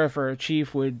a sheriff or a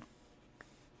chief would,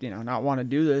 you know, not want to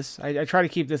do this. I try to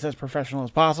keep this as professional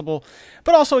as possible,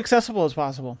 but also accessible as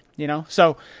possible, you know?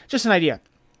 So just an idea.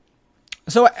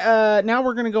 So now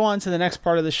we're going to go on to the next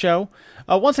part of the show.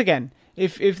 Once again,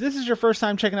 if this is your first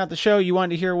time checking out the show, you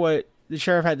wanted to hear what the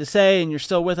sheriff had to say, and you're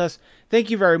still with us, thank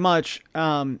you very much.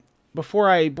 Before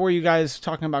I bore you guys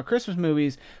talking about Christmas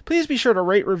movies, please be sure to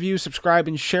rate, review, subscribe,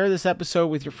 and share this episode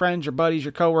with your friends, your buddies,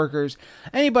 your coworkers,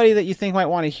 anybody that you think might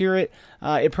want to hear it.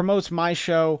 It promotes my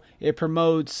show. It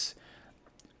promotes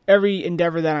every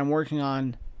endeavor that I'm working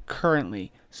on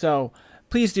currently. So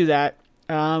please do that.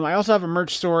 I also have a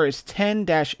merch store. It's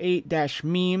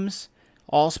 10-8-memes,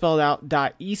 all spelled out,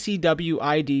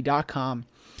 .ecwid.com.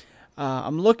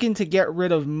 I'm looking to get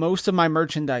rid of most of my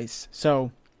merchandise.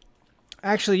 So,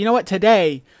 actually, you know what?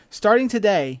 Starting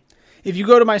today, if you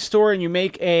go to my store and you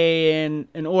make an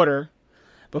order,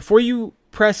 before you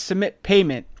press submit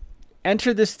payment,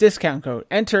 enter this discount code.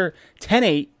 Enter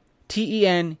 108,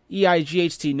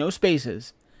 TENEIGHT, no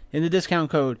spaces, in the discount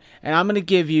code. And I'm going to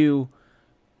give you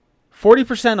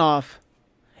 40% off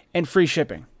and free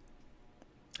shipping.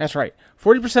 That's right.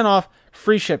 40% off,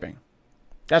 free shipping.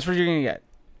 That's what you're going to get.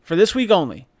 For this week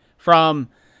only, from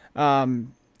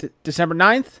December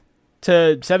 9th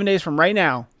to 7 days from right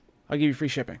now, I'll give you free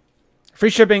shipping. Free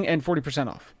shipping and 40%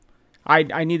 off.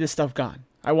 I need this stuff gone.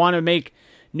 I want to make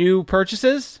new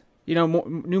purchases, you know,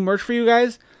 new merch for you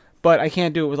guys, but I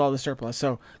can't do it with all the surplus,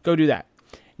 so go do that.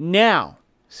 Now,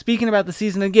 speaking about the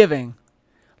season of giving,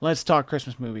 let's talk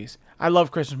Christmas movies. I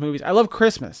love Christmas movies. I love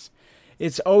Christmas.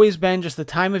 It's always been just the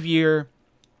time of year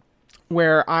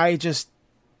where I just,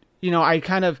 you know,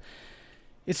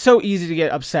 it's so easy to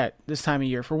get upset this time of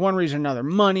year for one reason or another.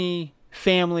 Money,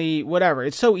 family, whatever.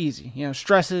 It's so easy, you know,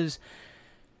 stresses.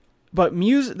 But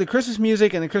the Christmas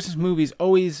music and the Christmas movies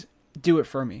always do it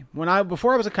for me.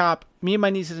 Before I was a cop, me and my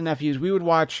nieces and nephews, we would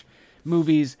watch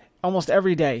movies almost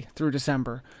every day through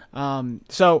December.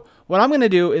 So what I'm going to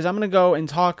do is I'm going to go and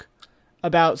talk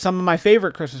about some of my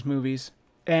favorite Christmas movies.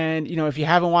 And, you know, if you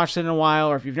haven't watched it in a while,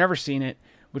 or if you've never seen it,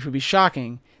 which would be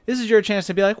shocking, this is your chance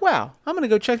to be like, wow, I'm going to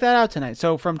go check that out tonight.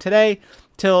 So from today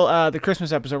till the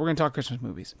Christmas episode, we're going to talk Christmas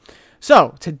movies.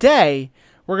 So today,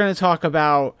 we're going to talk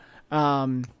about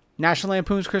National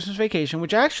Lampoon's Christmas Vacation,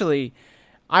 which actually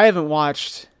I haven't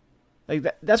watched. Like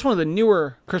that's one of the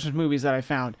newer Christmas movies that I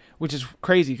found, which is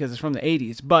crazy because it's from the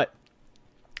 80s. But,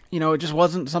 you know, it just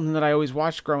wasn't something that I always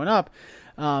watched growing up.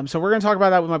 So we're going to talk about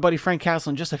that with my buddy Frank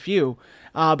Castle in just a few.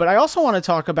 But I also want to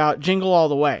talk about Jingle All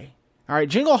the Way. All right,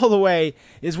 Jingle All the Way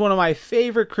is one of my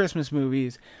favorite Christmas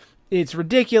movies. It's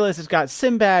ridiculous. It's got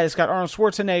Sinbad. It's got Arnold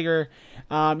Schwarzenegger.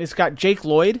 It's got Jake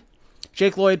Lloyd.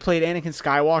 Jake Lloyd played Anakin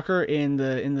Skywalker in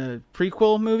the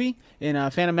prequel movie in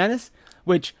Phantom Menace.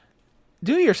 Which,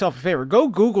 do yourself a favor, go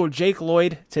Google Jake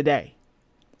Lloyd today.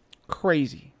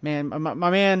 Crazy, man. My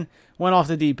man went off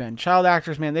the deep end. Child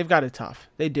actors, man, they've got it tough.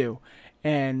 They do.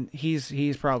 And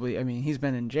he's probably, I mean, he's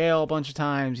been in jail a bunch of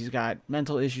times. He's got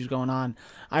mental issues going on.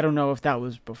 I don't know if that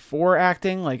was before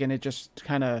acting, like, and it just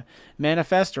kind of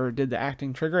manifest, or did the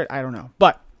acting trigger it? I don't know.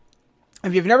 But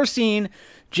if you've never seen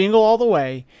Jingle All the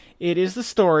Way, it is the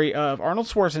story of Arnold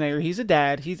Schwarzenegger. He's a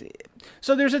dad.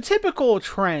 So there's a typical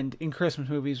trend in Christmas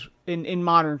movies, in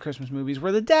modern Christmas movies,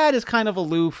 where the dad is kind of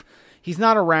aloof. He's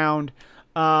not around.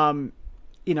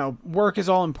 Work is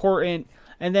all important,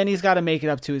 and then he's got to make it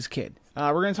up to his kid.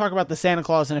 We're going to talk about the Santa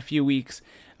Claus in a few weeks.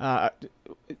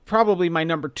 Probably my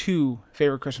number 2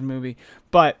 favorite Christmas movie.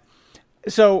 But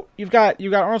so you've got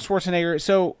Arnold Schwarzenegger.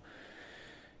 So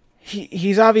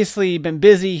he's obviously been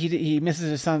busy. He misses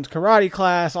his son's karate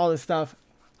class, all this stuff.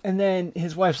 And then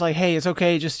his wife's like, "Hey, it's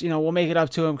okay. Just, we'll make it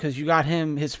up to him because you got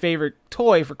him his favorite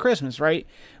toy for Christmas, right?"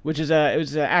 Which is it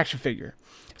was an action figure.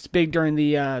 It's big during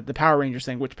the Power Rangers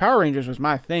thing, which Power Rangers was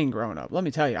my thing growing up. Let me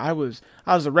tell you, I was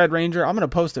a Red Ranger. I'm gonna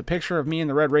post a picture of me in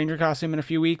the Red Ranger costume in a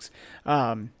few weeks.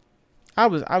 I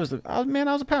was a Power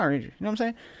Ranger. You know what I'm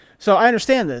saying? So I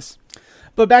understand this.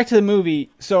 But back to the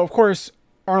movie. So of course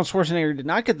Arnold Schwarzenegger did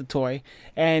not get the toy,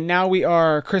 and now we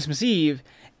are Christmas Eve,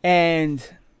 and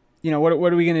what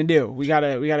are we gonna do? We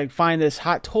gotta find this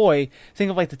hot toy.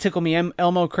 Think of like the Tickle Me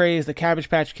Elmo craze, the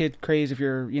Cabbage Patch Kid craze. If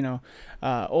you're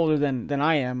older than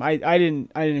I am, I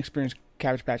didn't experience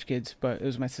Cabbage Patch Kids, but it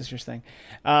was my sister's thing.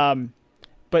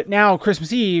 But now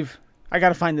Christmas Eve, I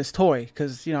gotta find this toy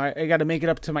because I gotta make it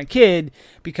up to my kid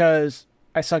because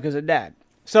I suck as a dad.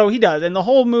 So he does, and the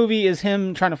whole movie is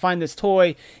him trying to find this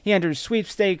toy. He enters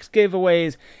sweepstakes,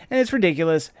 giveaways, and it's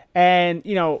ridiculous. And,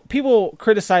 people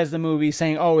criticize the movie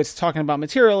saying, oh, it's talking about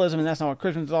materialism, and that's not what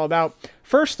Christmas is all about.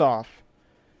 First off,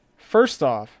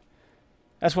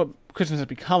 that's what Christmas has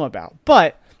become about.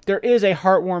 But there is a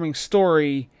heartwarming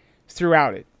story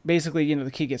throughout it. Basically, the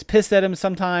kid gets pissed at him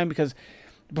sometime because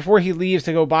before he leaves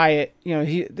to go buy it,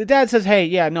 the dad says, hey,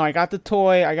 yeah, no, I got the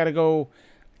toy. I got to go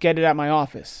get it at my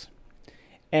office.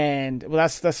 And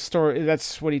that's the story.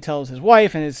 That's what he tells his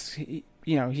wife, and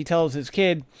he tells his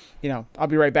kid, I'll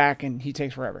be right back, and he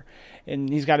takes forever, and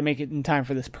he's got to make it in time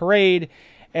for this parade,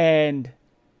 and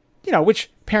which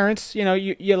parents,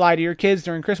 you lie to your kids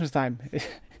during Christmas time.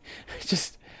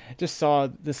 just saw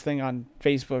this thing on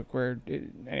Facebook where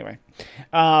anyway,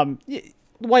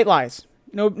 white lies,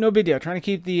 no big deal. Trying to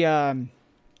keep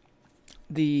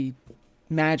the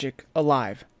magic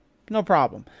alive, no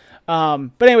problem.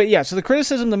 But anyway, yeah, so the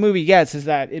criticism the movie gets is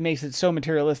that it makes it so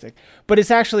materialistic, but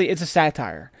it's a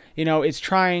satire. It's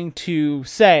trying to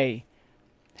say,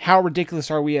 how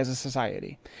ridiculous are we as a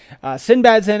society?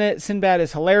 Sinbad's in it. Sinbad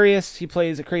is hilarious. He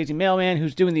plays a crazy mailman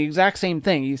who's doing the exact same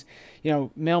thing. He's,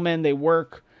 mailmen, they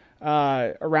work,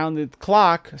 around the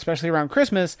clock, especially around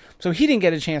Christmas. So he didn't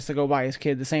get a chance to go buy his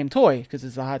kid the same toy because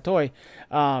it's a hot toy.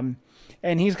 And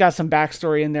he's got some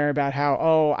backstory in there about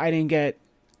how, I didn't get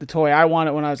the toy I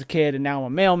wanted when I was a kid, and now I'm a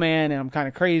mailman, and I'm kind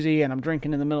of crazy, and I'm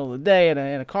drinking in the middle of the day at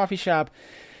a coffee shop.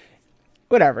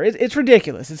 Whatever. It's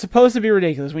ridiculous. It's supposed to be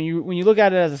ridiculous when you look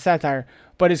at it as a satire,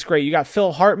 but it's great. You got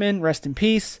Phil Hartman, rest in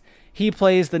peace. He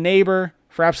plays the neighbor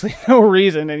for absolutely no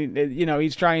reason, and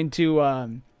he's trying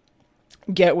to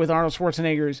get with Arnold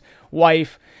Schwarzenegger's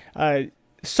wife.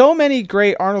 So many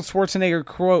great Arnold Schwarzenegger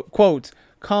quotes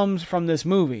comes from this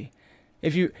movie.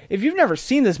 If you've never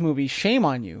seen this movie, shame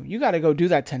on you. You got to go do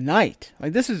that tonight.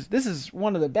 Like this is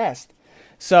one of the best.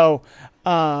 So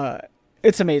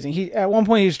it's amazing. At one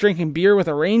point he's drinking beer with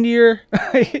a reindeer.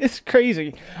 It's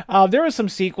crazy. There was some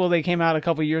sequel that came out a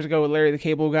couple years ago with Larry the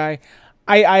Cable Guy.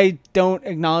 I don't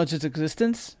acknowledge its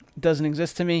existence. It doesn't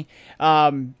exist to me.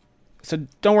 So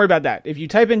don't worry about that. If you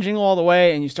type in Jingle All the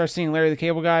Way and you start seeing Larry the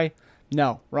Cable Guy,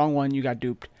 no, wrong one. You got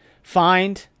duped.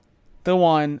 Find the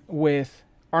one with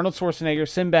Arnold Schwarzenegger,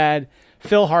 Sinbad,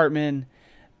 Phil Hartman,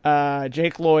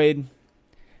 Jake Lloyd.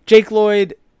 Jake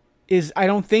Lloyd I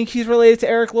don't think he's related to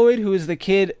Eric Lloyd, who is the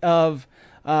kid of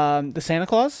the Santa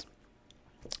Claus.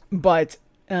 But,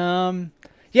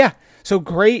 yeah. So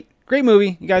great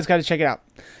movie. You guys got to check it out.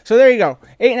 So there you go.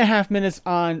 8.5 minutes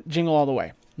on Jingle All the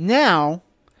Way. Now,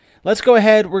 let's go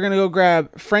ahead. We're going to go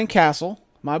grab Frank Castle,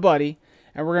 my buddy,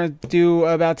 and we're going to do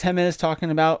about 10 minutes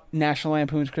talking about National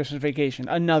Lampoon's Christmas Vacation,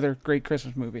 another great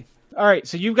Christmas movie. All right,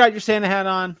 so you've got your Santa hat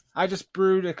on. I just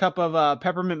brewed a cup of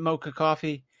peppermint mocha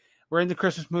coffee. We're in the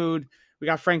Christmas mood. We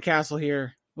got Frank Castle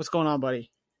here. What's going on, buddy?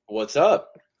 What's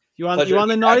up? You on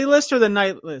the naughty list or the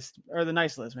night list or the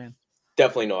nice list, man?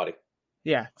 Definitely naughty.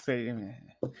 Yeah.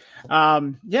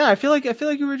 Yeah. I feel like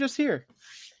you were just here.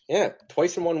 Yeah,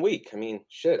 twice in 1 week. I mean,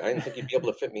 shit, I didn't think you'd be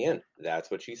able to fit me in.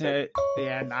 That's what she said.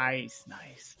 Yeah, nice.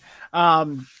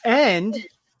 And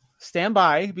stand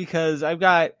by because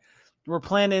we're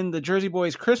planning the Jersey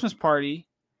Boys Christmas party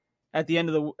at the end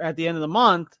of the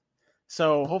month.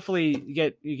 So hopefully you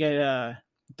get a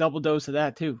double dose of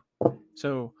that too.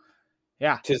 So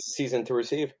yeah, 'Tis the season to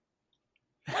receive.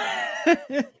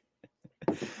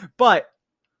 But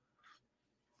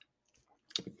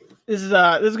this is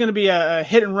going to be a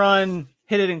hit and run,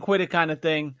 hit it and quit it kind of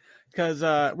thing because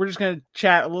we're just going to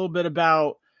chat a little bit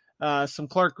about some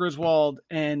Clark Griswold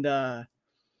and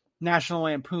National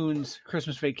Lampoon's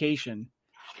Christmas Vacation.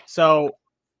 So,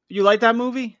 you like that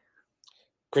movie?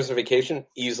 Christmas Vacation,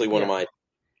 easily one of my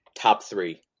top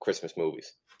 3 Christmas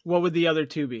movies. What would the other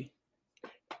 2 be?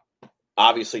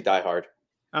 Obviously, Die Hard,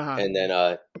 and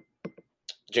then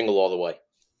Jingle All the Way.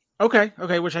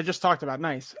 Okay, which I just talked about.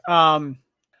 Nice.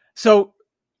 So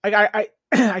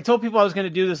I told people I was going to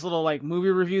do this little like movie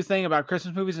review thing about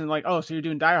Christmas movies and like, oh, so you're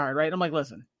doing Die Hard, right? I'm like,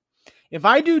 listen, if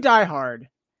I do Die Hard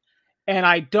and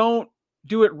I don't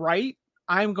do it right,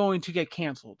 I'm going to get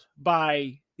canceled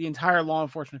by the entire law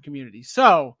enforcement community.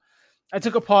 So I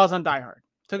took a pause on Die Hard.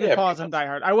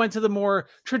 I went to the more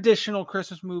traditional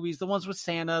Christmas movies, the ones with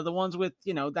Santa, the ones with,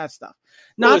 that stuff.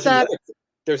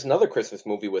 There's another Christmas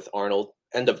movie with Arnold,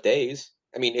 End of Days.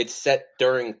 I mean, it's set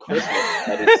during Christmas,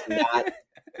 but it's not.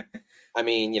 I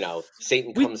mean,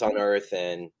 Satan comes on Earth,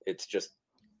 and it's just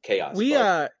chaos. We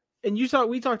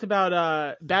talked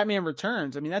about Batman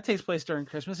Returns. I mean, that takes place during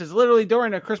Christmas. It's literally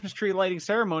during a Christmas tree lighting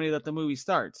ceremony that the movie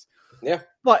starts. Yeah,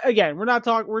 but again,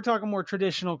 we're talking more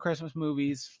traditional Christmas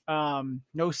movies.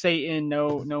 No Satan,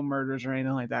 no murders or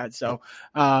anything like that. So,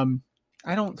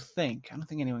 I don't think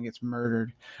anyone gets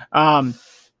murdered.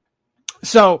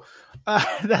 So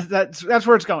that's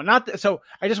where it's going. So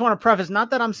I just want to preface, not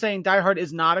that I'm saying Die Hard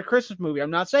is not a Christmas movie. I'm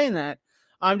not saying that.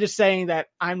 I'm just saying that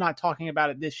I'm not talking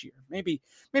about it this year. Maybe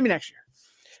next year.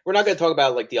 We're not going to talk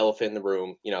about like the elephant in the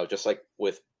room, just like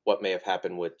with what may have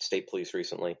happened with state police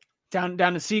recently. Down to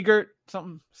Seagirt,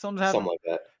 something's happening. Something like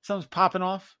that. Something's popping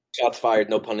off. Shots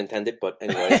fired, no pun intended. But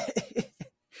anyway.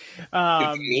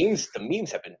 The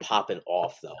memes have been popping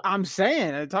off though. I'm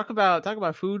saying, talk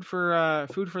about food for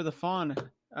the fawn.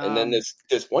 And then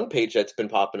there's one page that's been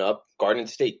popping up, Garden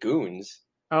State Goons.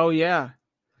 Oh yeah,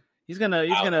 he's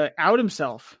gonna out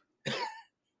himself.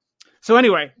 So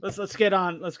anyway, let's get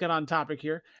on topic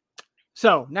here.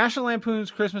 So National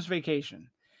Lampoon's Christmas Vacation.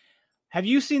 Have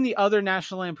you seen the other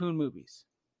National Lampoon movies?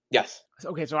 Yes.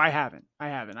 Okay, so I haven't. I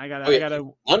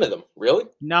gotta. None of them, really?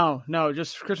 No,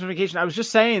 just Christmas Vacation. I was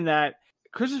just saying that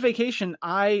Christmas Vacation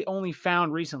I only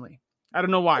found recently. I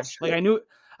don't know why. Like I knew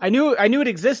it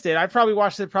existed. I probably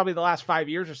watched it the last 5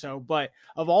 years or so. But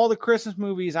of all the Christmas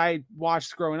movies I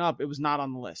watched growing up, it was not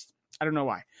on the list. I don't know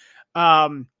why.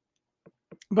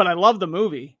 But I love the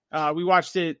movie. We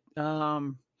watched it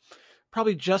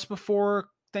probably just before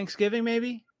Thanksgiving,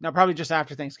 maybe. No, probably just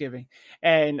after Thanksgiving.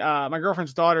 And my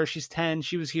girlfriend's daughter, she's 10.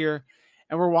 She was here,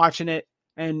 and we're watching it.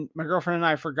 And my girlfriend and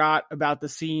I forgot about the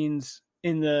scenes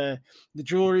in the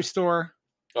jewelry store.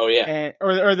 Oh yeah,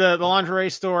 or the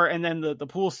lingerie store, and then the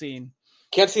pool scene.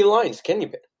 Can't see the lines, can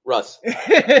you, Russ?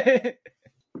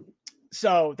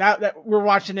 So that we're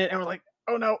watching it, and we're like,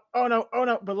 oh no.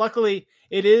 But luckily,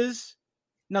 it is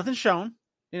nothing shown.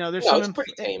 There's some. It's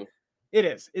pretty tame. It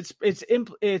is. It's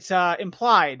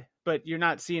implied, but you're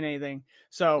not seeing anything.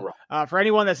 So for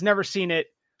anyone that's never seen it,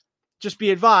 just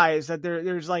be advised that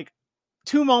there's like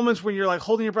 2 moments when you're like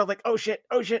holding your breath, like oh shit,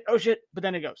 but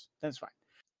then it goes. Then it's fine.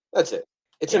 That's it.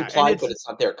 It's implied, but it's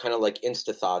not there. Kind of like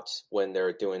Insta thoughts when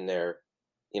they're doing their,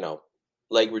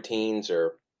 leg routines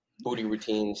or booty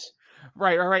routines.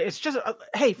 Right. It's just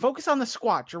hey, focus on the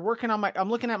squat. You're working on I'm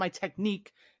looking at my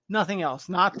technique. Nothing else,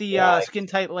 not the skin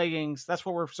tight leggings. That's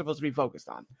what we're supposed to be focused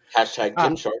on. Hashtag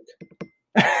Gymshark.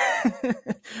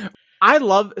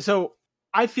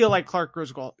 I feel like Clark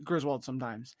Griswold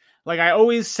sometimes. Like I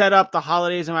always set up the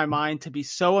holidays in my mind to be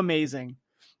so amazing.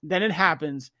 Then it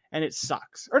happens and it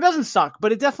sucks. Or it doesn't suck,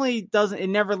 but it definitely doesn't. It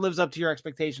never lives up to your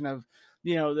expectation of,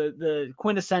 the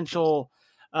quintessential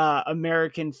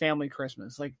American family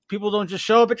Christmas. Like people don't just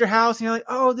show up at your house and you're like,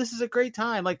 oh, this is a great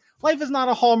time. Like life is not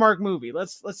a Hallmark movie.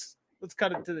 Let's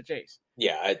cut it to the chase.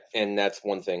 Yeah. And that's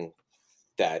one thing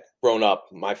that growing up,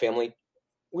 my family,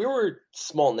 we were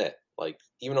small knit. Like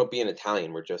even though being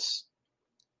Italian,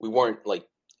 we weren't like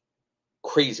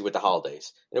crazy with the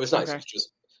holidays. And it was nice. Okay. It was just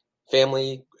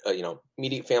family,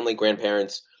 immediate family,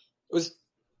 grandparents. It was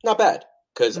not bad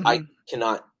because I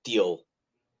cannot deal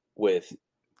with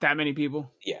that many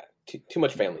people. Yeah. Too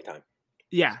much family time.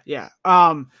 Yeah.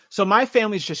 So my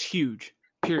family's just huge,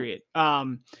 period.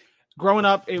 Growing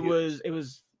up, it was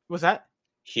that?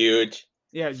 Huge.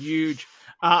 Yeah, huge.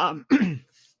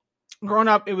 Growing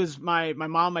up, it was my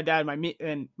mom, my dad, me.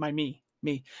 And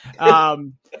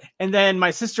then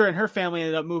my sister and her family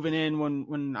ended up moving in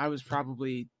when I was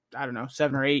probably, I don't know,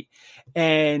 7 or 8.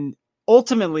 And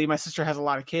ultimately, my sister has a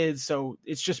lot of kids, so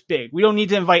it's just big. We don't need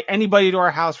to invite anybody to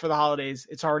our house for the holidays.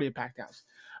 It's already a packed house.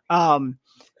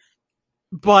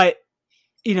 But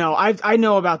you know, I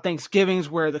know about Thanksgivings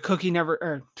where the cookie never,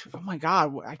 or oh my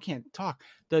God, I can't talk.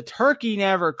 The turkey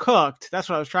never cooked. That's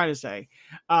what I was trying to say.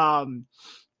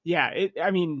 Yeah,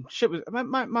 shit was,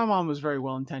 my mom was very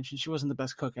well intentioned. She wasn't the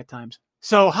best cook at times.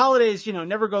 So holidays, you know,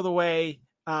 never go the way.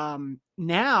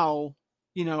 Now,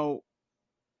 you know,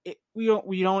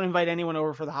 we don't invite anyone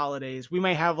over for the holidays. We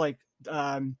may have like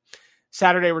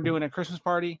Saturday we're doing a Christmas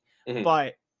party,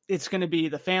 but it's going to be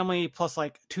the family plus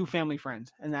like 2 family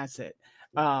friends, and that's it.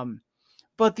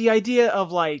 But the idea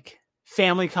of like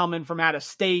family coming from out of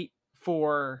state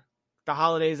for the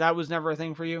holidays, that was never a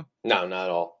thing for you? No, not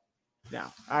at all. No,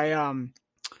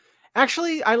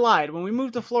 actually I lied. When we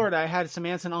moved to Florida, I had some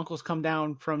aunts and uncles come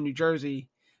down from New Jersey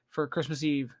for Christmas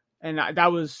Eve. And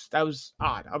that was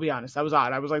odd. I'll be honest. That was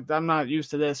odd. I was like, I'm not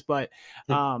used to this, but,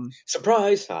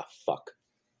 surprise. Ah, fuck.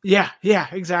 Yeah,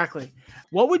 exactly.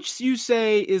 What would you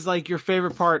say is like your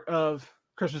favorite part of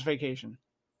Christmas Vacation?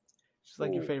 Just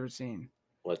like your favorite scene.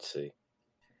 Let's see.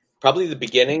 Probably the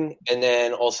beginning, and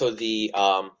then also the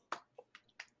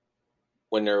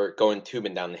when they're going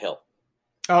tubing down the hill.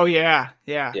 Oh yeah.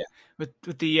 With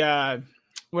the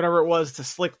whatever it was to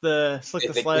slick the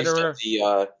sled or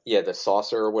the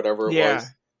saucer or whatever it was.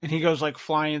 And he goes like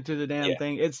flying through the damn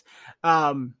thing. It's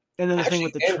and then the thing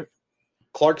with the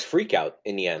Clark's freak out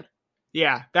in the end.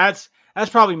 Yeah, that's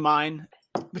probably mine.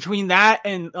 Between that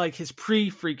and like his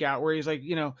pre-freak out where he's like,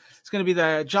 you know, it's going to be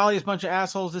the jolliest bunch of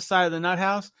assholes this side of the nut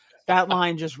house. That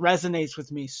line just resonates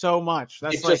with me so much.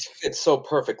 That's it just fits so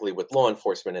perfectly with law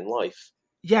enforcement in life.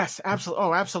 Yes, absolutely.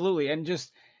 Oh, absolutely. And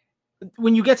just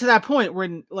when you get to that point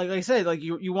where, like I said, like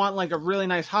you want like a really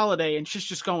nice holiday and shit's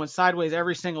just going sideways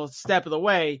every single step of the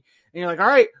way. And you're like, all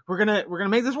right, we're going to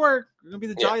make this work. We're going to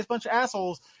be the jolliest bunch of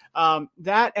assholes.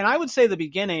 That, and I would say the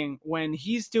beginning when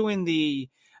he's doing the,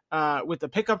 with the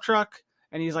pickup truck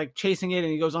and he's like chasing it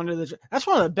and he goes under that's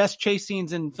one of the best chase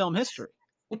scenes in film history.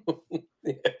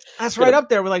 That's right up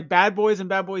there with like Bad Boys and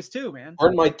Bad Boys 2, man.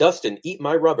 Burn my dust and eat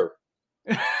my rubber.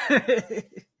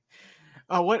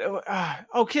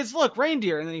 Kids, look,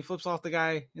 reindeer. And then he flips off the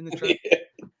guy in the truck.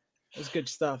 It's good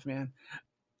stuff, man.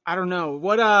 I don't know.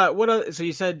 So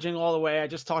you said Jingle All the Way. I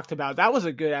just talked about. That was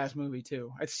a good ass movie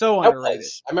too. It's so underrated.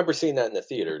 I remember seeing that in the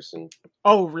theaters. And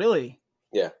oh, really?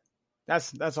 Yeah.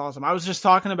 That's awesome. I was just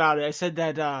talking about it. I said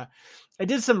that I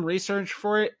did some research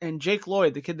for it, and Jake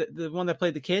Lloyd, the kid, the one that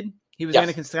played the kid, he was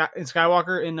Anakin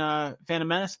Skywalker in Phantom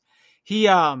Menace. He's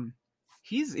gone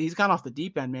off the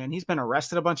deep end, man. He's been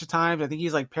arrested a bunch of times. I think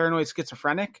he's like paranoid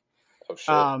schizophrenic. Oh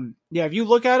shit. Yeah. If you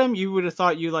look at him, you would have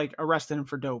thought you like arrested him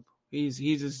for dope. He's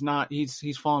just not.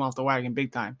 He's fallen off the wagon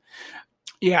big time.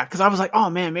 Yeah, because I was like, oh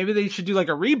man, maybe they should do like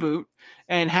a reboot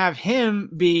and have him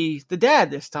be the dad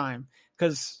this time.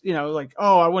 Because, you know, like,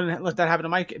 oh, I wouldn't let that happen to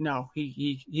Mike. No,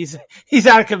 he's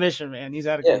out of commission, man. He's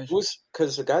out of commission. Yeah,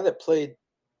 because the guy that played,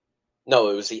 no,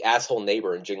 it was the asshole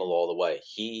neighbor in Jingle All the Way.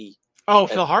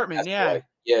 Phil Hartman, yeah.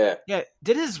 Yeah.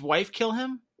 Did his wife kill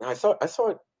him? I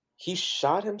thought he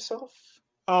shot himself.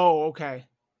 Oh, okay.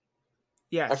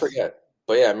 Yeah, I forget,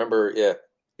 but yeah, I remember. Yeah,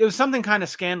 it was something kind of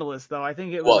scandalous, though. I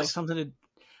think it was like something to.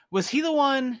 Was he the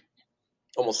one?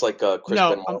 Almost like Chris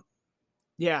Benoit.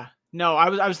 Yeah. No,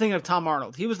 I was thinking of Tom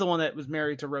Arnold. He was the one that was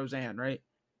married to Roseanne, right?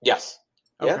 Yes.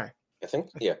 Okay. Yeah, I think.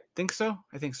 Yeah. Think so?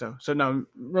 I think so. So no,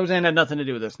 Roseanne had nothing to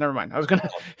do with this. Never mind.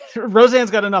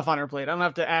 Roseanne's got enough on her plate. I don't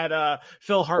have to add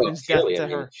Phil Hartman's death to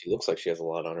her. She looks like she has a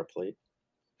lot on her plate.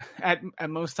 At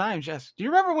most times, yes. Do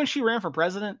you remember when she ran for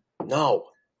president? No.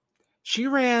 She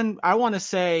ran, I want to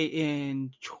say,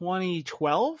 in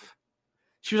 2012.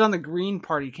 She was on the Green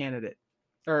Party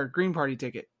Green Party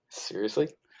ticket. Seriously?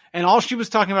 And all she was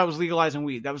talking about was legalizing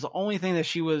weed. That was the only thing that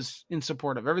she was in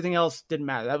support of. Everything else didn't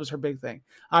matter. That was her big thing.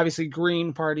 Obviously,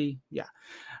 Green Party, yeah.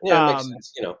 Yeah, it makes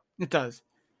sense, you know. It does.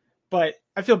 But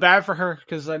I feel bad for her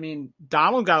because, I mean,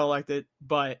 Donald got elected,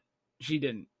 but she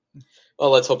didn't. Well,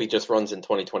 let's hope he just runs in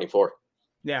 2024.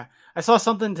 Yeah. I saw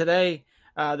something today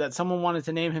that someone wanted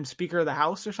to name him Speaker of the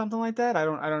House or something like that. I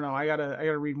don't know. I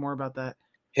gotta read more about that.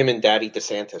 Him and Daddy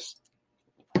DeSantis.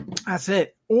 That's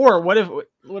it. Or what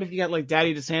if you got like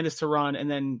Daddy DeSantis to run and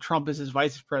then Trump is his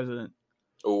vice president?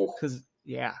 Oh, because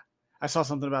I saw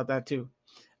something about that too.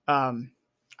 I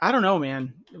I don't know,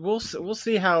 man. We'll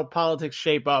see how politics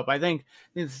shape up. I think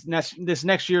this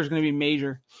next year is going to be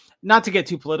major. Not to get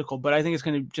too political, but I think it's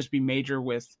going to just be major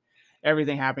with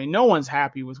everything happening. No one's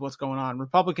happy with what's going on.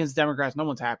 Republicans, Democrats, no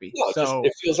one's happy. No,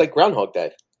 it feels like Groundhog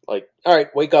Day. Like, all right,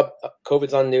 wake up.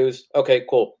 COVID's on the news. Okay,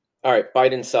 cool. All right,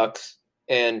 Biden sucks.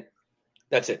 And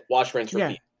that's it. Wash, rinse,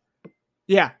 repeat.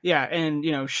 Yeah.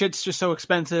 And, shit's just so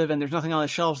expensive and there's nothing on the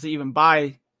shelves to even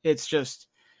buy. It's just,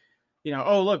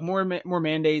 oh, look, more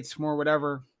mandates, more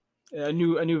whatever, a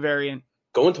new variant.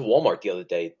 Going to Walmart the other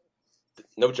day,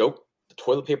 no joke, the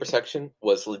toilet paper section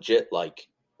was legit, like,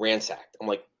 ransacked. I'm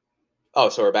like, oh,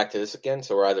 so we're back to this again?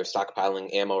 So we're either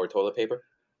stockpiling ammo or toilet paper?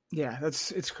 Yeah,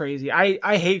 it's crazy.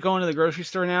 I hate going to the grocery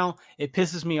store now. It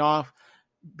pisses me off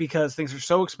because things are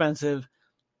so expensive.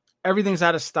 Everything's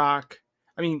out of stock.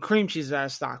 I mean, cream cheese is out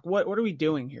of stock. What are we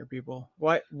doing here, people?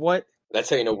 What? That's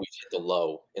how you know we've hit the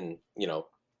low in,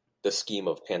 the scheme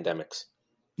of pandemics.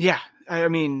 Yeah, I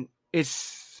mean,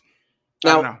 it's... Now,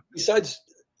 I don't know. Besides,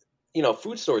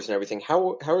 food stores and everything,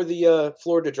 how are the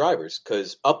Florida drivers?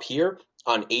 Because up here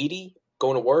on 80,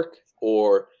 going to work,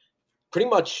 or pretty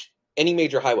much any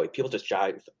major highway, people just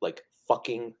drive like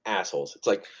fucking assholes. It's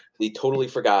like they totally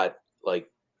forgot, like,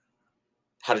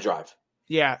 how to drive.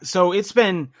 Yeah, so it's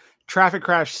been traffic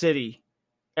crash city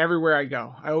everywhere I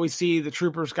go. I always see the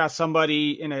troopers got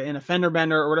somebody in a fender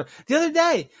bender or whatever. The other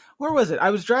day, where was it? I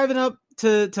was driving up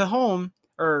to home,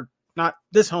 or not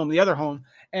this home, the other home,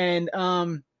 and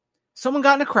someone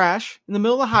got in a crash in the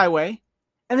middle of the highway,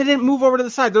 and they didn't move over to the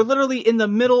side. They're literally in the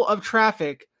middle of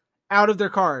traffic, out of their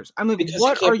cars. I'm like, because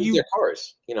what are you? Their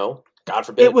cars, God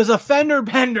forbid. It was a fender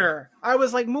bender. I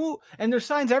was like, move. And there's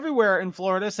signs everywhere in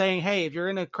Florida saying, hey, if you're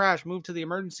in a crash, move to the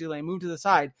emergency lane, move to the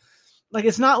side. Like,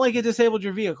 it's not like it disabled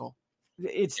your vehicle.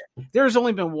 There's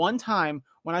only been one time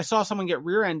when I saw someone get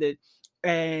rear-ended,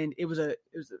 and it was the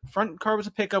front car was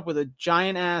a pickup with a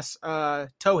giant ass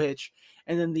tow hitch.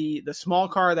 And then the small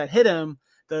car that hit him,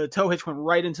 the tow hitch went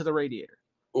right into the radiator.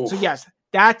 Oof. So yes,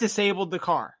 that disabled the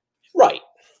car. Right.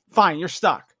 Fine, you're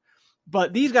stuck.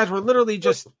 But these guys were literally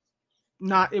just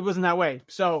not, it wasn't that way.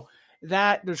 So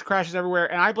there's crashes everywhere.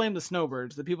 And I blame the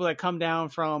snowbirds, the people that come down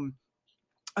from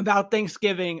about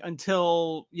Thanksgiving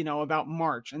until, about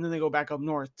March. And then they go back up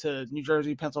north to New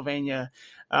Jersey, Pennsylvania,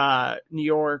 New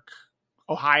York,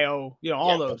 Ohio,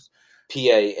 all those. PA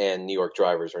and New York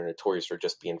drivers are notorious for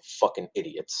just being fucking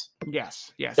idiots.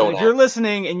 Yes. If you're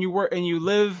listening and you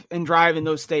live and drive in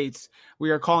those states, we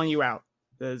are calling you out.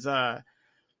 There's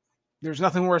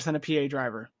nothing worse than a PA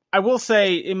driver. I will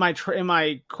say in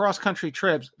my cross country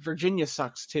trips, Virginia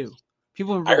sucks too.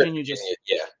 People in Virginia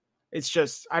it's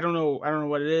just I don't know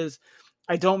what it is.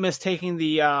 I don't miss taking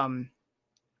the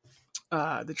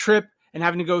trip and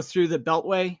having to go through the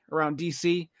Beltway around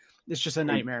DC. It's just a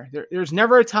nightmare. There's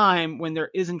never a time when there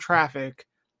isn't traffic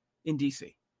in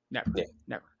DC.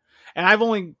 Never. And I've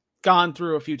only gone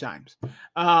through a few times.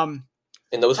 And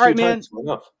those few times were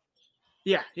enough.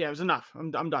 Yeah, it was enough.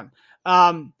 I'm done.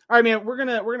 All right, man, we're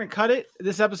gonna cut it.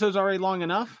 This episode's already long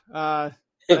enough.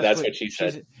 That's what she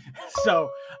said. So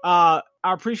I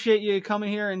appreciate you coming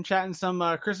here and chatting some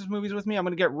Christmas movies with me. I'm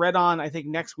gonna get Red on, I think,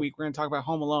 next week. We're gonna talk about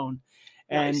Home Alone.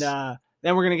 Nice. And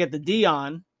then we're gonna get the D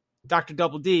on, Dr.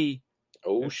 Double D.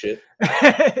 Oh shit.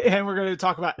 And we're gonna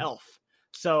talk about Elf.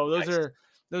 So those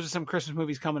are some Christmas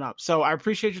movies coming up. So I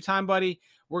appreciate your time, buddy.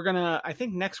 We're I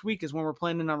think next week is when we're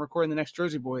planning on recording the next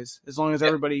Jersey Boys, as long as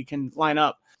everybody can line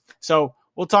up. So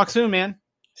we'll talk soon, man.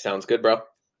 Sounds good, bro.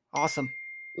 Awesome.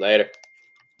 Later.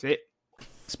 See it.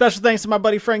 Special thanks to my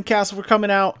buddy Frank Castle for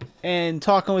coming out and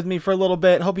talking with me for a little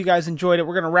bit. Hope you guys enjoyed it.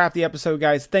 We're going to wrap the episode,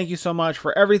 guys. Thank you so much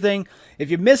for everything.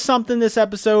 If you missed something this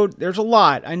episode, there's a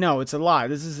lot. I know it's a lot.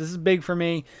 This is big for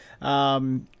me.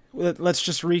 Let's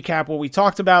just recap what we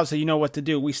talked about so you know what to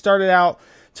do. We started out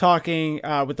talking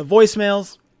with the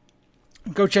voicemails.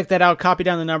 Go check that out. Copy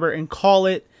down the number and call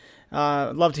it.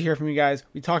 I'd love to hear from you guys.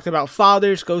 We talked about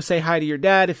fathers. Go say hi to your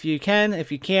dad if you can.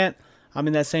 If you can't, I'm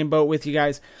in that same boat with you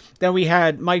guys. Then we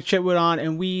had Mike Chitwood on,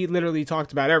 and we literally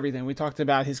talked about everything. We talked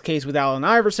about his case with Allen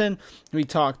Iverson. We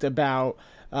talked about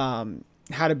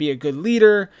how to be a good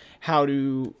leader,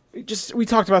 we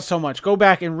talked about so much. Go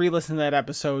back and re-listen to that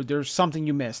episode. There's something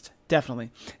you missed, definitely.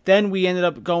 Then we ended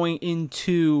up going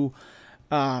into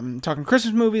talking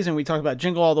Christmas movies, and we talked about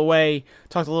Jingle All the Way,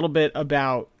 talked a little bit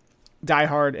about Die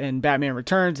Hard and Batman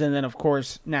Returns, and then, of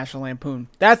course, National Lampoon.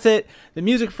 That's it. The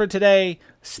music for today,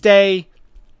 Stay.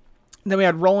 Then we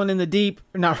had Rolling in the Deep.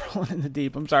 Not Rolling in the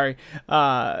Deep, I'm sorry.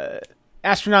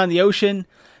 Astronaut in the Ocean.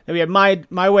 Then we had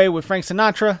My Way with Frank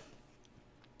Sinatra.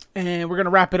 And we're going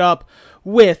to wrap it up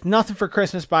with Nothing for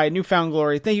Christmas by Newfound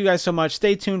Glory. Thank you guys so much.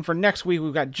 Stay tuned for next week.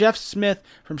 We've got Jeff Smith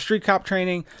from Street Cop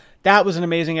Training. That was an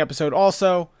amazing episode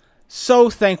also. So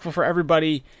thankful for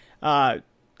everybody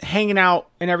hanging out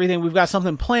and everything. We've got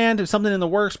something planned, something in the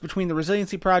works between the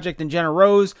Resiliency Project and Jenna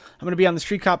Rose. I'm going to be on the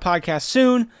Street Cop podcast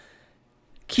soon.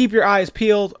 Keep your eyes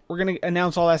peeled. We're going to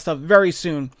announce all that stuff very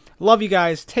soon. Love you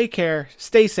guys. Take care.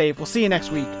 Stay safe. We'll see you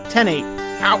next week.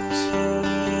 10-8. Out.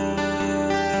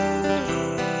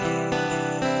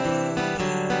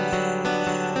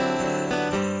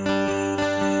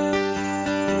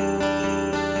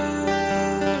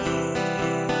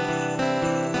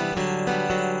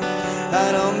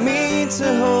 I don't mean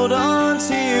to hold on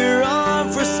to your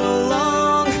arm for so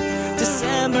long.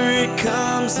 December it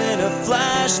comes in a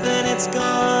flash, then it's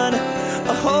gone.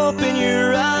 A hope in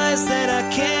your eyes that I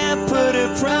can't put a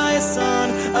price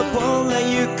on. I won't let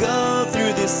you go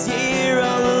through this year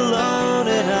all alone.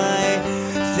 And I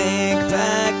think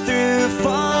back through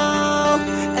fall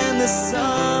and the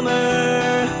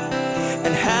summer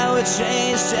and how it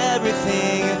changed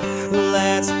everything.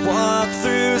 Let's walk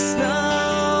through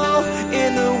snow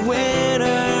in the winter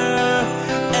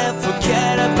and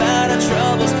forget about our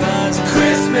troubles, cause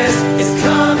Christmas is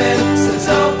coming, so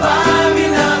don't buy me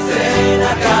nothing.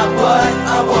 I got what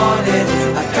I wanted,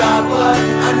 I got what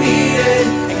I needed,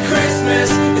 and Christmas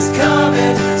is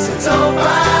coming, so don't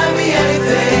buy me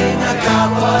anything. I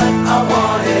got what I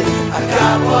wanted, I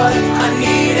got what I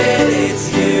needed. It's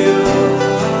you,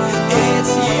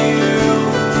 it's you,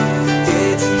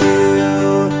 it's you.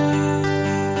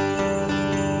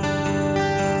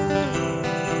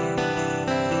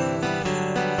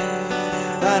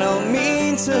 I don't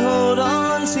mean to hold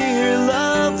on to your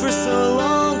love for so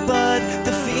long, but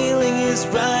the feeling is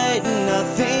right and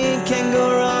nothing can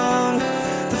go wrong.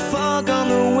 The fog on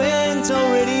the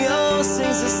window radio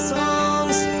sings the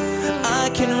songs. I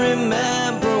can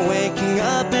remember waking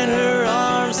up in her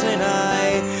arms, and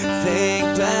I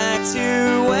think back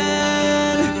to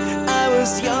when I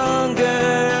was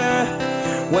younger,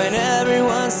 when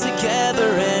everyone's together,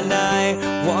 and I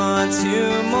want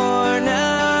you more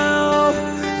now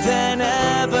than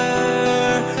ever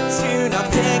to not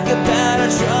think about our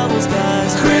troubles,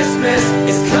 cause Christmas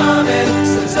is coming,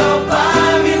 so don't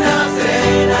buy me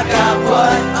nothing. I got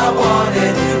what I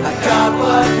wanted, I got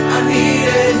what I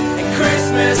needed, and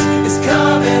Christmas is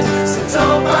coming, so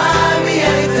don't buy me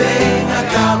anything. I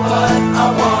got what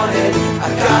I wanted, I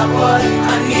got what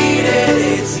I needed.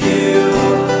 It's you,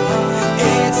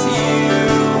 it's you,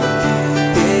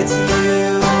 it's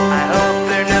you. I hope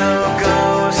there are no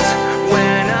ghosts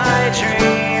when I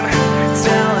dream,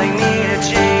 telling me to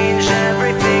change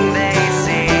everything they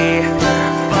see,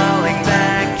 falling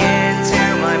back into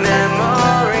my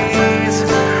memories.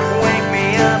 Wake me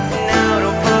up now,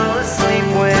 don't fall asleep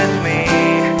with me.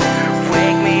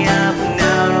 Wake me up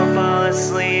now, don't fall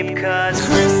asleep, cause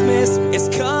Christmas is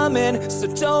coming, so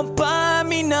don't buy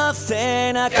me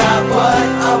nothing. I got what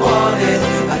I wanted,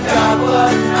 I got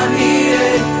what I needed.